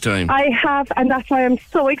of weeks' time? I have, and that's why I'm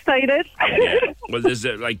so excited. Yeah. Well, there's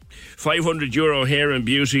like €500 hair and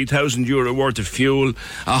beauty, €1,000 worth of fuel,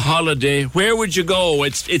 a holiday. Where would you go?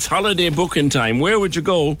 It's holiday booking time. Where would you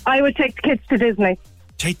go? I would take the kids to Disney.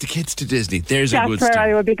 Take the kids to Disney. There's That's a good where start.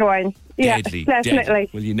 I would be going. Deadly, Yeah, definitely. deadly.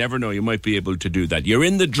 Well, you never know. You might be able to do that. You're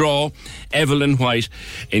in the draw, Evelyn White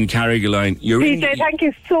in Carrigaline. PJ, thank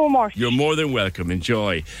you so much. You're more than welcome.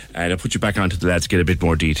 Enjoy. And I'll put you back onto the lads, get a bit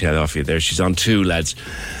more detail off you there. She's on 2, lads.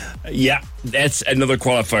 Yeah, that's another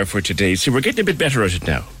qualifier for today. See, we're getting a bit better at it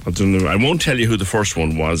now. I won't tell you who the first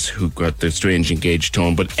one was, who got the strange engaged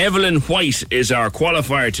tone, but Evelyn White is our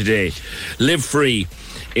qualifier today. Live free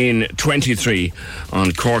in 23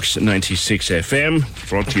 on Cork's 96 FM.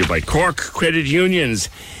 Brought to you by Cork Credit Unions.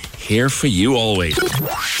 Here for you always.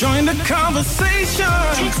 Join the conversation.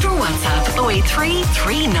 Text or WhatsApp 083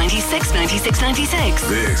 396 96 96.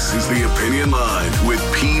 This is the Opinion Line with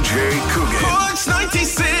PJ Coogan. Cork's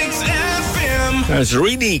 96 FM. It's a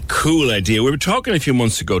really cool idea. We were talking a few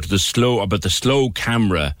months ago about the slow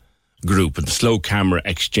camera group and the slow camera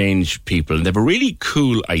exchange people, and they have a really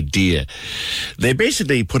cool idea. They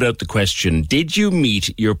basically put out the question, did you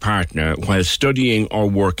meet your partner while studying or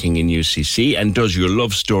working in UCC, and does your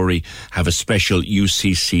love story have a special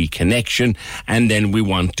UCC connection? And then we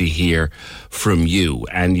want to hear from you.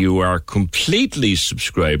 And you are completely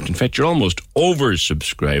subscribed. In fact, you're almost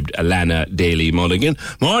oversubscribed. Alana Daly Mulligan.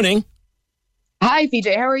 Morning. Hi,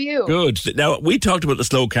 PJ. How are you? Good. Now, we talked about the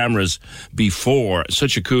slow cameras before.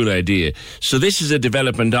 Such a cool idea. So this is a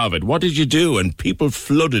development of it. What did you do? And people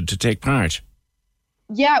flooded to take part.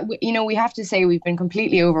 Yeah, we have to say we've been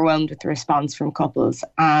completely overwhelmed with the response from couples.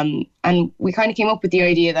 And we kind of came up with the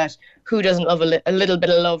idea that who doesn't love a little bit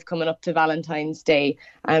of love coming up to Valentine's Day?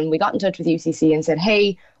 And we got in touch with UCC and said,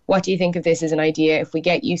 hey, what do you think of this as an idea? If we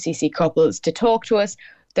get UCC couples to talk to us,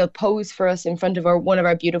 they'll pose for us in front of one of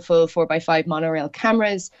our beautiful 4x5 monorail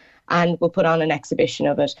cameras, and we'll put on an exhibition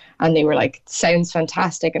of it. And they were like, sounds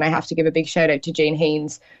fantastic. And I have to give a big shout out to Jane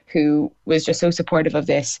Haynes, who was just so supportive of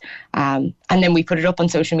this. And then we put it up on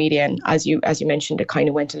social media. And as you mentioned, it kind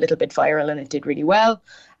of went a little bit viral and it did really well.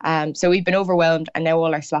 So we've been overwhelmed and now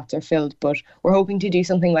all our slots are filled. But we're hoping to do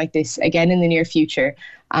something like this again in the near future.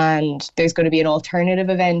 And there's going to be an alternative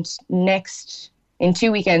event in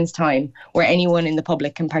 2 weekends' time, where anyone in the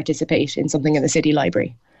public can participate in something in the City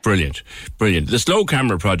Library. Brilliant, brilliant. The slow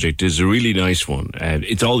camera project is a really nice one.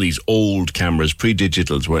 It's all these old cameras,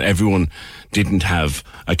 pre-digitals, where everyone didn't have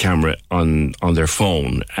a camera on their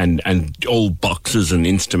phone, and old boxes and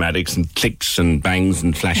Instamatics and clicks and bangs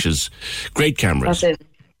and flashes. Great cameras. That's it.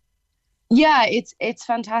 Yeah, it's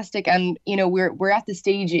fantastic, and we're at the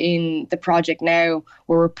stage in the project now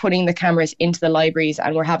where we're putting the cameras into the libraries,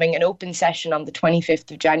 and we're having an open session on the 25th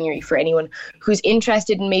of January for anyone who's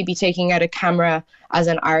interested in maybe taking out a camera as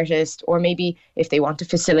an artist, or maybe if they want to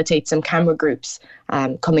facilitate some camera groups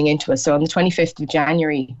coming into us. So on the 25th of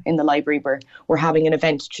January in the library, we're having an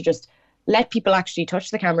event to just let people actually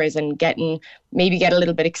touch the cameras and get a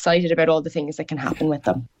little bit excited about all the things that can happen with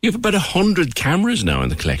them. You have about 100 cameras now in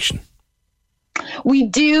the collection. We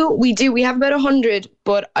do. We have about 100,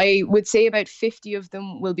 but I would say about 50 of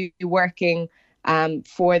them will be working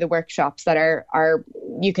for the workshops that are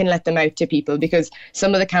you can let them out to people, because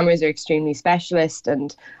some of the cameras are extremely specialist.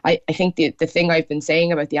 And I think the thing I've been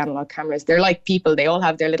saying about the analog cameras, they're like people. They all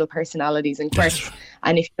have their little personalities and quirks.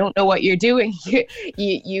 And if you don't know what you're doing, you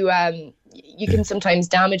can sometimes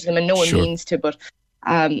damage them, and no one means to. But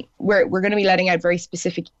we're going to be letting out very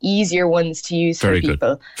specific, easier ones to use for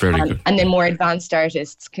people. Very good. And then more advanced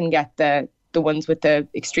artists can get the ones with the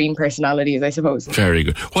extreme personalities, I suppose. Very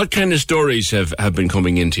good. What kind of stories have been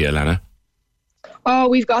coming into you, Lana? Oh,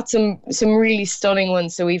 we've got some really stunning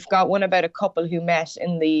ones. So we've got one about a couple who met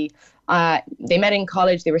in they met in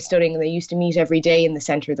college, they were studying, and they used to meet every day in the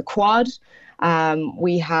centre of the quad.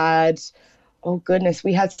 We had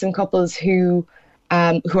some couples who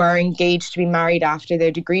are engaged to be married after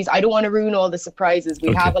their degrees. I don't want to ruin all the surprises.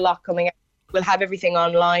 We have a lot coming out. We'll have everything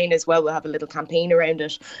online as well. We'll have a little campaign around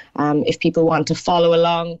it. If people want to follow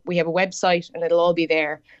along, we have a website, and it'll all be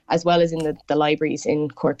there, as well as in the libraries in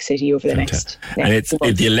Cork City over the next And it's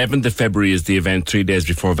month. the 11th of February is the event, 3 days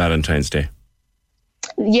before Valentine's Day.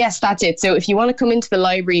 Yes, that's it. So if you want to come into the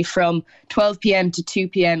library from 12 p.m. to 2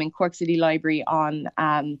 p.m. in Cork City Library on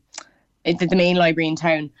the main library in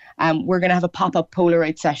town, we're going to have a pop-up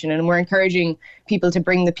Polaroid session, and we're encouraging people to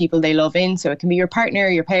bring the people they love in. So it can be your partner,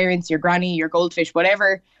 your parents, your granny, your goldfish,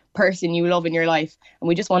 whatever person you love in your life. And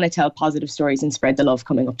we just want to tell positive stories and spread the love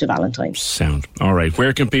coming up to Valentine's. Sound. All right.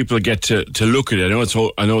 Where can people get to look at it?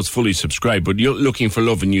 I know it's fully subscribed, but you're looking for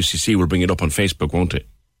Love in UCC. We'll bring it up on Facebook, won't it?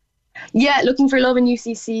 Yeah, looking for Love in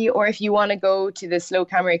UCC, or if you want to go to the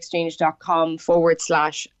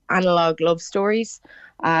slowcameraexchange.com/analog love stories.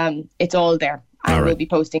 It's all there, and we'll be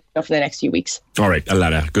posting stuff in the next few weeks. All right,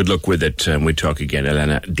 Alana, good luck with it. We talk again.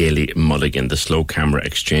 Alana Daly Mulligan, the Slow Camera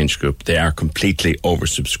Exchange Group. They are completely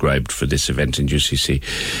oversubscribed for this event in UCC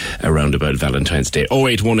around about Valentine's Day.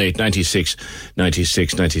 0818 96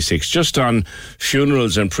 96 96. Just on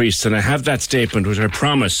funerals and priests, and I have that statement which I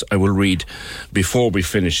promise I will read before we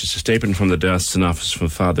finish. It's a statement from the Diocesan Office from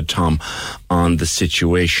Father Tom on the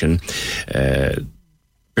situation.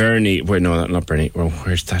 Bernie, not Bernie. Well,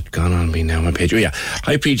 where's that gone on me now? My page. Oh, yeah.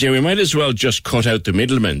 Hi, PJ. We might as well just cut out the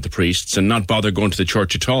middlemen, the priests, and not bother going to the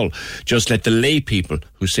church at all. Just let the lay people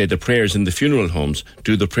who say the prayers in the funeral homes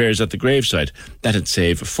do the prayers at the graveside. That'd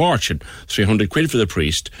save a fortune. 300 quid for the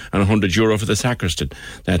priest and €100 for the sacristan.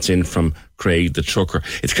 That's in from Craig the trucker.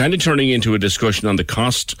 It's kind of turning into a discussion on the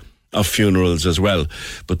cost of funerals as well.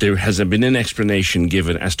 But there hasn't been an explanation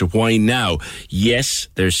given as to why now. Yes,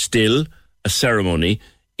 there's still a ceremony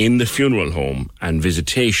in the funeral home, and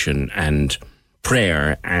visitation and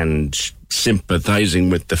prayer and sympathising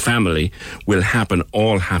with the family will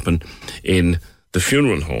all happen in the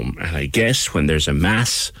funeral home. And I guess when there's a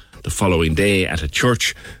mass the following day at a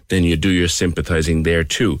church, then you do your sympathising there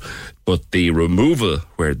too. But the removal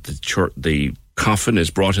where the coffin is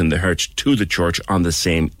brought in the hearse to the church on the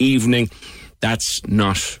same evening, that's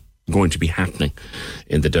not going to be happening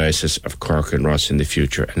in the Diocese of Cork and Ross in the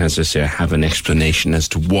future. And as I say, I have an explanation as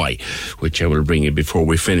to why, which I will bring you before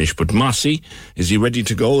we finish. But Mossy, is he ready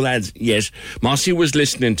to go, lads? Yes. Mossy was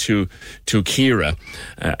listening to Ciara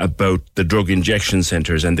about the drug injection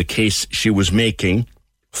centres and the case she was making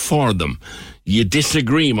for them. You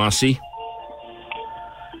disagree, Mossy?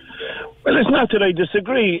 Well, it's not that I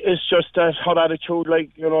disagree. It's just that her attitude,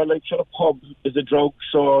 a pub is a drug,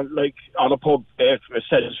 so on a pub it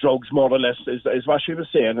sells drugs more or less, is what she was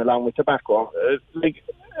saying, along with tobacco.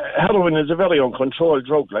 Heroin is a very uncontrolled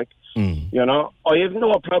drug. I have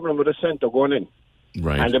no problem with a centre going in.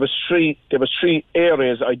 Right. And there was three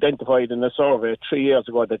areas identified in the survey 3 years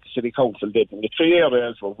ago that the City Council did. And the 3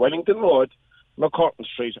 areas were Wellington Road, McCurtain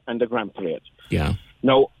Street, and the Grand Parade. Yeah.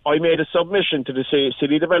 Now, I made a submission to the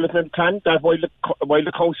City Development Plan that while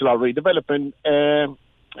the council are redeveloping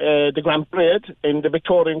the Grand Parade in the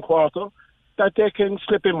Victorian Quarter, that they can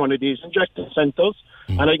slip in one of these injection centres.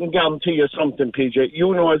 And I can guarantee you something, PJ,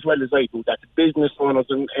 you know as well as I do, that the business owners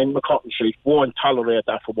in McCurtain Street won't tolerate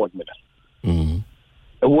that for 1 minute.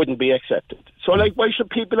 It wouldn't be accepted. So, why should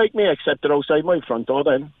people like me accept it outside my front door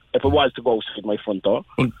then, if it was to go outside my front door?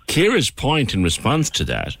 Well, Ciara's point in response to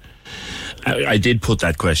that, I did put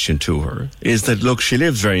that question to her, is that, look, she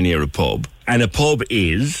lives very near a pub, and a pub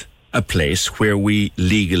is a place where we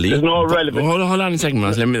legally... There's no relevant... Hold on a second,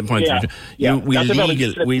 Let me point to you. We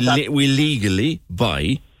legally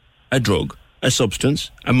buy a drug, a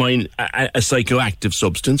substance, a psychoactive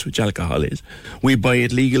substance, which alcohol is. We buy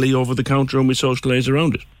it legally over the counter and we socialise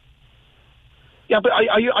around it. Yeah, but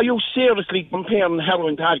are you seriously comparing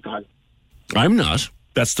heroin to alcohol? I'm not.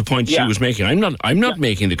 That's the point she was making. I'm not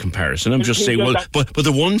making the comparison. I'm just saying, but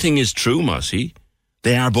the one thing is true, Mossy.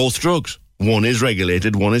 They are both drugs. One is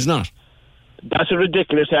regulated, one is not. That's a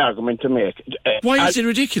ridiculous argument to make. Why is it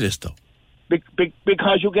ridiculous, though?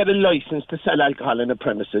 Because you get a license to sell alcohol in the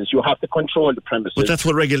premises. You have to control the premises. But that's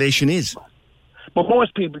what regulation is. But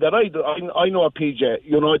most people that I know, PJ,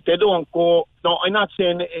 you know, they don't go. No, I'm not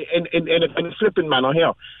saying in a flipping manner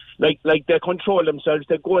here. Like they control themselves.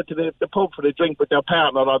 They go to the pub for a drink with their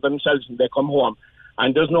partner or themselves, and they come home,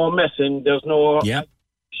 and there's no messing. There's no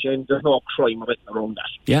there's no crime written around that.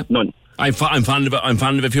 Yeah, none. I'm fond of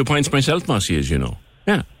a few pints myself, Mossy, as you know.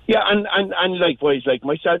 Yeah. Yeah, and likewise, like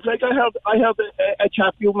myself, like I heard a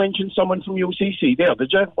chap, you mentioned someone from UCC there,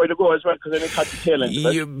 did you? A while ago as well, because I didn't catch the tail end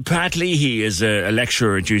of it. Pat Leahy is a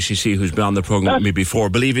lecturer at UCC who's been on the programme with me before.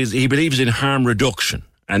 He believes in harm reduction,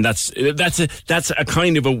 and that's a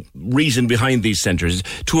kind of a reason behind these centres,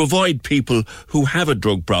 to avoid people who have a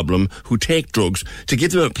drug problem, who take drugs, to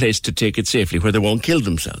give them a place to take it safely where they won't kill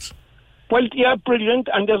themselves. Well, yeah, brilliant,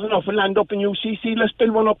 and there's enough land up in UCC. Let's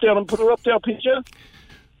build one up there and put her up there, PJ.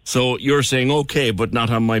 So you're saying okay, but not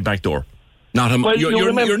on my back door. Not on you're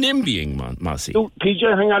NIMBYing, Mossy.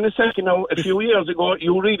 PJ, hang on a second now. A few years ago,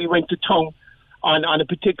 you really went to town on a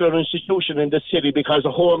particular institution in the city because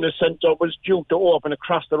a homeless centre was due to open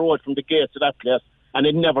across the road from the gates of that place, and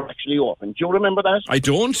it never actually opened. Do you remember that? I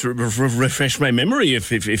don't. Refresh my memory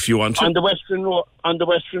if you want to. On the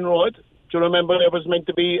Western Road. Do you remember there was meant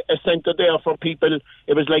to be a centre there for people?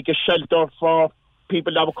 It was like a shelter for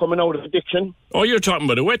people that were coming out of addiction. Oh, you're talking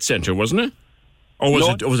about a wet centre, wasn't it? Or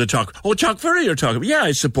was it Chalk? Oh, Chalkverda you're talking about. Yeah,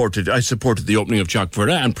 I supported the opening of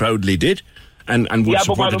Chalkverda and proudly did. And would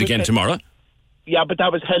support it again tomorrow. Yeah, but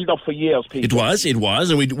that was held up for years, people. It was,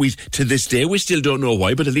 and we to this day we still don't know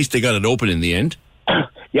why, but at least they got it open in the end.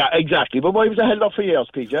 Yeah, exactly. But why was it held up for years,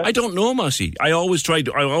 PJ? I don't know, Mossy. I always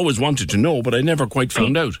wanted to know, but I never quite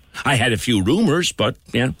found out. I had a few rumours, but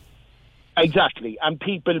yeah. Exactly, and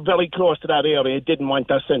people very close to that area didn't want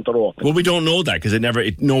that centre open. Well, we don't know that because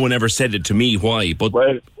no one ever said it to me why, but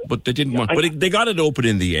they didn't want. But they got it open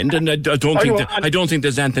in the end, and I don't think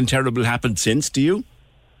there's anything terrible happened since. Do you?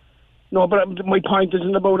 No, but my point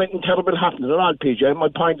isn't about anything terrible happening at all, PJ. My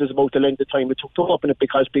point is about the length of time it took to open it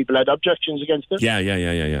because people had objections against it. Yeah.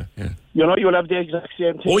 You know, you'll have the exact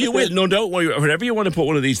same thing. Oh, you will, no doubt. Wherever you want to put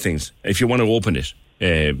one of these things, if you want to open it.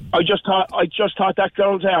 I just thought that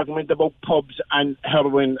girl's argument about pubs and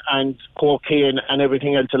heroin and cocaine and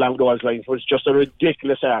everything else along those lines was just a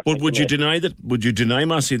ridiculous argument. But would you deny that? Would you deny,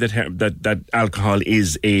 Mossy, that alcohol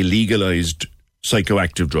is a legalised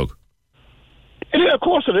psychoactive drug? Yeah, of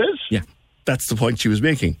course it is. Yeah, that's the point she was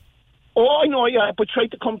making. Oh, I know, yeah, but try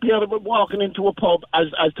to compare it with walking into a pub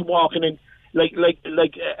as to walking in like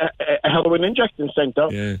a heroin injecting centre.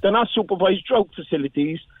 Yeah. They're not supervised drug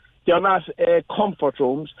facilities. They're not comfort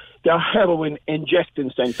rooms. They're heroin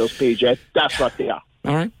injecting centres, PJ. That's what they are.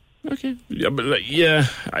 All right. Okay. Yeah,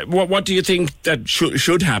 but what do you think that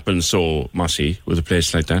should happen, so, Mossy, with a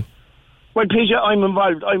place like that? Well, PJ, I'm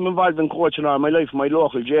involved in coaching all my life in my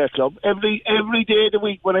local J Club. Every day of the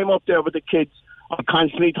week when I'm up there with the kids, I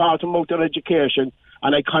constantly talk to them about their education,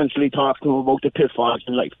 and I constantly talk to them about the pitfalls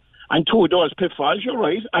in life. And two of those pitfalls, you're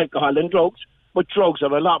right, alcohol and drugs. But drugs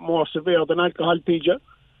are a lot more severe than alcohol, PJ.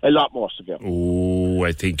 A lot more severe. Oh,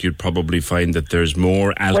 I think you'd probably find that there's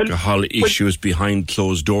more alcohol issues behind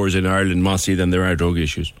closed doors in Ireland, Mossy, than there are drug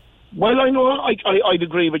issues. Well, I know, I'd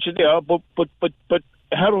agree with you there, but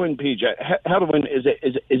heroin, PJ, heroin is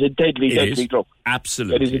a deadly drug.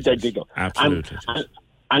 Absolutely, it is a deadly drug. Absolutely,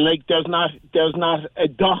 and like there's not a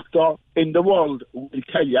doctor in the world who will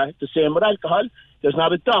tell you the same with alcohol. There's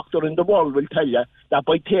not a doctor in the world will tell you that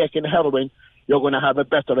by taking heroin you're going to have a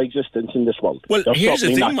better existence in this world. Well, here's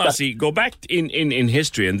the thing, Mossy. Go back in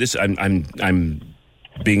history, and this I'm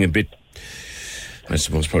being a bit, I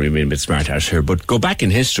suppose, probably being a bit smart ass here, but go back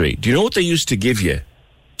in history. Do you know what they used to give you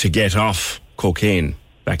to get off cocaine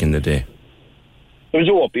back in the day? It was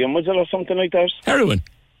opium, was it, or something like that? Heroin.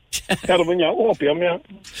 Heroin, yeah. Opium, yeah.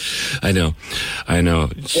 I know.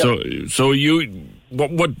 Yeah. So you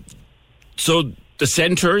what? So the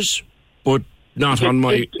centres, but not in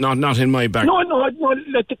my back. No.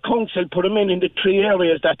 Let the council put them in the three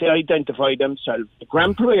areas that they identify themselves: the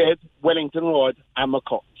Grand Parade, Wellington Road, and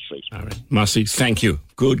McCall Street. All right, Mossy, thank you.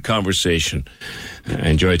 Good conversation. I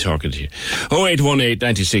enjoy talking to you. 0818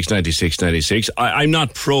 96 96 96. I'm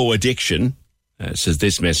not pro-addiction, says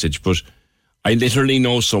this message, but I literally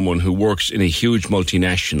know someone who works in a huge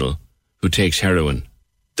multinational who takes heroin.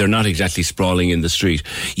 They're not exactly sprawling in the street.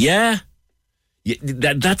 Yeah,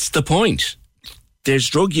 that's the point. There's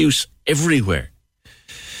drug use everywhere.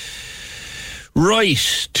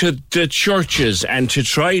 Right, to the churches and to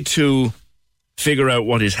try to figure out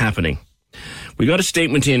what is happening. We got a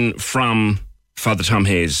statement in from Father Tom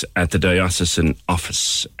Hayes at the diocesan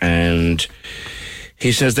office, and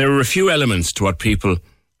he says there are a few elements to what people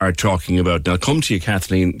are talking about. Now, I'll come to you,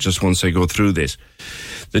 Kathleen, just once I go through this.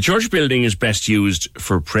 The church building is best used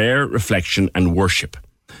for prayer, reflection and worship.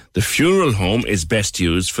 The funeral home is best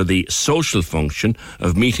used for the social function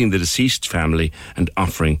of meeting the deceased family and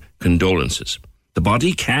offering condolences. The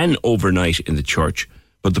body can overnight in the church,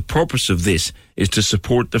 but the purpose of this is to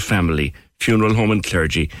support the family, funeral home and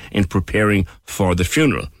clergy in preparing for the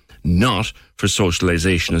funeral, not for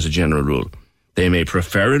socialisation as a general rule. They may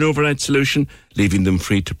prefer an overnight solution, leaving them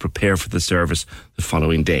free to prepare for the service the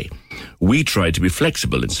following day. We try to be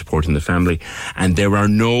flexible in supporting the family, and there are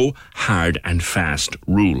no hard and fast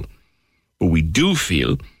rule. But we do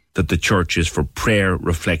feel that the church is for prayer,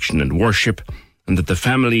 reflection and worship, and that the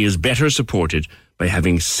family is better supported by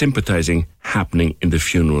having sympathising happening in the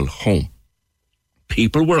funeral home.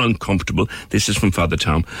 People were uncomfortable, this is from Father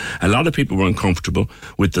Tom, a lot of people were uncomfortable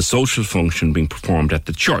with the social function being performed at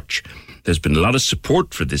the church. There's been a lot of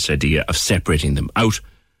support for this idea of separating them out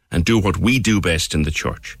and do what we do best in the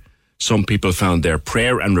church. Some people found their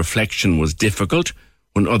prayer and reflection was difficult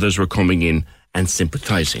when others were coming in and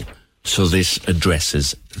sympathising. So this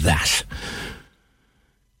addresses that.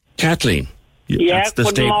 Kathleen. Yes,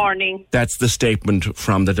 good morning. That's the statement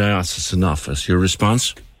from the diocesan office. Your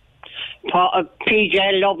response?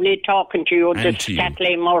 PJ, lovely talking to you. And this to is you.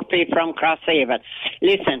 Kathleen Murphy from Crosshaven.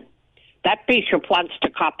 Listen, that bishop wants to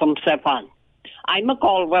cop himself on. I'm a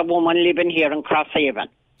Galway woman living here in Crosshaven.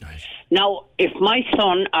 Nice. Now, if my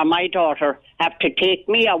son or my daughter have to take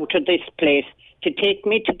me out of this place, to take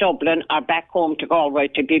me to Dublin or back home to Galway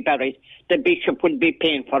to be buried, the bishop will be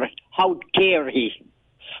paying for it. How dare he?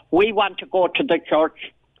 We want to go to the church.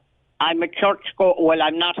 I'm a church well,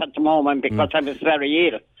 I'm not at the moment because I was very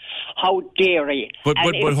ill. How dare he? But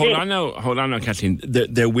hold on now, Kathleen.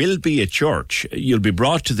 There will be a church. You'll be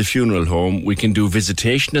brought to the funeral home. We can do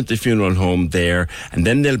visitation at the funeral home there, and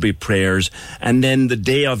then there'll be prayers. And then the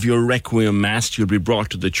day of your Requiem Mass, you'll be brought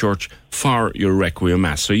to the church for your Requiem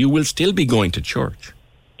Mass. So you will still be going to church.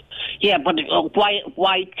 Yeah, but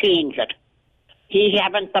why change it? He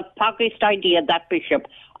haven't the foggiest idea, that bishop,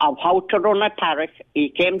 of how to run a parish. He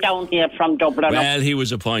came down here from Dublin. Well, he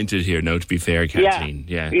was appointed here, now, to be fair, Kathleen.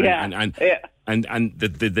 Yeah. And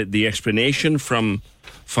the explanation from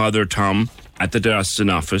Father Tom at the diocesan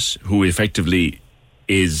office, who effectively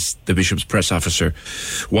is the bishop's press officer,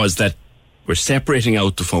 was that we're separating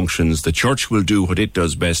out the functions. The church will do what it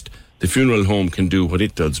does best. The funeral home can do what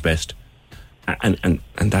it does best. And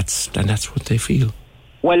that's what they feel.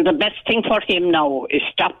 Well, the best thing for him now is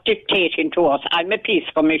stop dictating to us. I'm a peace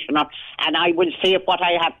commissioner, and I will say what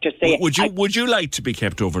I have to say. Would you like to be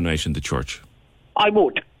kept overnight in the church? I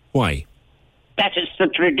would. Why? That is the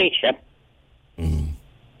tradition.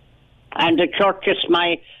 And the church is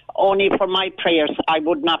only for my prayers. I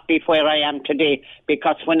would not be where I am today,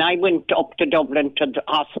 because when I went up to Dublin to the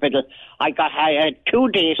hospital, I had 2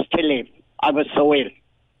 days to live. I was so ill.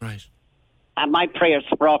 Right. And my prayers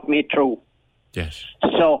brought me through. Yes.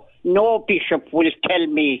 So no bishop will tell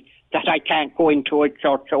me that I can't go into a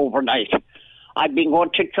church overnight. I've been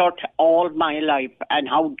going to church all my life, and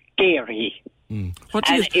how dare he? What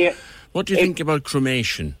do you think about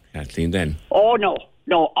cremation, Kathleen, then? Oh,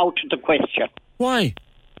 no, out of the question. Why?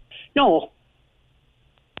 No.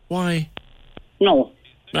 Why? No.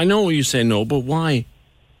 I know you say no, but why?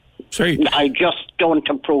 Sorry. I just don't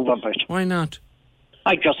approve of it. Why not?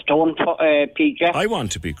 I just don't, PJ. I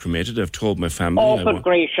want to be cremated. I've told my family. Oh, good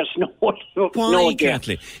gracious, no. Why, no, dear.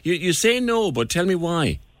 Kathleen? You say no, but tell me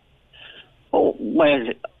why. Oh, well,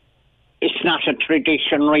 it's not a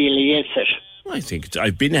tradition, really, is it? I think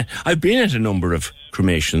I've been at a number of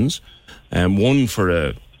cremations. One for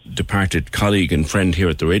a departed colleague and friend here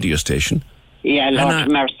at the radio station. Yeah, Lord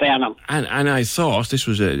mercy on him. And I thought, this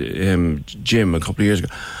was a Jim a couple of years ago,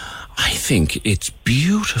 I think it's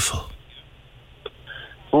beautiful.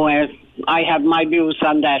 Well, I have my views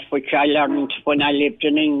on that, which I learned when I lived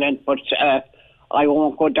in England, but I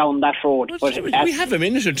won't go down that road. But we have a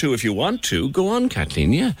minute or two if you want to. Go on,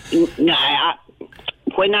 Kathleen, yeah.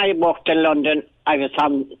 When I worked in London, I was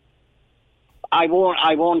on... I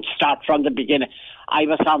won't start from the beginning. I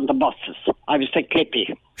was on the buses. I was a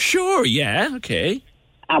clippy. Sure, yeah, okay.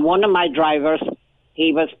 And one of my drivers,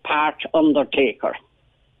 he was part undertaker.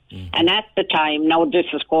 And at the time, now this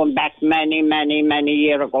is going back many, many, many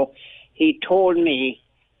years ago, he told me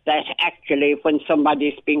that actually when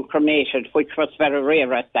somebody's been cremated, which was very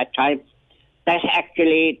rare at that time, that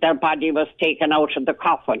actually their body was taken out of the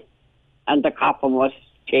coffin and the coffin was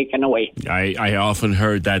taken away. I often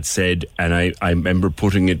heard that said, and I remember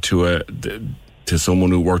putting it to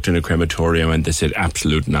someone who worked in a crematorium, and they said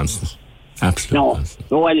absolute nonsense. Absolute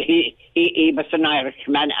nonsense. No, well, he was an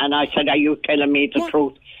Irishman, and I said, "Are you telling me the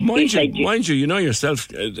truth?" Mind you, you know yourself,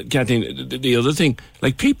 Kathleen, the other thing,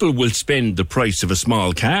 like people will spend the price of a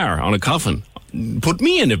small car on a coffin. Put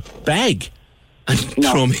me in a bag and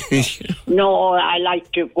throw me. No, I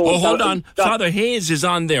like to go. Oh, hold on. Father Hayes is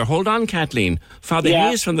on there. Hold on, Kathleen. Father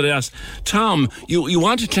Hayes from the last. Tom, you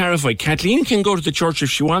want to clarify, Kathleen can go to the church if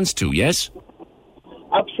she wants to, yes?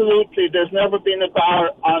 Absolutely. There's never been a bar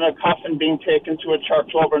on a coffin being taken to a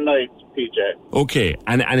church overnight, PJ. Okay,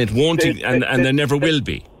 and it won't, and there never will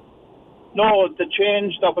be. No, the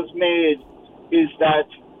change that was made is that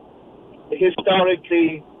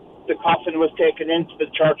historically the coffin was taken into the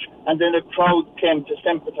church and then a crowd came to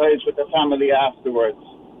sympathise with the family afterwards.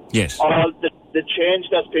 Yes. All the change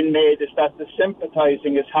that's been made is that the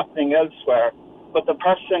sympathising is happening elsewhere, but the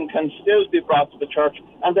person can still be brought to the church,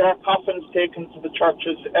 and there are coffins taken to the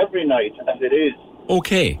churches every night, as it is.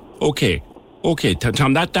 Okay,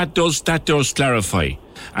 Tom, that does clarify.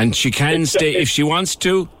 And she can stay if she wants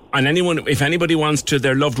to, and if anybody wants to,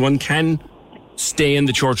 their loved one can stay in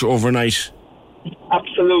the church overnight.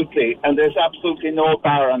 Absolutely, and there's absolutely no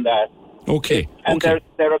bar on that. Okay. And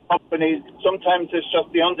there are companies, sometimes it's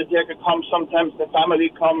just the undertaker comes, sometimes the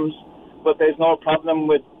family comes, but there's no problem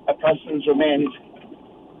with a person's remains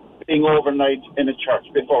being overnight in a church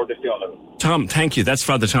before the funeral. Tom, thank you. That's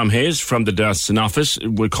Father Tom Hayes from the Diocesan office.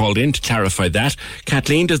 We're called in to clarify that.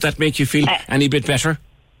 Kathleen, does that make you feel any bit better?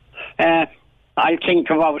 I'll think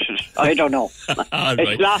about it. I don't know. All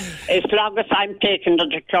right. As long as I'm taken to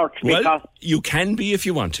the church. Well, you can be if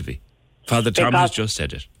you want to be. Father Tom has just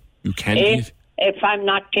said it. You can be. If I'm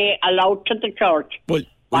not allowed to the church,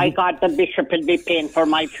 my God, the bishop will be paying for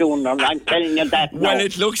my funeral. I'm telling you that now. Well,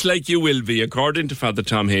 it looks like you will be, according to Father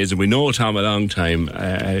Tom Hayes, and we know Tom a long time,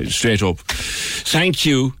 straight up. Thank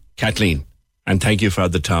you, Kathleen, and thank you,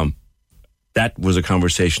 Father Tom. That was a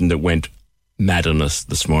conversation that went mad on us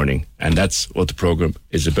this morning, and that's what the programme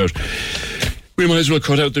is about. We might as well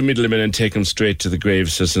cut out the middleman and take him straight to the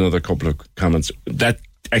grave, says another couple of comments. That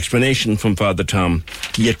explanation from Father Tom,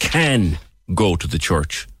 you can go to the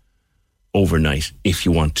church overnight if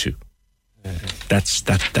you want to.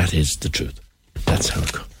 That is the truth. That's how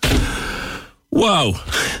it goes. Wow.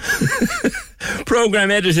 Programme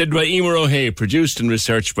edited by Emer O'Hay, produced and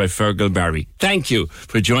researched by Fergal Barry. Thank you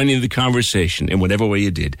for joining the conversation in whatever way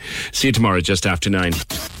you did. See you tomorrow just after 9.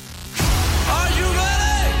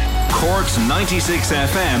 Cork's 96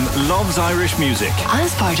 FM loves Irish music.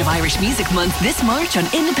 As part of Irish Music Month this March on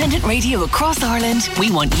independent radio across Ireland,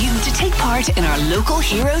 we want you to take part in our local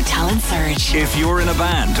hero talent search. If you're in a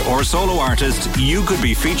band or solo artist, you could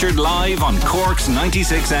be featured live on Cork's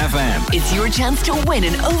 96 FM. It's your chance to win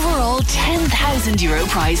an overall €10,000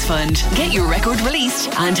 prize fund. Get your record released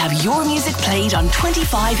and have your music played on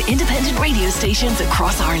 25 independent radio stations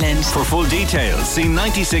across Ireland. For full details, see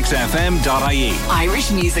 96fm.ie. Irish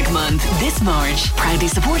Music Month this March, proudly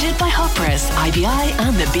supported by Hot Press, IBI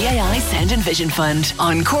and the BAI Sound and Vision Fund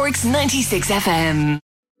on Cork's 96 FM.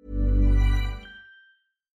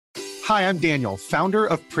 Hi, I'm Daniel, founder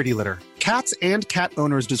of Pretty Litter. Cats and cat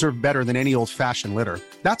owners deserve better than any old-fashioned litter.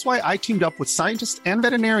 That's why I teamed up with scientists and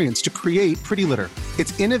veterinarians to create Pretty Litter.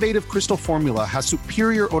 Its innovative crystal formula has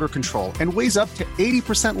superior odor control and weighs up to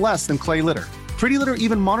 80% less than clay litter. Pretty Litter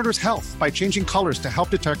even monitors health by changing colors to help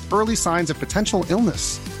detect early signs of potential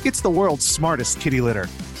illness. It's the world's smartest kitty litter.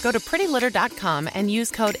 Go to prettylitter.com and use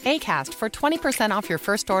code ACAST for 20% off your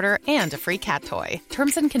first order and a free cat toy.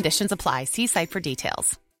 Terms and conditions apply. See site for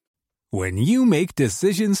details. When you make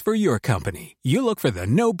decisions for your company, you look for the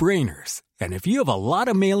no-brainers. And if you have a lot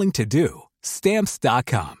of mailing to do,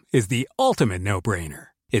 Stamps.com is the ultimate no-brainer.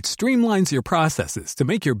 It streamlines your processes to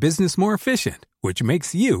make your business more efficient, which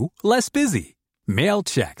makes you less busy. Mail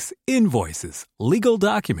checks, invoices, legal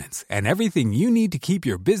documents, and everything you need to keep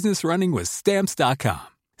your business running with Stamps.com.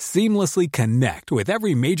 Seamlessly connect with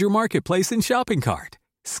every major marketplace and shopping cart.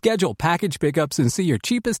 Schedule package pickups and see your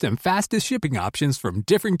cheapest and fastest shipping options from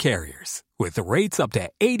different carriers. With rates up to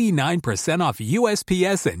 89% off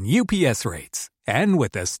USPS and UPS rates. And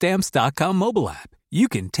with the Stamps.com mobile app, you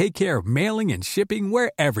can take care of mailing and shipping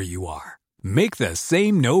wherever you are. Make the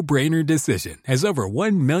same no-brainer decision as over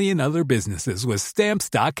 1 million other businesses with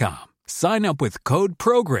Stamps.com. Sign up with code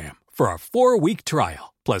PROGRAM for a 4-week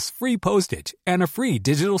trial, plus free postage and a free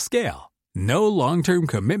digital scale. No long-term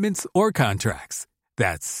commitments or contracts.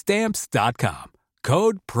 That's Stamps.com.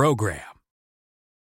 Code PROGRAM.